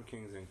 And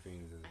Kings and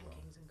Queens as well.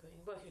 Kings and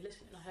Queens. Well, if you're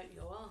listening, I hope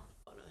you are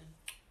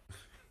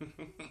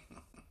following.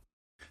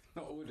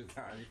 Not all the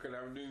time. You could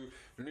have new.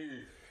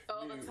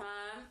 All the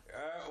time.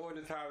 All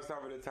the time,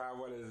 some of the time,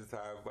 one at a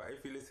time. But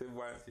if you listen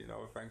once,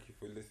 thank you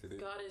for listening.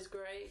 God is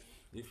great.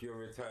 If you're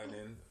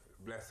returning,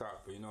 bless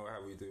up. You know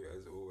how we do it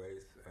as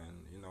always.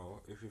 And,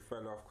 if you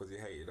fell off because you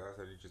hated us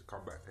and you just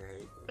come back to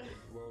hate,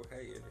 well,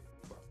 hate it.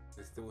 But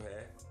it's still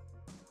here.